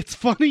 It's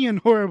funny and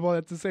horrible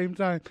at the same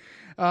time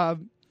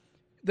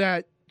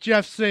that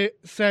Jeff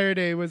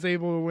Saturday was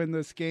able to win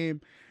this game.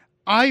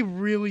 I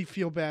really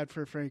feel bad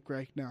for Frank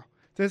Reich now.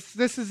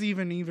 This is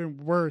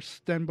even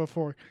worse than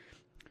before.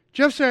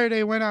 Jeff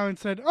Saturday went out and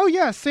said, "Oh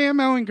yeah, Sam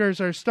Ehlinger's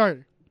our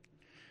starter.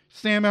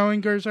 Sam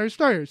Ehlinger's our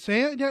starter.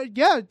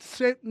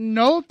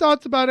 No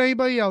thoughts about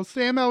anybody else.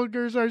 Sam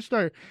Ehlinger's our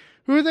starter.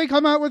 Who did they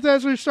come out with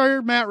as their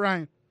starter? Matt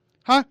Ryan.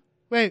 Huh?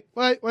 Wait,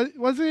 what?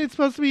 Wasn't it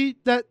supposed to be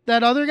that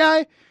other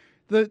guy,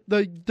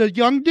 the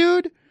young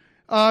dude,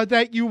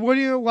 that you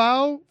wouldn't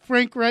allow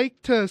Frank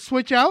Reich to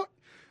switch out?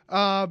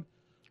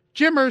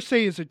 Jim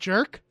Irsay is a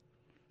jerk.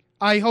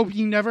 I hope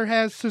he never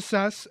has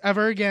success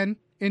ever again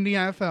in the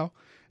NFL."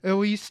 At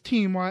least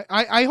team-wise.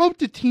 I hope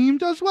the team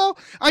does well.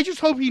 I just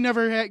hope he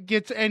never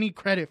gets any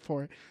credit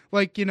for it.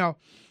 Like,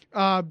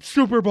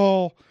 Super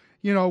Bowl,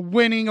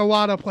 winning a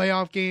lot of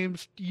playoff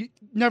games,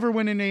 never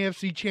win an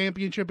AFC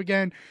championship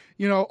again,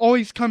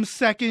 always come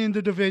second in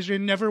the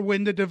division, never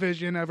win the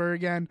division ever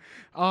again,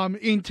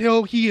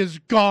 until he is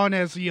gone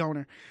as the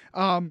owner.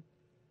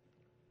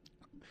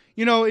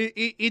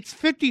 It's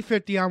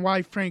 50-50 on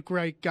why Frank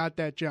Reich got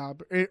that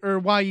job, or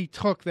why he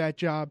took that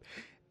job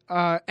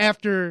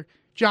after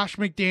Josh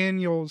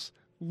McDaniels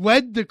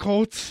led the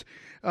Colts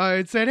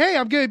and said, "Hey,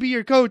 I'm going to be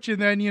your coach."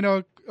 And then,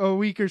 a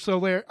week or so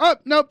later, "Oh,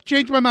 nope,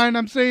 changed my mind.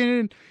 I'm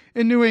staying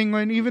in New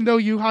England, even though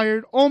you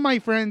hired all my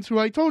friends who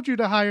I told you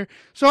to hire,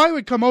 so I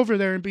would come over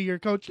there and be your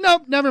coach."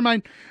 Nope, never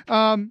mind.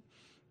 I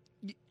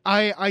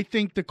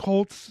think the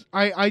Colts,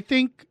 I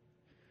think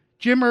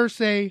Jim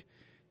Irsay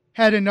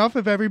had enough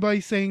of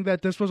everybody saying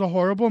that this was a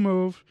horrible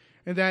move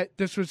and that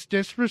this was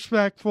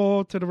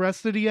disrespectful to the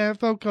rest of the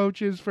NFL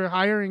coaches for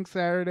hiring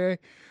Saturday.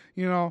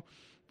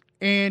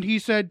 And he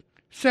said,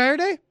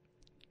 "Saturday,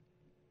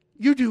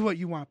 you do what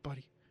you want,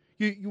 buddy.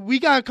 We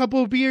got a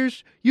couple of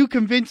beers. You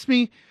convinced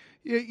me.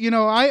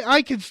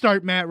 I can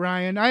start Matt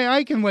Ryan.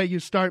 I can let you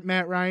start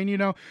Matt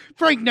Ryan.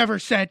 Frank never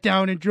sat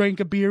down and drank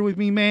a beer with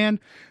me,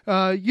 man.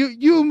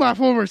 You, my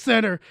former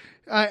center.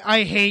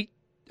 I hate.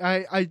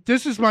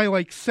 This is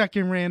my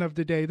second rant of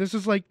the day. This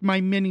is like my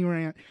mini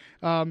rant.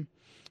 I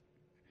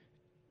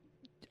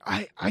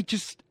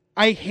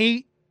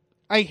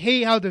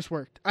hate how this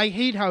worked. I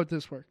hate how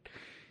this worked.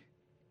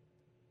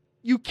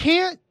 You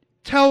can't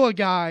tell a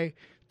guy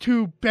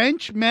to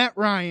bench Matt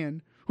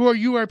Ryan, who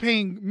you are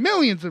paying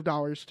millions of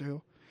dollars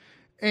to,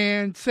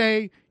 and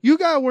say, you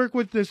got to work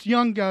with this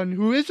young gun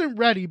who isn't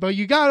ready, but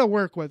you got to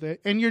work with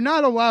it, and you're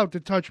not allowed to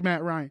touch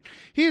Matt Ryan.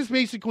 He is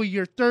basically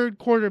your third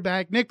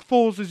quarterback. Nick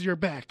Foles is your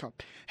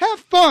backup. Have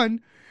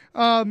fun.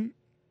 And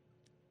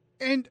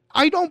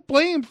I don't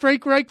blame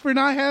Frank Reich for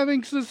not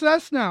having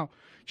success now.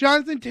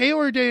 Jonathan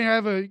Taylor didn't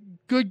have a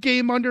good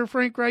game under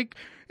Frank Reich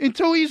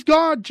until he's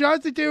gone.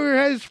 Jonathan Taylor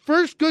had his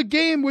first good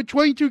game with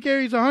 22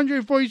 carries,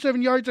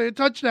 147 yards, and a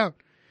touchdown.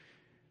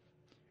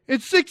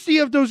 And 60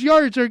 of those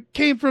yards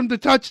came from the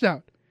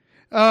touchdown.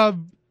 I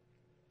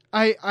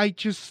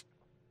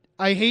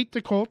hate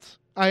the Colts.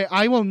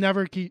 I will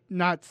never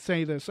not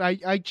say this.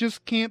 I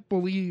just can't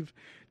believe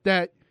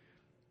that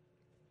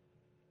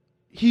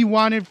he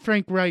wanted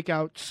Frank Reich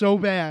out so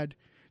bad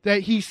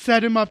that he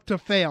set him up to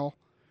fail.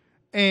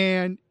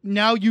 and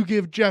now you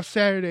give Jeff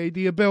Saturday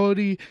the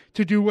ability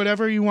to do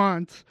whatever he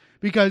wants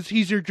because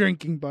he's your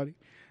drinking buddy.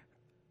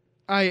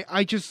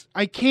 I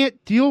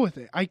can't deal with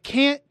it. I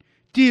can't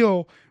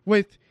deal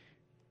with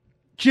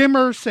Jim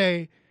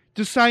Irsay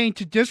deciding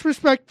to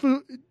disrespect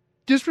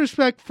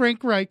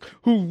Frank Reich,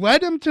 who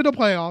led him to the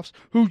playoffs,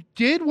 who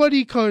did what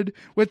he could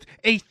with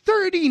a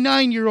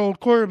 39-year-old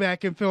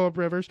quarterback in Phillip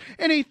Rivers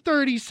and a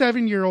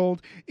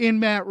 37-year-old in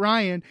Matt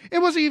Ryan. It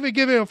wasn't even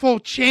given a full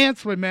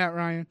chance with Matt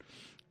Ryan.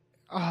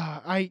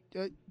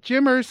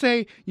 Jim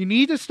Irsay, you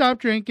need to stop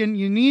drinking.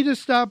 You need to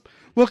stop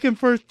looking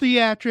for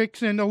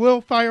theatrics and a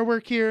little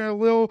firework here, a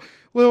little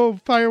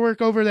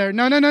firework over there.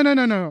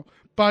 No,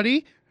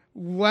 buddy.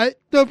 Let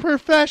the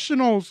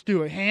professionals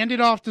do it. Hand it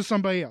off to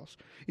somebody else.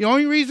 The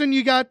only reason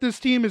you got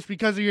this team is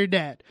because of your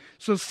dad.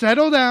 So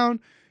settle down,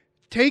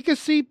 take a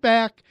seat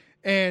back,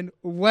 and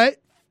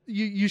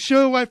you should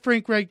have let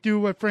Frank Reich do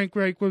what Frank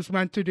Reich was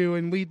meant to do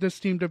and lead this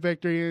team to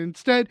victory. And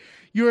instead,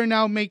 you are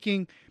now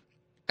making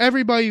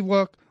everybody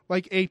look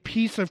like a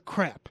piece of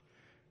crap.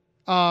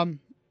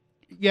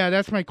 Yeah,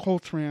 that's my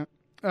Colts rant.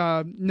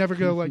 Never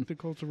gonna like the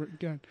Colts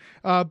again.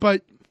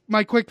 But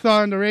my quick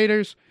thought on the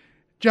Raiders.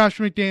 Josh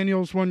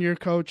McDaniels, one-year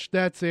coach.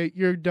 That's it.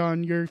 You're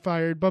done. You're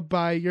fired.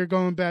 Bye-bye. You're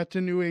going back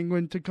to New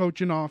England to coach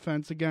an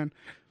offense again.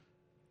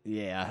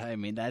 Yeah, I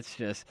mean, that's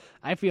just...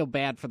 I feel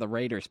bad for the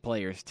Raiders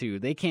players, too.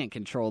 They can't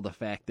control the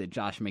fact that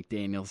Josh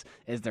McDaniels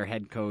is their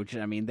head coach.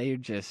 I mean, they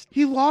just...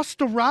 He lost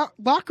the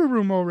locker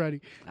room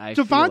already.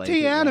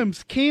 Devontae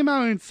Adams came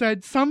out and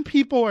said some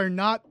people are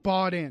not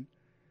bought in.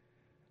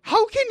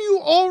 How can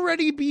you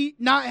already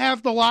not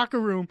have the locker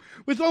room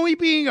with only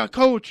being a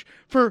coach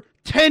for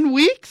 10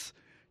 weeks?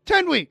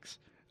 10 weeks.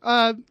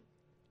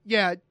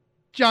 Yeah,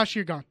 Josh,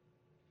 you're gone.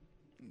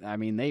 I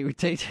mean, they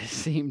just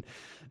seemed...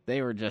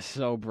 They were just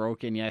so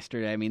broken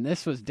yesterday. I mean,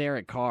 this was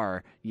Derek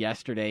Carr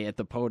yesterday at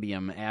the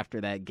podium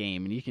after that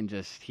game, and you can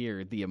just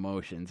hear the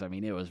emotions. I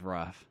mean, it was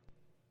rough.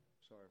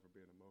 Sorry for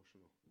being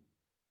emotional.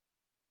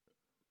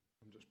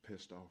 I'm just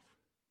pissed off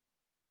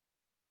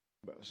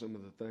about some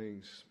of the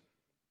things,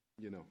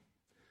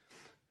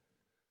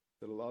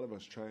 that a lot of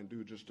us try and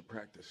do just to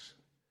practice.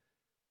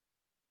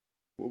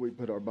 What we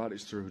put our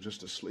bodies through just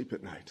to sleep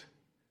at night.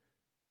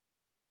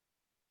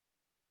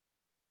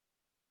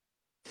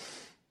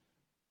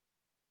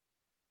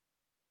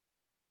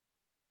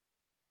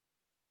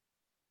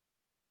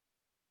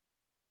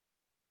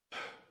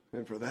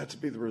 And for that to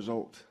be the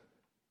result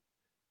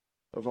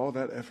of all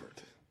that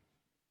effort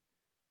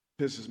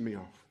pisses me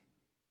off.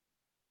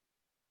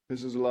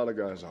 Pisses a lot of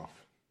guys off.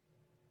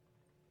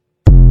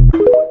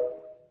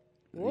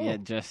 Whoa. Yeah,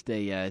 just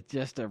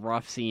a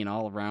rough scene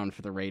all around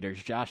for the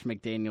Raiders. Josh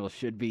McDaniels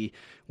should be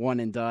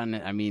one and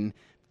done. I mean,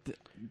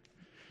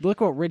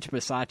 look what Rich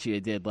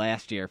Bisaccia did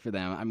last year for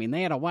them. I mean,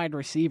 they had a wide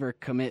receiver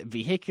commit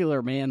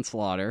vehicular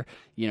manslaughter.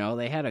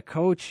 They had a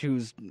coach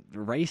whose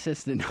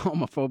racist and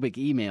homophobic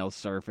emails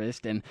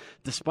surfaced, and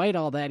despite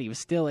all that, he was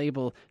still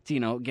able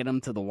to, get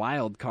them to the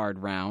wild card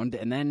round.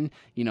 And then,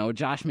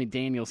 Josh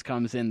McDaniels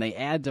comes in. They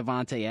add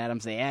Devontae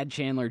Adams. They add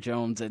Chandler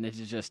Jones, and it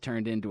just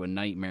turned into a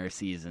nightmare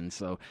season.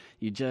 So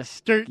you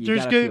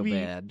gotta feel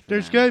bad.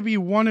 There's got to be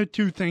one or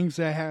two things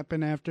that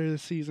happen after the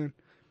season.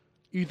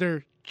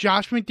 Either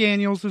Josh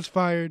McDaniels is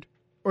fired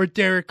or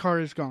Derek Carr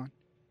is gone.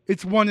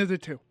 It's one of the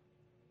two.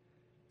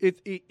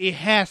 It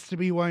has to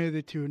be one of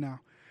the two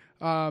now.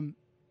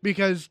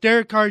 Because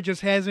Derek Carr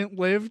just hasn't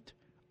lived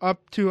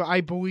up to,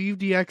 I believe,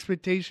 the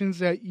expectations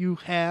that you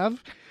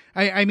have.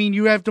 I mean,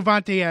 you have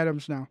Devontae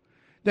Adams now.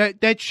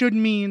 That should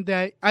mean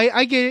that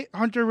I get it,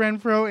 Hunter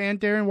Renfrow and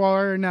Darren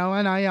Waller are now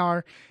on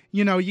IR.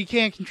 You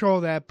can't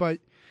control that, but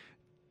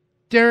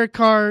Derek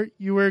Carr,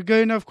 you were a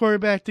good enough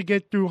quarterback to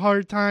get through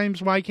hard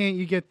times. Why can't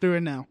you get through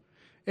it now?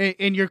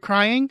 And you're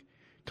crying?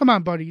 Come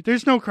on, buddy.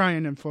 There's no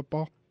crying in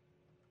football.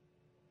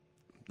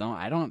 No,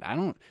 I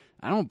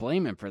don't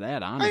blame him for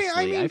that,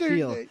 honestly. I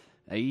feel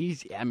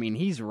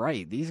he's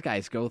right. These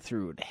guys go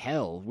through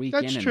hell week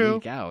in and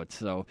week out.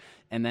 So,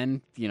 and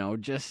then,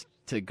 just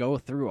to go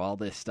through all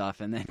this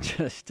stuff and then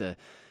just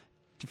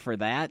for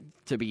that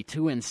to be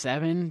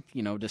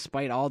 2-7,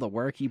 despite all the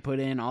work he put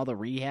in, all the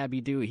rehab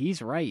he do,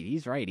 he's right.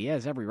 He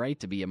has every right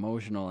to be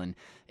emotional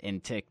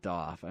and ticked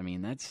off. I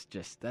mean, that's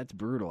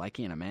brutal. I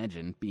can't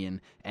imagine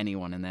being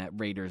anyone in that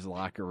Raiders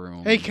locker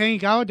room. Hey, Kenny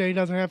Golladay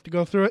doesn't have to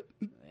go through it.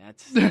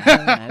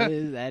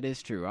 That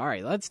is true. All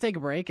right, let's take a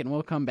break and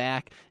we'll come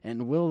back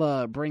and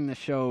we'll bring the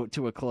show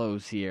to a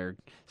close here.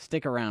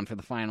 Stick around for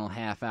the final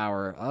half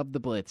hour of the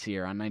Blitz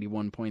here on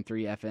 91.3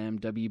 FM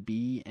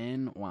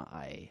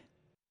WBNY.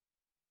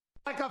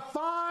 Like a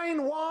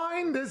fine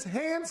wine, this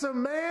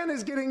handsome man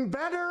is getting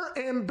better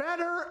and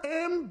better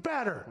and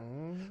better.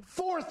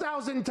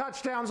 4,000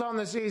 touchdowns on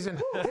the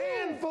season.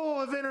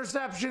 Handful of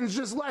interceptions,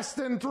 just less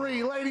than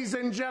 3. Ladies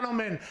and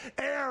gentlemen,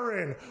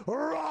 Aaron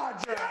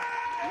Rodgers.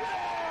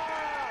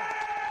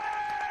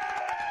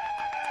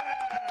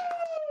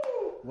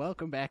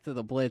 Welcome back to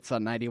the Blitz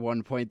on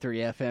 91.3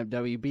 FM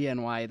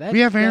WBNY.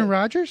 We have Aaron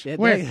Rodgers?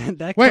 Where?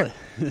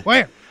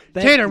 Where?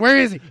 Tater, where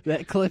is he?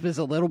 That clip is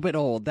a little bit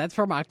old. That's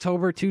from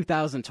October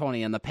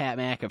 2020 on the Pat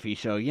McAfee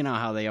show. You know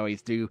how they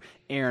always do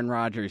Aaron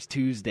Rodgers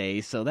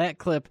Tuesdays. So that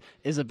clip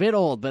is a bit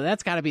old, but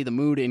that's got to be the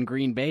mood in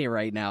Green Bay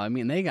right now. I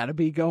mean, they got to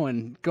be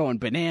going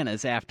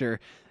bananas after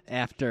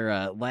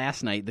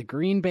last night. The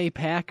Green Bay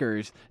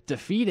Packers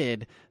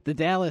defeated the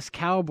Dallas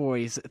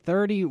Cowboys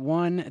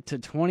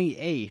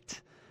 31-28.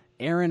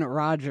 Aaron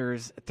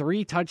Rodgers,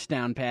 3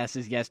 touchdown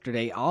passes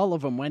yesterday. All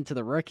of them went to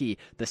the rookie,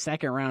 the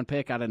second-round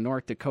pick out of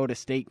North Dakota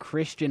State,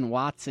 Christian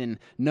Watson.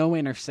 No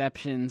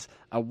interceptions,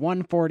 a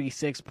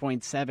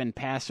 146.7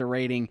 passer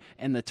rating,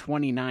 and the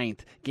 29th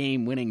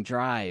game-winning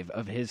drive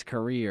of his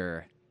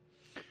career.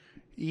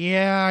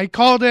 Yeah, I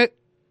called it.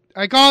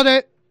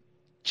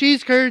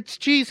 Cheese curds,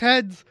 cheese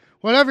heads,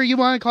 whatever you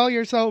want to call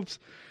yourselves.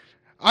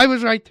 I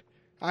was right.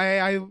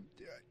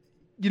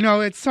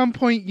 At some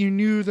point you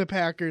knew the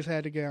Packers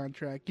had to get on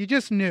track. You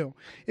just knew.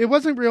 It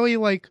wasn't really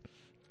like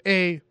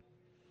Aaron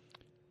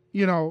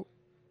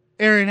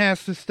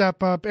has to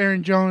step up,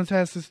 Aaron Jones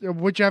has to,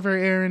 whichever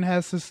Aaron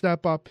has to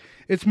step up.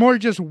 It's more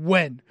just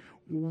when.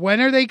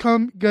 When are they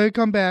going to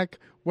come back?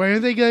 When are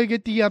they going to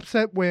get the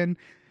upset win?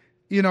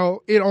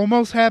 It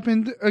almost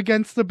happened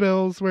against the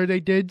Bills where they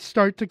did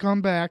start to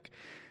come back.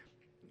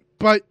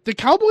 But the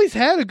Cowboys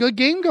had a good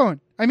game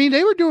going. I mean,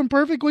 they were doing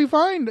perfectly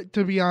fine,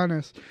 to be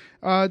honest.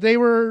 They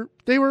were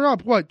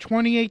up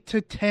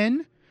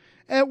 28-10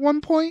 at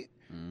one point,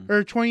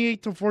 or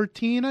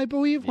 28-14, I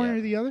believe, one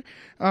or the other.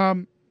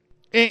 And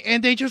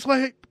they just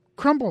let it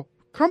crumble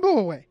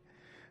away.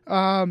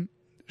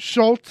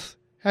 Schultz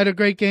had a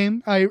great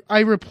game. I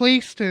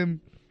replaced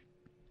him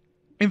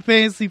in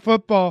fantasy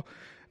football,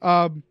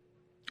 or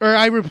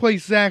I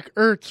replaced Zach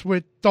Ertz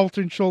with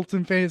Dalton Schultz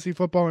in fantasy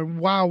football, and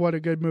wow, what a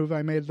good move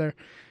I made there.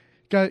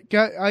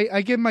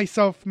 I give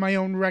myself my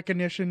own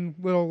recognition,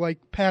 little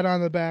pat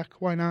on the back.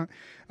 Why not?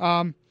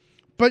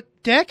 But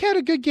Dak had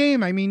a good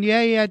game. I mean,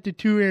 yeah, he had the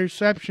 2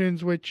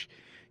 interceptions, which,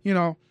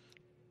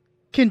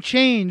 can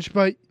change,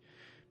 but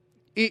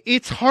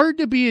it's hard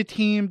to be a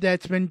team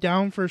that's been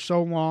down for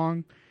so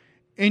long.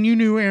 And you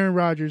knew Aaron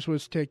Rodgers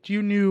was ticked.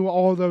 You knew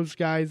all those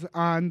guys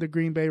on the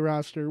Green Bay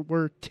roster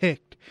were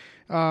ticked.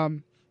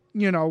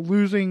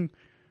 Losing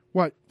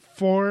 4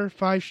 or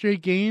 5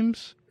 straight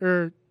games,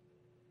 or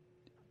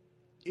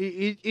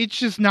it's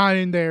just not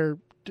in their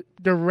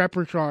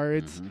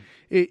repertoire.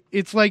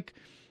 It's like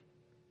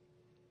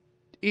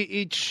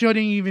it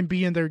shouldn't even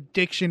be in their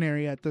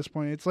dictionary at this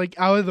point. It's like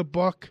out of the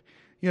book.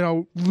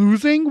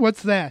 Losing,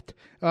 what's that?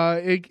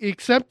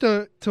 Except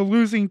to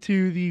losing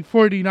to the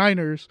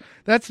 49ers,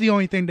 that's the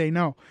only thing they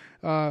know.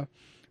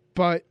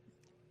 But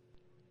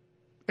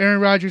Aaron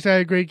Rodgers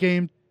had a great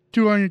game.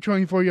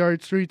 224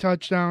 yards, 3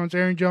 touchdowns.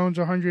 Aaron Jones,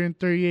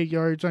 138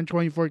 yards on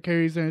 24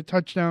 carries and a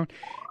touchdown.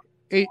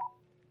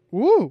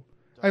 Ooh,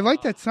 I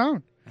like that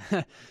sound.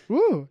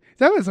 Ooh,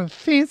 that was a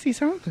fancy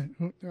sound.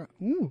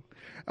 Ooh.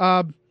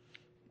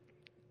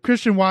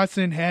 Christian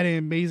Watson had an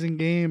amazing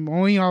game,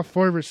 only off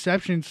 4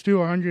 receptions,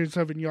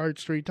 107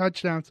 yards, 3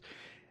 touchdowns.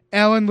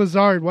 Allen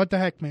Lazard, what the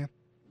heck, man?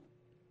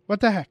 What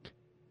the heck?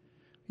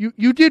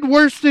 You did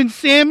worse than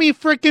Sammy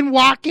frickin'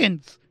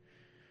 Watkins.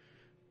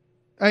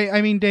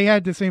 I mean, they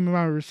had the same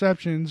amount of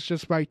receptions,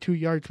 just by 2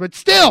 yards, but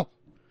still,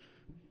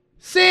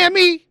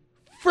 Sammy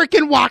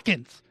frickin'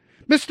 Watkins.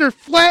 Mr.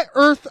 Flat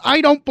Earth,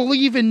 I don't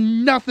believe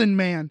in nothing,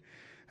 man.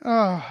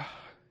 Allen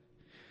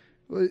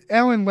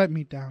let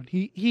me down.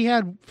 He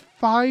had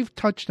 5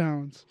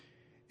 touchdowns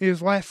in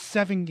his last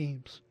 7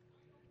 games.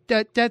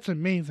 That's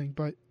amazing,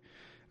 but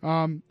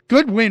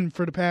good win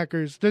for the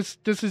Packers. This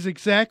is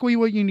exactly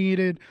what you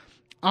needed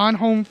on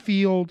home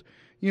field.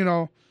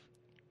 You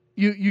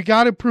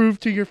got to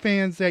prove to your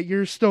fans that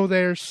you're still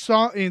there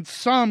in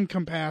some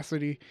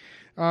capacity.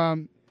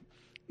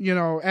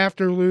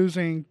 After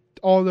losing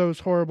all those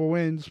horrible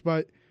wins,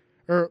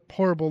 or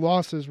horrible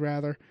losses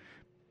rather.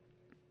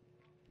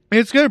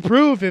 It's going to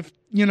prove if,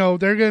 they're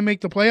going to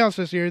make the playoffs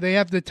this year. They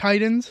have the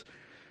Titans,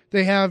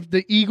 they have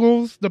the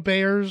Eagles, the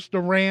Bears, the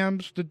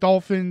Rams, the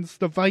Dolphins,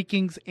 the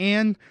Vikings,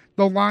 and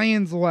the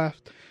Lions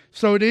left.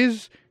 So it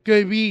is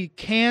going to be,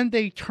 can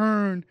they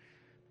turn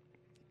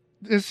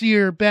this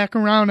year back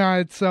around on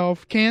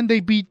itself? Can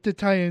they beat the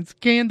Titans?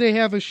 Can they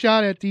have a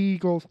shot at the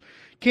Eagles?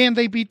 Can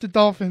they beat the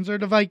Dolphins or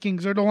the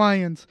Vikings or the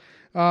Lions?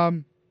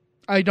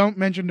 I don't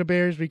mention the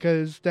Bears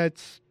because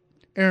that's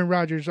Aaron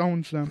Rodgers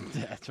owns them.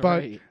 That's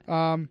right.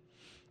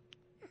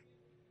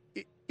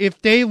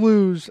 If they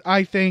lose,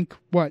 I think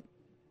 3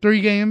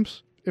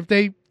 games. If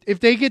they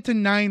get to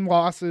 9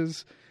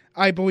 losses,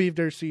 I believe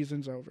their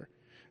season's over.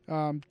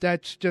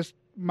 That's just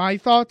my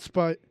thoughts,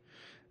 but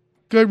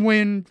good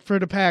win for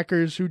the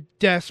Packers, who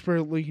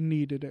desperately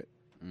needed it.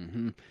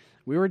 Mm-hmm.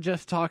 We were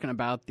just talking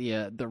about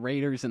the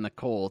Raiders and the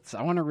Colts.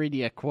 I want to read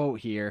you a quote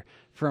here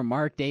from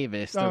Mark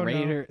Davis,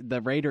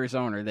 the Raiders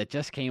owner, that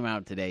just came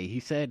out today. He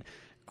said,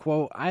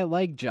 quote, "I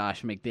like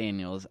Josh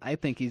McDaniels. I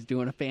think he's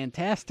doing a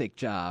fantastic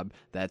job.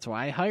 That's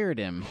why I hired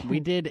him. We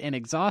did an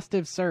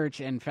exhaustive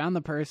search and found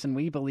the person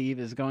we believe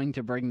is going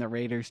to bring the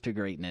Raiders to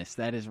greatness."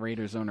 That is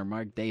Raiders owner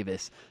Mark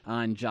Davis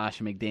on Josh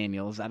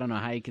McDaniels. I don't know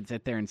how you could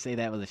sit there and say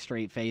that with a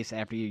straight face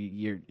after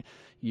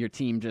your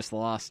team just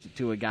lost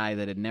to a guy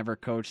that had never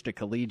coached a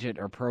collegiate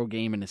or pro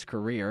game in his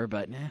career,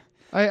 but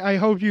I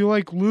hope you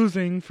like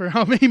losing for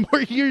how many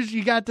more years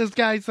you got this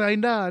guy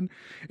signed on,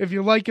 if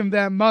you like him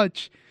that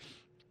much.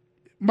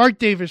 Mark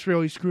Davis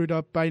really screwed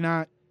up by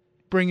not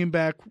bringing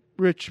back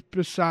Rich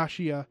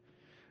Bisaccia,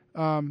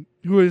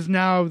 who is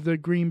now the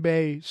Green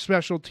Bay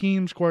special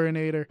teams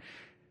coordinator.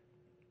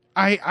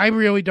 I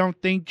really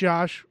don't think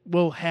Josh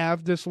will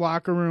have this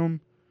locker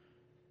room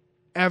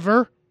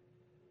ever,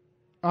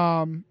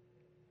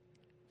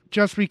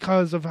 just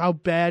because of how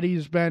bad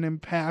he's been in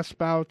past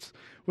bouts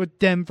with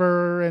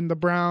Denver and the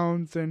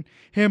Browns, and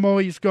him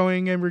always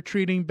going and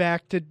retreating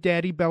back to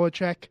Daddy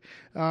Belichick.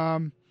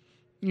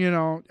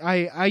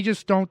 I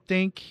just don't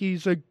think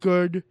he's a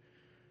good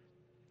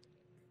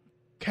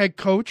head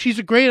coach. He's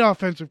a great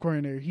offensive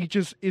coordinator. He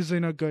just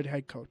isn't a good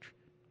head coach.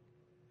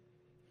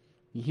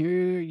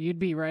 You'd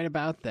be right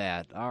about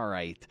that. All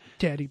right.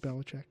 Daddy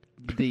Belichick.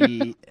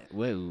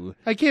 Whoa.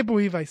 I can't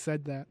believe I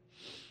said that.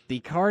 The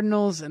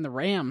Cardinals and the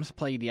Rams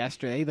played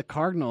yesterday. The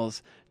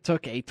Cardinals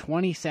took a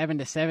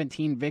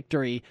 27-17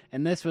 victory,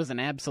 and this was an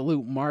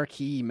absolute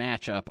marquee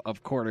matchup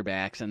of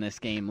quarterbacks in this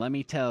game. Let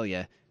me tell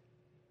you.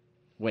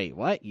 Wait,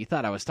 what? You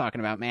thought I was talking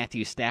about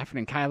Matthew Stafford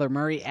and Kyler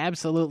Murray?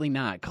 Absolutely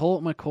not.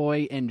 Colt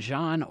McCoy and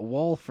John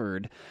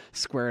Wolford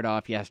squared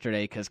off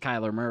yesterday because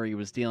Kyler Murray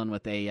was dealing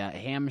with a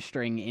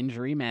hamstring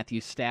injury. Matthew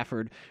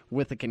Stafford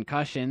with a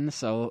concussion.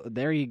 So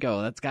there you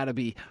go. That's got to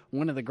be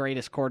one of the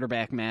greatest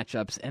quarterback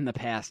matchups in the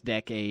past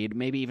decade,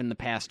 maybe even the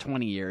past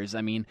 20 years.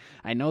 I mean,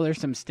 I know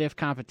there's some stiff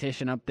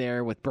competition up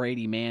there with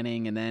Brady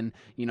Manning and then,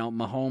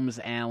 Mahomes,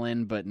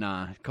 Allen, but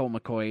nah, Colt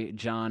McCoy,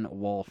 John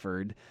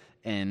Wolford,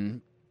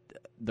 and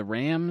the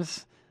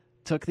Rams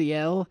took the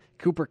L.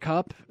 Cooper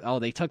Kupp,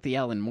 they took the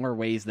L in more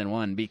ways than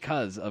one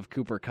because of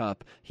Cooper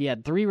Kupp. He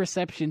had 3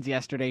 receptions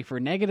yesterday for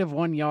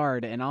 -1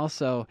 yard and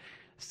also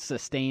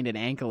sustained an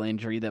ankle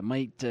injury that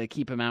might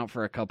keep him out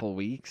for a couple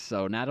weeks.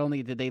 So not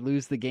only did they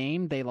lose the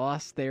game, they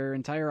lost their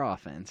entire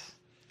offense.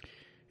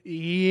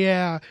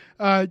 Yeah.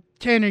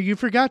 Tanner, you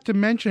forgot to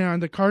mention on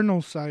the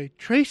Cardinals side,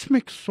 Trace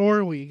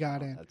McSorley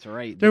got in. That's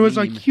right. There was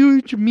a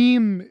huge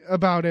meme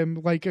about him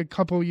like a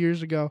couple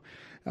years ago.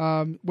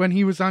 When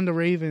he was on the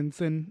Ravens,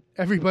 and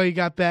everybody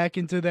got back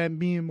into that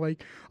meme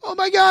like, oh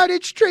my God,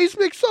 it's Trace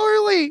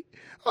McSorley!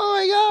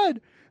 Oh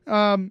my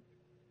God!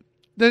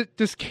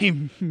 This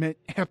game meant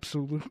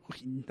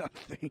absolutely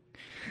nothing.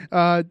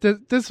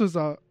 This was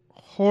a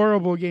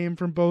horrible game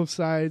from both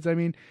sides. I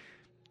mean,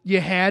 you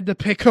had to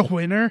pick a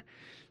winner.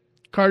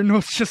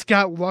 Cardinals just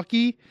got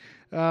lucky.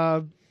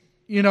 And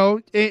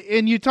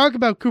you talk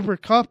about Cooper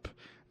Kupp,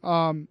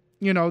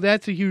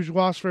 that's a huge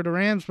loss for the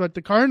Rams, but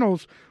the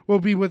Cardinals will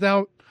be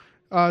without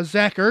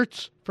Zach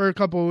Ertz for a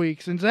couple of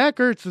weeks. And Zach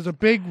Ertz is a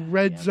big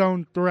red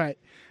zone threat.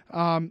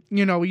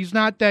 He's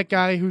not that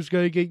guy who's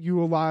going to get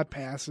you a lot of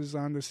passes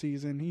on the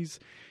season.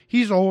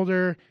 He's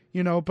older,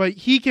 but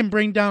he can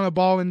bring down a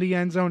ball in the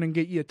end zone and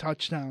get you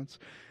touchdowns.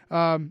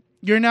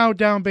 You're now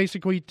down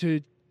basically to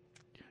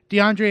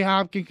DeAndre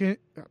Hopkins,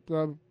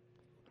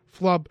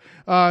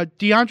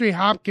 DeAndre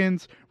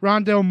Hopkins,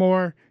 Rondale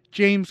Moore,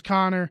 James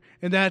Conner,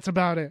 and that's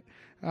about it.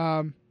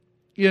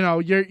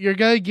 You're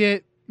going to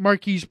get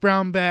Marquise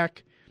Brown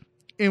back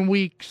in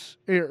weeks,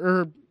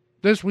 or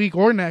this week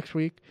or next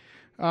week.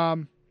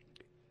 And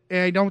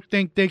I don't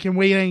think they can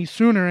wait any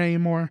sooner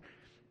anymore,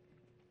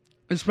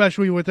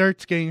 especially with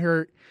Ertz getting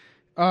hurt.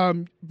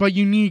 But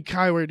you need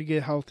Kyler to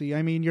get healthy.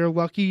 I mean, you're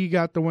lucky you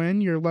got the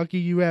win. You're lucky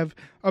you have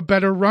a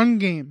better run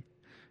game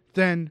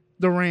than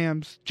the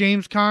Rams.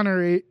 James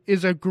Conner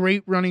is a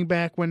great running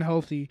back when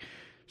healthy.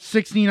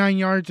 69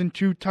 yards and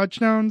 2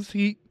 touchdowns.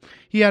 He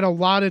had a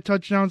lot of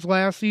touchdowns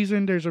last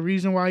season. There's a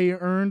reason why he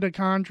earned a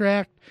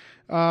contract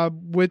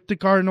with the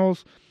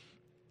Cardinals.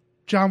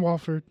 John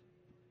Wolford,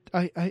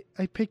 I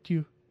picked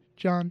you,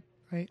 John.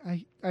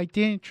 I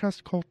didn't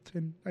trust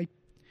Colton.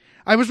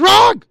 I was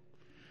wrong.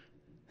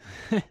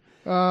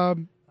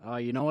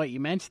 You know what? You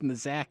mentioned the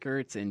Zach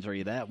Ertz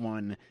injury. That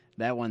one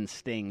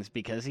stings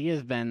because he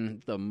has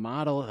been the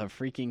model of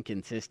freaking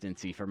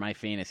consistency for my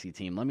fantasy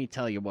team. Let me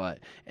tell you what.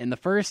 In the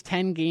first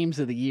 10 games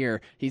of the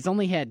year, he's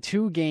only had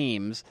 2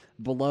 games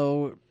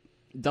below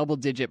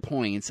double-digit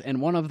points, and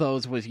one of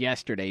those was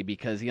yesterday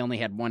because he only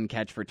had 1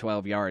 catch for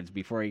 12 yards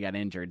before he got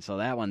injured, so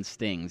that one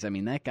stings. I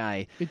mean, that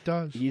guy, it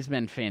does. He's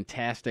been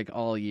fantastic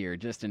all year,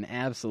 just an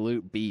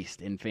absolute beast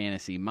in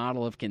fantasy,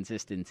 model of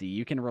consistency.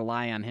 You can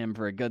rely on him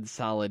for a good,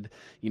 solid,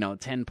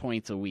 10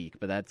 points a week,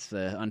 but that's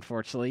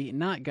unfortunately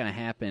not going to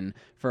happen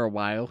for a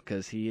while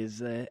because he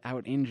is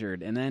out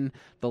injured. And then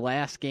the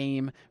last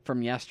game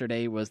from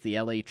yesterday was the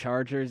LA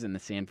Chargers and the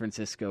San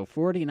Francisco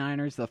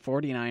 49ers. The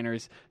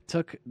 49ers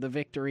took the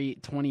victory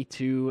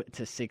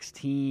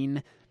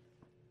 22-16.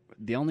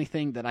 the only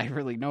thing that I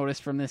really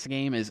noticed from this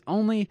game is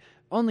only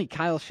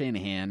Kyle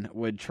Shanahan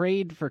would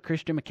trade for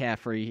Christian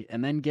McCaffrey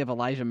and then give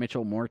Elijah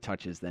Mitchell more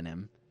touches than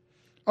him.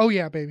 Oh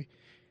yeah, baby.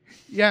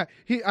 Yeah,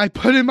 I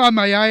put him on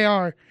my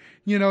IR.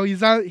 You know,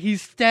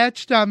 he's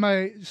stashed on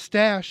my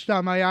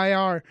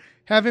IR.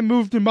 Haven't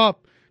moved him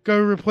up. Go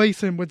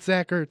replace him with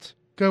Zach Ertz.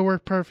 Go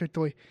work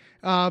perfectly.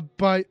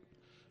 But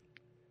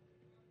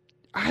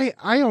I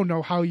don't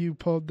know how you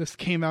pulled this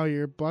game out of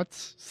your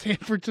butts, San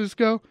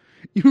Francisco.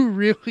 You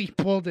really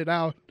pulled it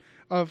out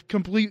of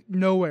complete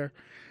nowhere.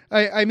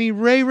 I mean,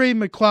 Ray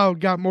McLeod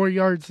got more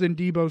yards than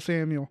Deebo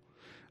Samuel,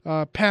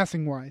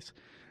 passing wise.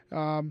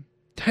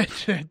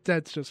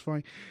 That's just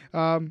funny.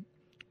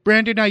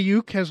 Brandon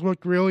Ayuk has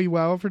looked really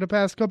well for the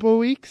past couple of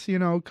weeks. You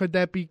know, could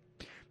that be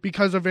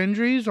because of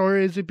injuries, or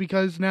is it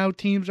because now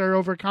teams are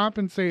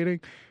overcompensating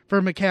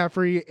for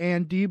McCaffrey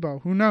and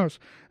Deebo? Who knows?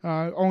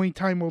 Only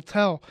time will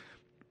tell.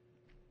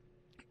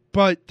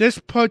 But this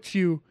puts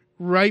you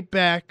right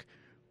back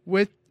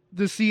with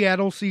the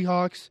Seattle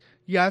Seahawks.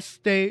 Yes,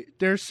 they're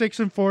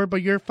 6-4,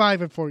 but you're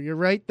 5-4. You're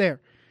right there.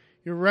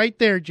 You're right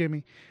there,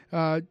 Jimmy.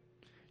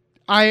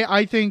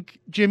 I think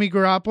Jimmy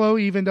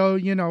Garoppolo, even though,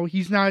 you know,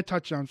 he's not a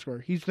touchdown scorer.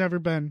 He's never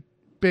been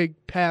big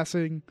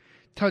passing,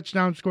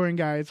 touchdown scoring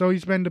guy. It's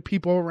always been the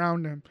people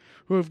around him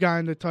who have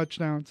gotten the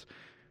touchdowns.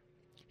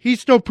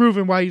 He's still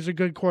proven why he's a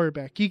good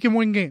quarterback. He can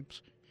win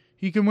games.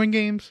 He can win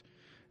games,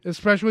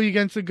 especially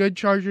against a good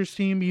Chargers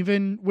team,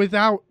 even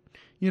without,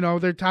 you know,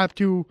 their top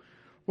two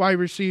wide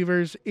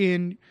receivers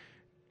in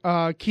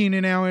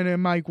Keenan Allen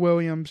and Mike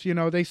Williams. You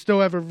know, they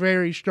still have a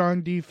very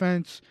strong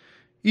defense.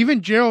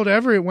 Even Gerald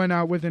Everett went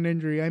out with an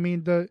injury. I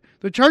mean, the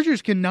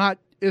Chargers cannot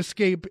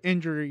escape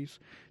injuries.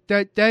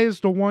 That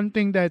is the one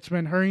thing that's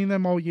been hurting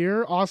them all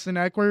year. Austin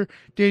Eckler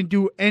didn't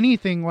do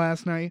anything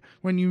last night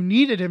when you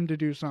needed him to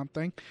do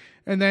something.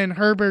 And then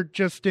Herbert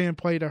just didn't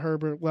play to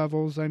Herbert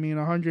levels. I mean,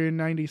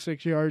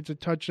 196 yards, a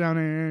touchdown,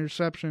 and an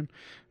interception.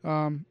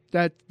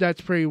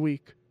 That's pretty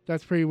weak.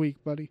 That's pretty weak,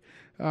 buddy.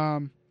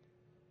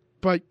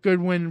 But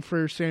good win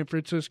for San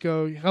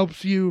Francisco.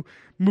 Helps you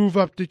move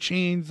up the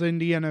chains in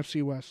the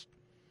NFC West.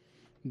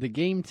 The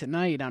game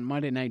tonight on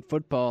Monday Night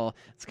Football,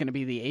 it's going to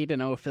be the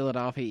 8-0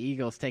 Philadelphia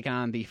Eagles take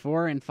on the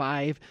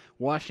 4-5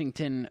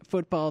 Washington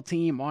football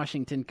team,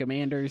 Washington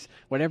Commanders,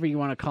 whatever you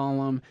want to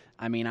call them.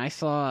 I mean, I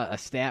saw a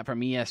stat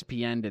from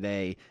ESPN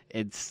today.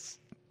 It's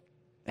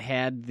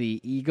had the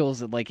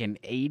Eagles at like an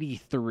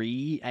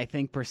 83, I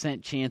think,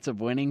 % chance of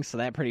winning, so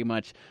that pretty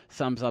much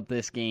sums up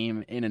this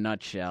game in a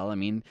nutshell. I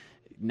mean,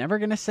 never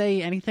going to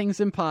say anything's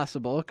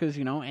impossible because,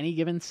 you know, any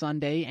given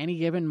Sunday, any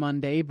given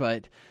Monday,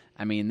 but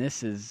I mean,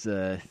 this is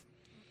I'm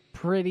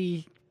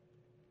pretty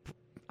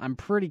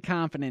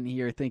confident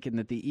here thinking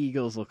that the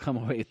Eagles will come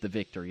away with the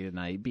victory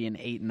tonight, being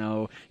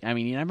 8-0. I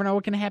mean, you never know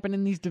what can happen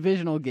in these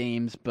divisional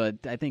games, but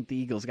I think the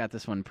Eagles got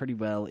this one pretty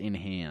well in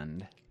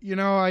hand. You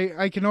know,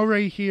 I can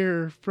already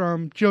hear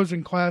from Joe's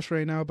in class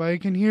right now, but I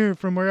can hear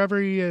from wherever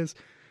he is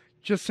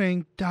just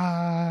saying,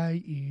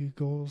 die,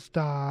 Eagles,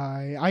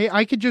 die.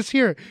 I could just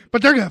hear it.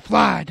 But they're going to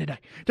fly today.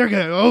 They're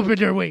going to open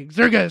their wings.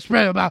 They're going to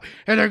spread them out.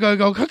 And they're going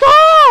to go,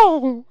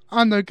 caw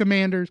on the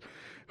Commanders,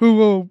 who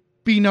will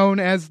be known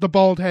as the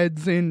Bald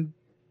Heads in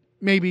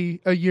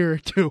maybe a year or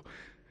two.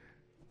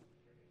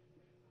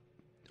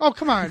 Oh,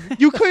 come on.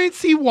 You couldn't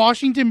see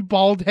Washington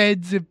Bald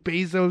Heads if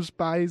Bezos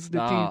buys the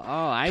team.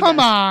 Come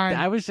on.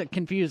 I was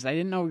confused. I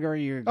didn't know where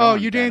you were going. Oh,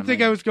 you didn't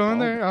think I was going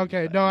there?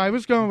 Okay. No, I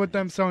was going with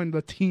them selling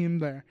the team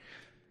there.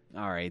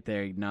 All right.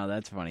 There. No,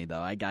 that's funny, though.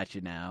 I got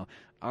you now.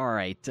 All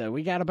right.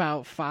 We got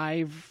about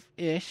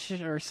 5-ish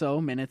or so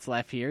minutes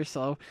left here,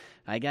 so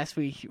I guess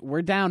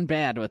we're down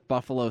bad with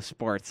Buffalo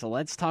sports. So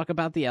let's talk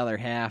about the other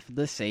half,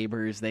 the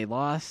Sabres. They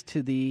lost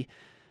to the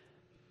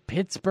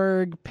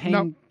Pittsburgh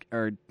Penguins.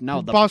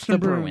 The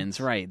Boston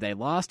Bruins, right. They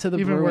lost to the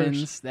Even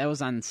Bruins. Worse. That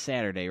was on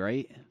Saturday,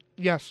 right?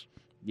 Yes.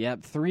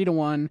 Yep,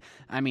 3-1.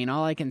 I mean,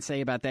 all I can say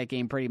about that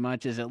game pretty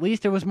much is at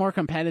least it was more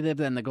competitive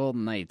than the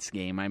Golden Knights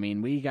game. I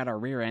mean, we got our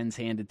rear ends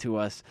handed to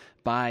us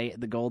by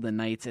the Golden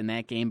Knights in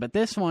that game. But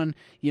this one,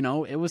 you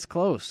know, it was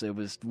close. It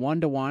was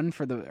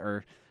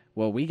 1-1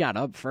 we got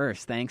up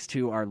first thanks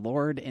to our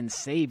Lord and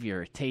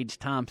Savior, Tage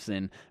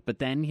Thompson. But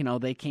then, you know,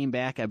 they came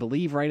back, I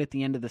believe, right at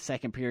the end of the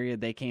second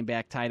period. They came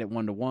back tied at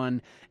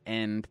 1-1.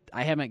 And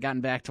I haven't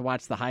gotten back to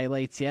watch the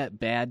highlights yet.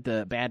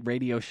 Bad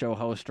radio show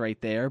host right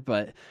there.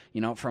 But,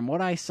 you know, from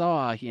what I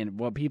saw and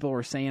what people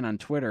were saying on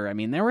Twitter, I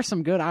mean, there were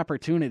some good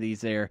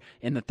opportunities there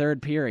in the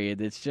third period.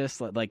 It's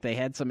just like they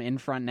had some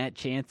in-front net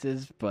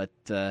chances, but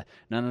none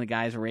of the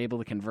guys were able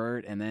to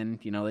convert. And then,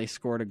 you know, they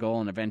scored a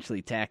goal and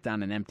eventually tacked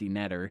on an empty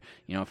netter,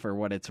 you know, for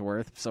what it's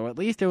worth. So at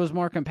least it was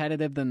more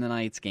competitive than the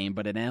Knights game,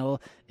 but an L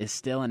is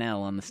still an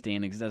L on the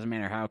standings. Doesn't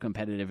matter how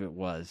competitive it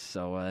was.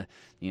 So,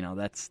 you know,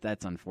 that's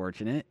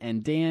unfortunate.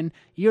 And Dan,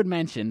 you had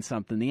mentioned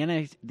something. The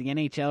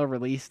NHL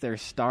released their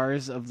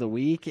Stars of the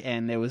Week,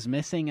 and it was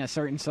missing a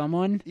certain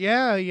someone.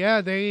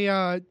 Yeah.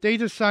 They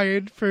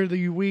decided for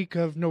the week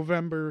of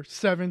November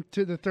 7th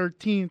to the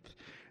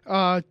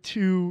 13th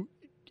to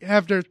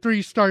have their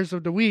 3 Stars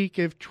of the Week.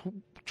 If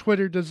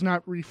Twitter does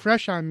not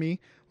refresh on me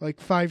like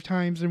 5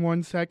 times in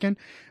 1 second.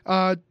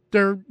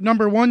 Their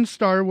number 1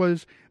 star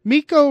was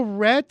Mikko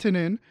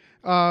Rantanen,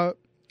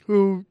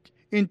 who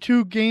in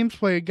 2 games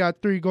played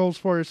got 3 goals,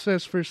 4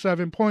 assists for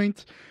 7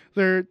 points.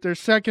 Their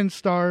second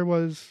star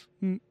was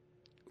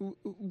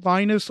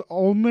Linus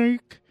Ullmark.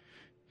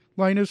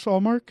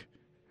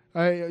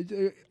 I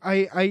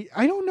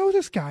don't know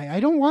this guy. I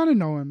don't want to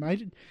know him. I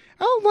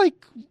don't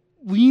like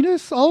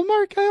Linus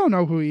Ullmark. I don't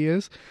know who he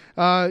is.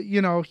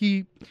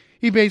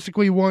 He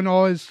basically won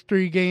all his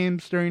 3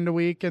 games during the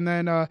week. And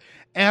then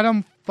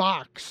Adam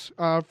Fox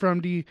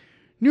from the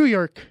New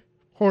York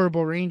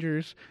Horrible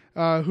Rangers,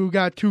 who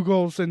got 2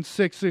 goals and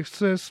 6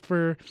 assists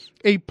for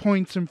 8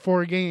 points in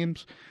 4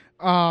 games.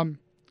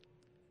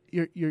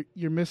 You're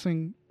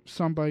missing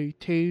somebody.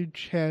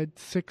 Tage had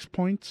 6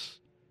 points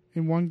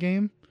in 1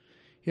 game.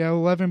 He had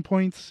 11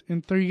 points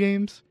in 3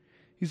 games.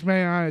 He's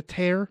been on a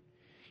tear.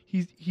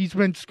 He's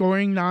been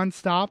scoring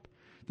nonstop.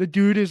 The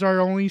dude is our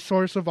only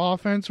source of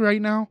offense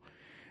right now.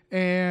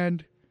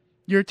 And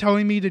you're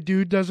telling me the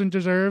dude doesn't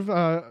deserve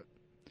at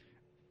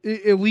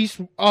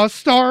least a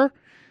star?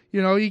 He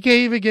can't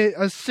even get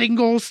a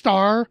single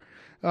star.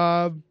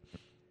 How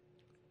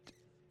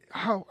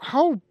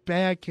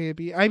bad can it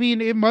be? I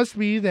mean, it must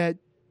be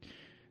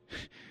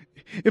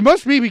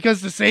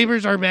because the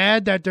Sabres are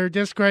mad that they're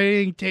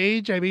discrediting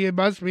Tage. I mean, it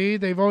must be.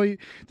 They've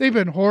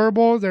been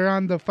horrible. They're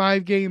on the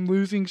 5-game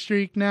losing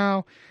streak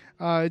now.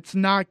 It's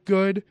not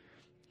good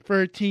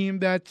for a team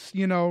that's,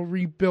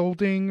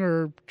 rebuilding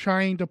or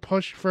trying to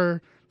push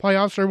for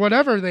playoffs or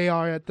whatever they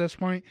are at this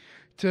point,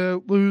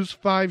 to lose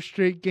 5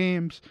 straight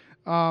games.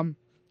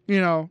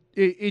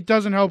 It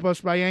doesn't help us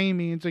by any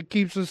means. It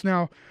keeps us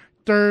now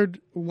 3rd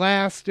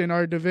last in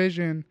our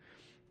division,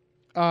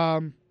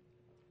 only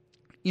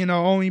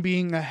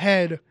being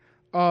ahead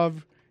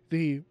of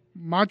the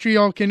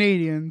Montreal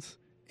Canadiens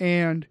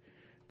and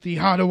the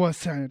Ottawa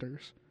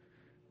Senators,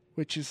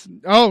 which is,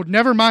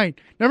 never mind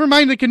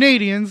the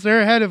Canadiens.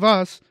 They're ahead of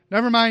us.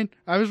 Never mind.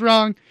 I was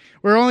wrong.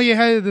 We're only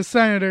ahead of the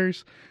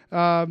Senators,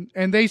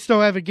 and they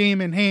still have a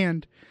game in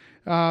hand.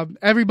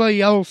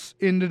 Everybody else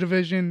in the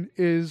division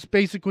is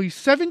basically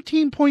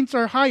 17 points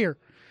or higher.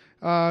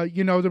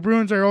 The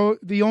Bruins are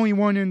the only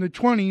one in the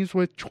 20s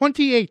with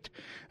 28.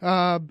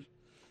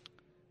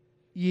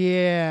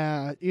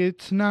 Yeah,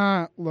 it's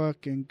not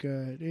looking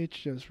good. It's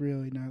just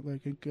really not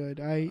looking good.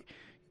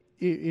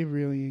 It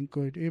really ain't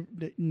good.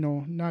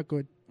 No, not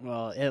good.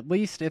 Well, at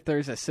least if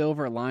there's a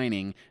silver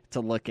lining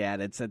to look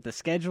at, it's that the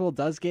schedule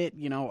does get,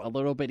 a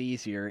little bit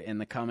easier in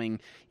the coming,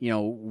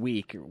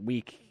 weeks,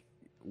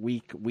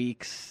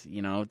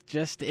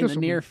 just in the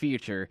near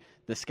future.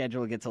 The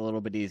schedule gets a little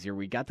bit easier.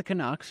 We got the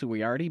Canucks, who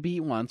we already beat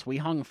once. We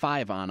hung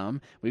 5 on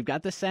them. We've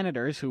got the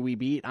Senators, who we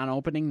beat on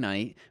opening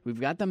night. We've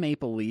got the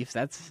Maple Leafs.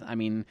 That's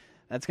going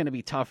to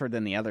be tougher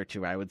than the other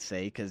 2, I would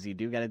say, because you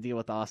do got to deal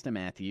with Austin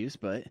Matthews.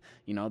 But,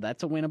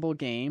 that's a winnable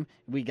game.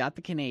 We got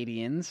the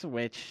Canadiens,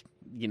 which,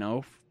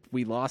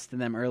 we lost to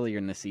them earlier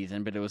in the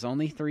season, but it was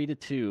only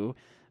 3-2.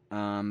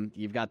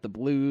 You've got the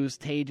Blues,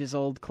 Tage's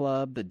old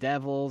club, the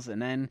Devils,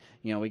 and then,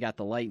 we got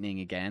the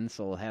Lightning again,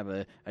 so we'll have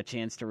a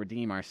chance to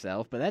redeem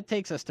ourselves. But that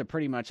takes us to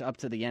pretty much up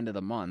to the end of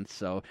the month.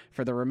 So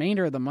for the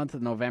remainder of the month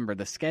of November,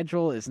 the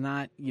schedule is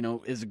not,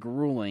 as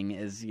grueling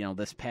as,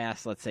 this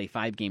past, let's say,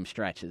 5-game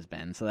stretch has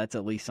been. So that's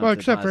at least something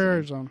except positive. for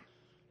Arizona.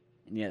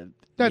 Yeah.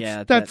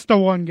 That's the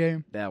one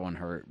game. That one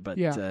hurt. But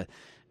yeah.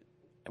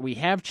 We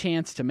have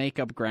chance to make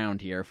up ground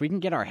here. If we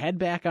can get our head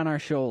back on our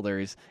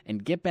shoulders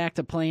and get back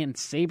to playing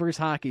Sabres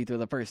hockey through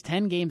the first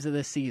 10 games of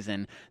this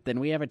season,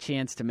 then we have a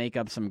chance to make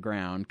up some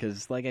ground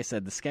because, like I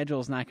said, the schedule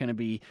is not going to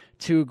be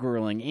too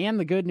grueling. And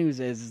the good news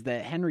is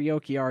that Henry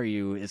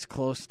Jokiharju is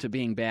close to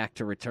being back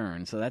to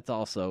return, so that's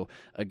also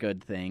a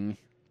good thing.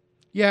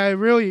 Yeah,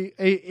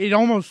 it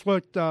almost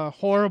looked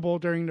horrible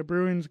during the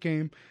Bruins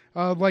game.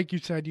 Like you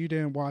said, you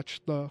didn't watch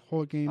the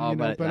whole game,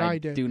 but I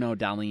did. Do know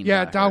Dahlin.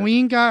 Yeah,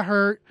 Dahlin got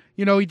hurt.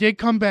 He did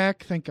come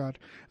back, thank God.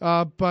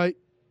 But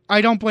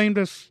I don't blame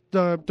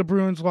the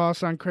Bruins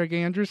loss on Craig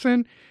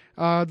Anderson.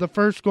 The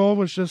first goal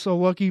was just a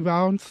lucky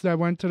bounce that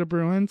went to the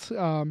Bruins.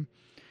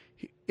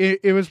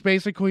 It was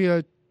basically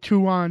a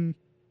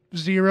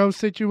 2-on-0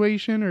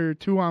 situation or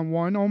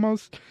 2-on-1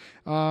 almost.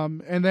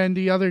 And then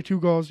the other 2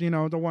 goals, the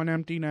one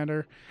empty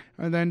netter.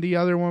 And then the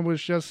other one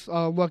was just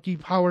a lucky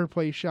power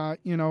play shot.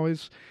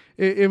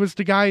 It was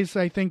the guy's,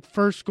 I think,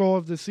 first goal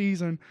of the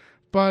season.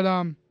 But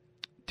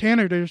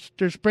Tanner,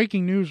 there's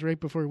breaking news right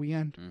before we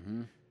end.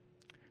 Mm-hmm.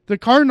 The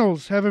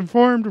Cardinals have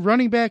informed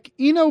running back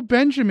Eno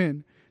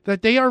Benjamin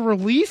that they are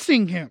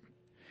releasing him,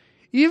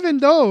 even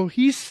though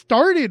he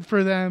started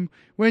for them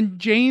when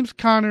James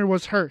Conner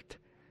was hurt.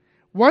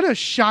 What a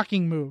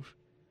shocking move.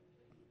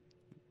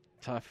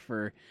 Tough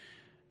for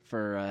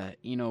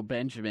Eno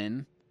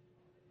Benjamin.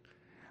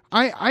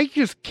 I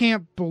just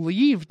can't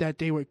believe that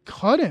they would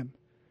cut him.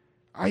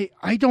 I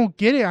don't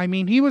get it. I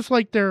mean, he was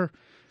like their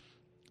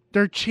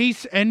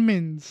Chase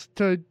Edmonds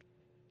to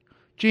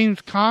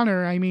James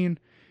Conner. I mean,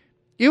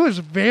 it's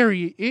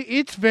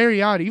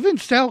very odd. Even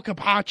Sal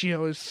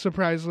Capaccio is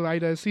surprised by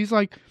this. He's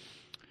like,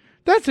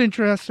 that's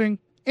interesting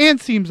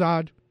and seems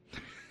odd.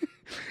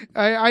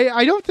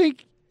 I don't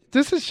think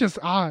this is just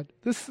odd.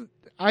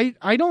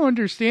 I don't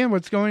understand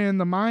what's going in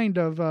the mind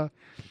of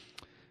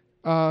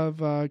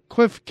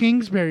Cliff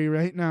Kingsbury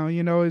right now.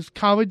 Is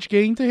college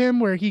getting to him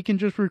where he can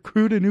just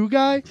recruit a new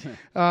guy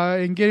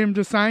and get him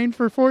to sign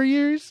for 4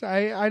 years?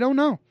 I don't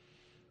know.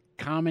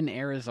 Common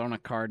Arizona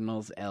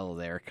Cardinals L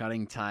there,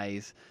 cutting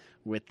ties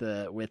with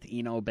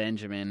Eno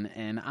Benjamin.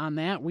 And on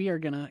that, we are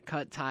going to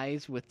cut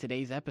ties with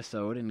today's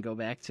episode and go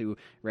back to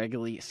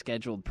regularly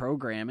scheduled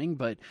programming.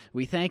 But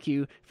we thank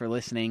you for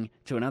listening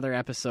to another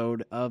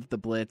episode of The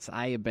Blitz.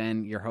 I have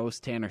been your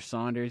host, Tanner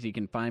Saunders. You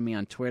can find me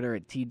on Twitter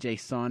at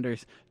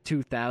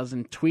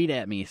TJSaunders2000. Tweet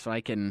at me so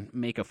I can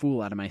make a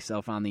fool out of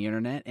myself on the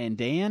internet. And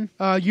Dan?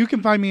 You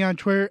can find me on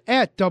Twitter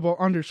at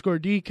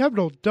 _D,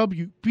 capital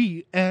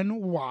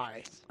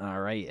WBNY. All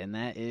right, and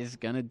that is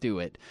going to do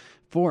it.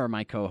 For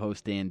my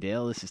co-host Dan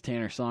Dale, this is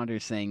Tanner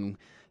Saunders saying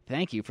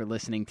thank you for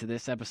listening to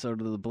this episode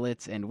of The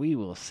Blitz, and we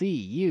will see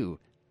you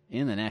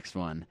in the next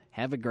one.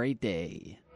 Have a great day.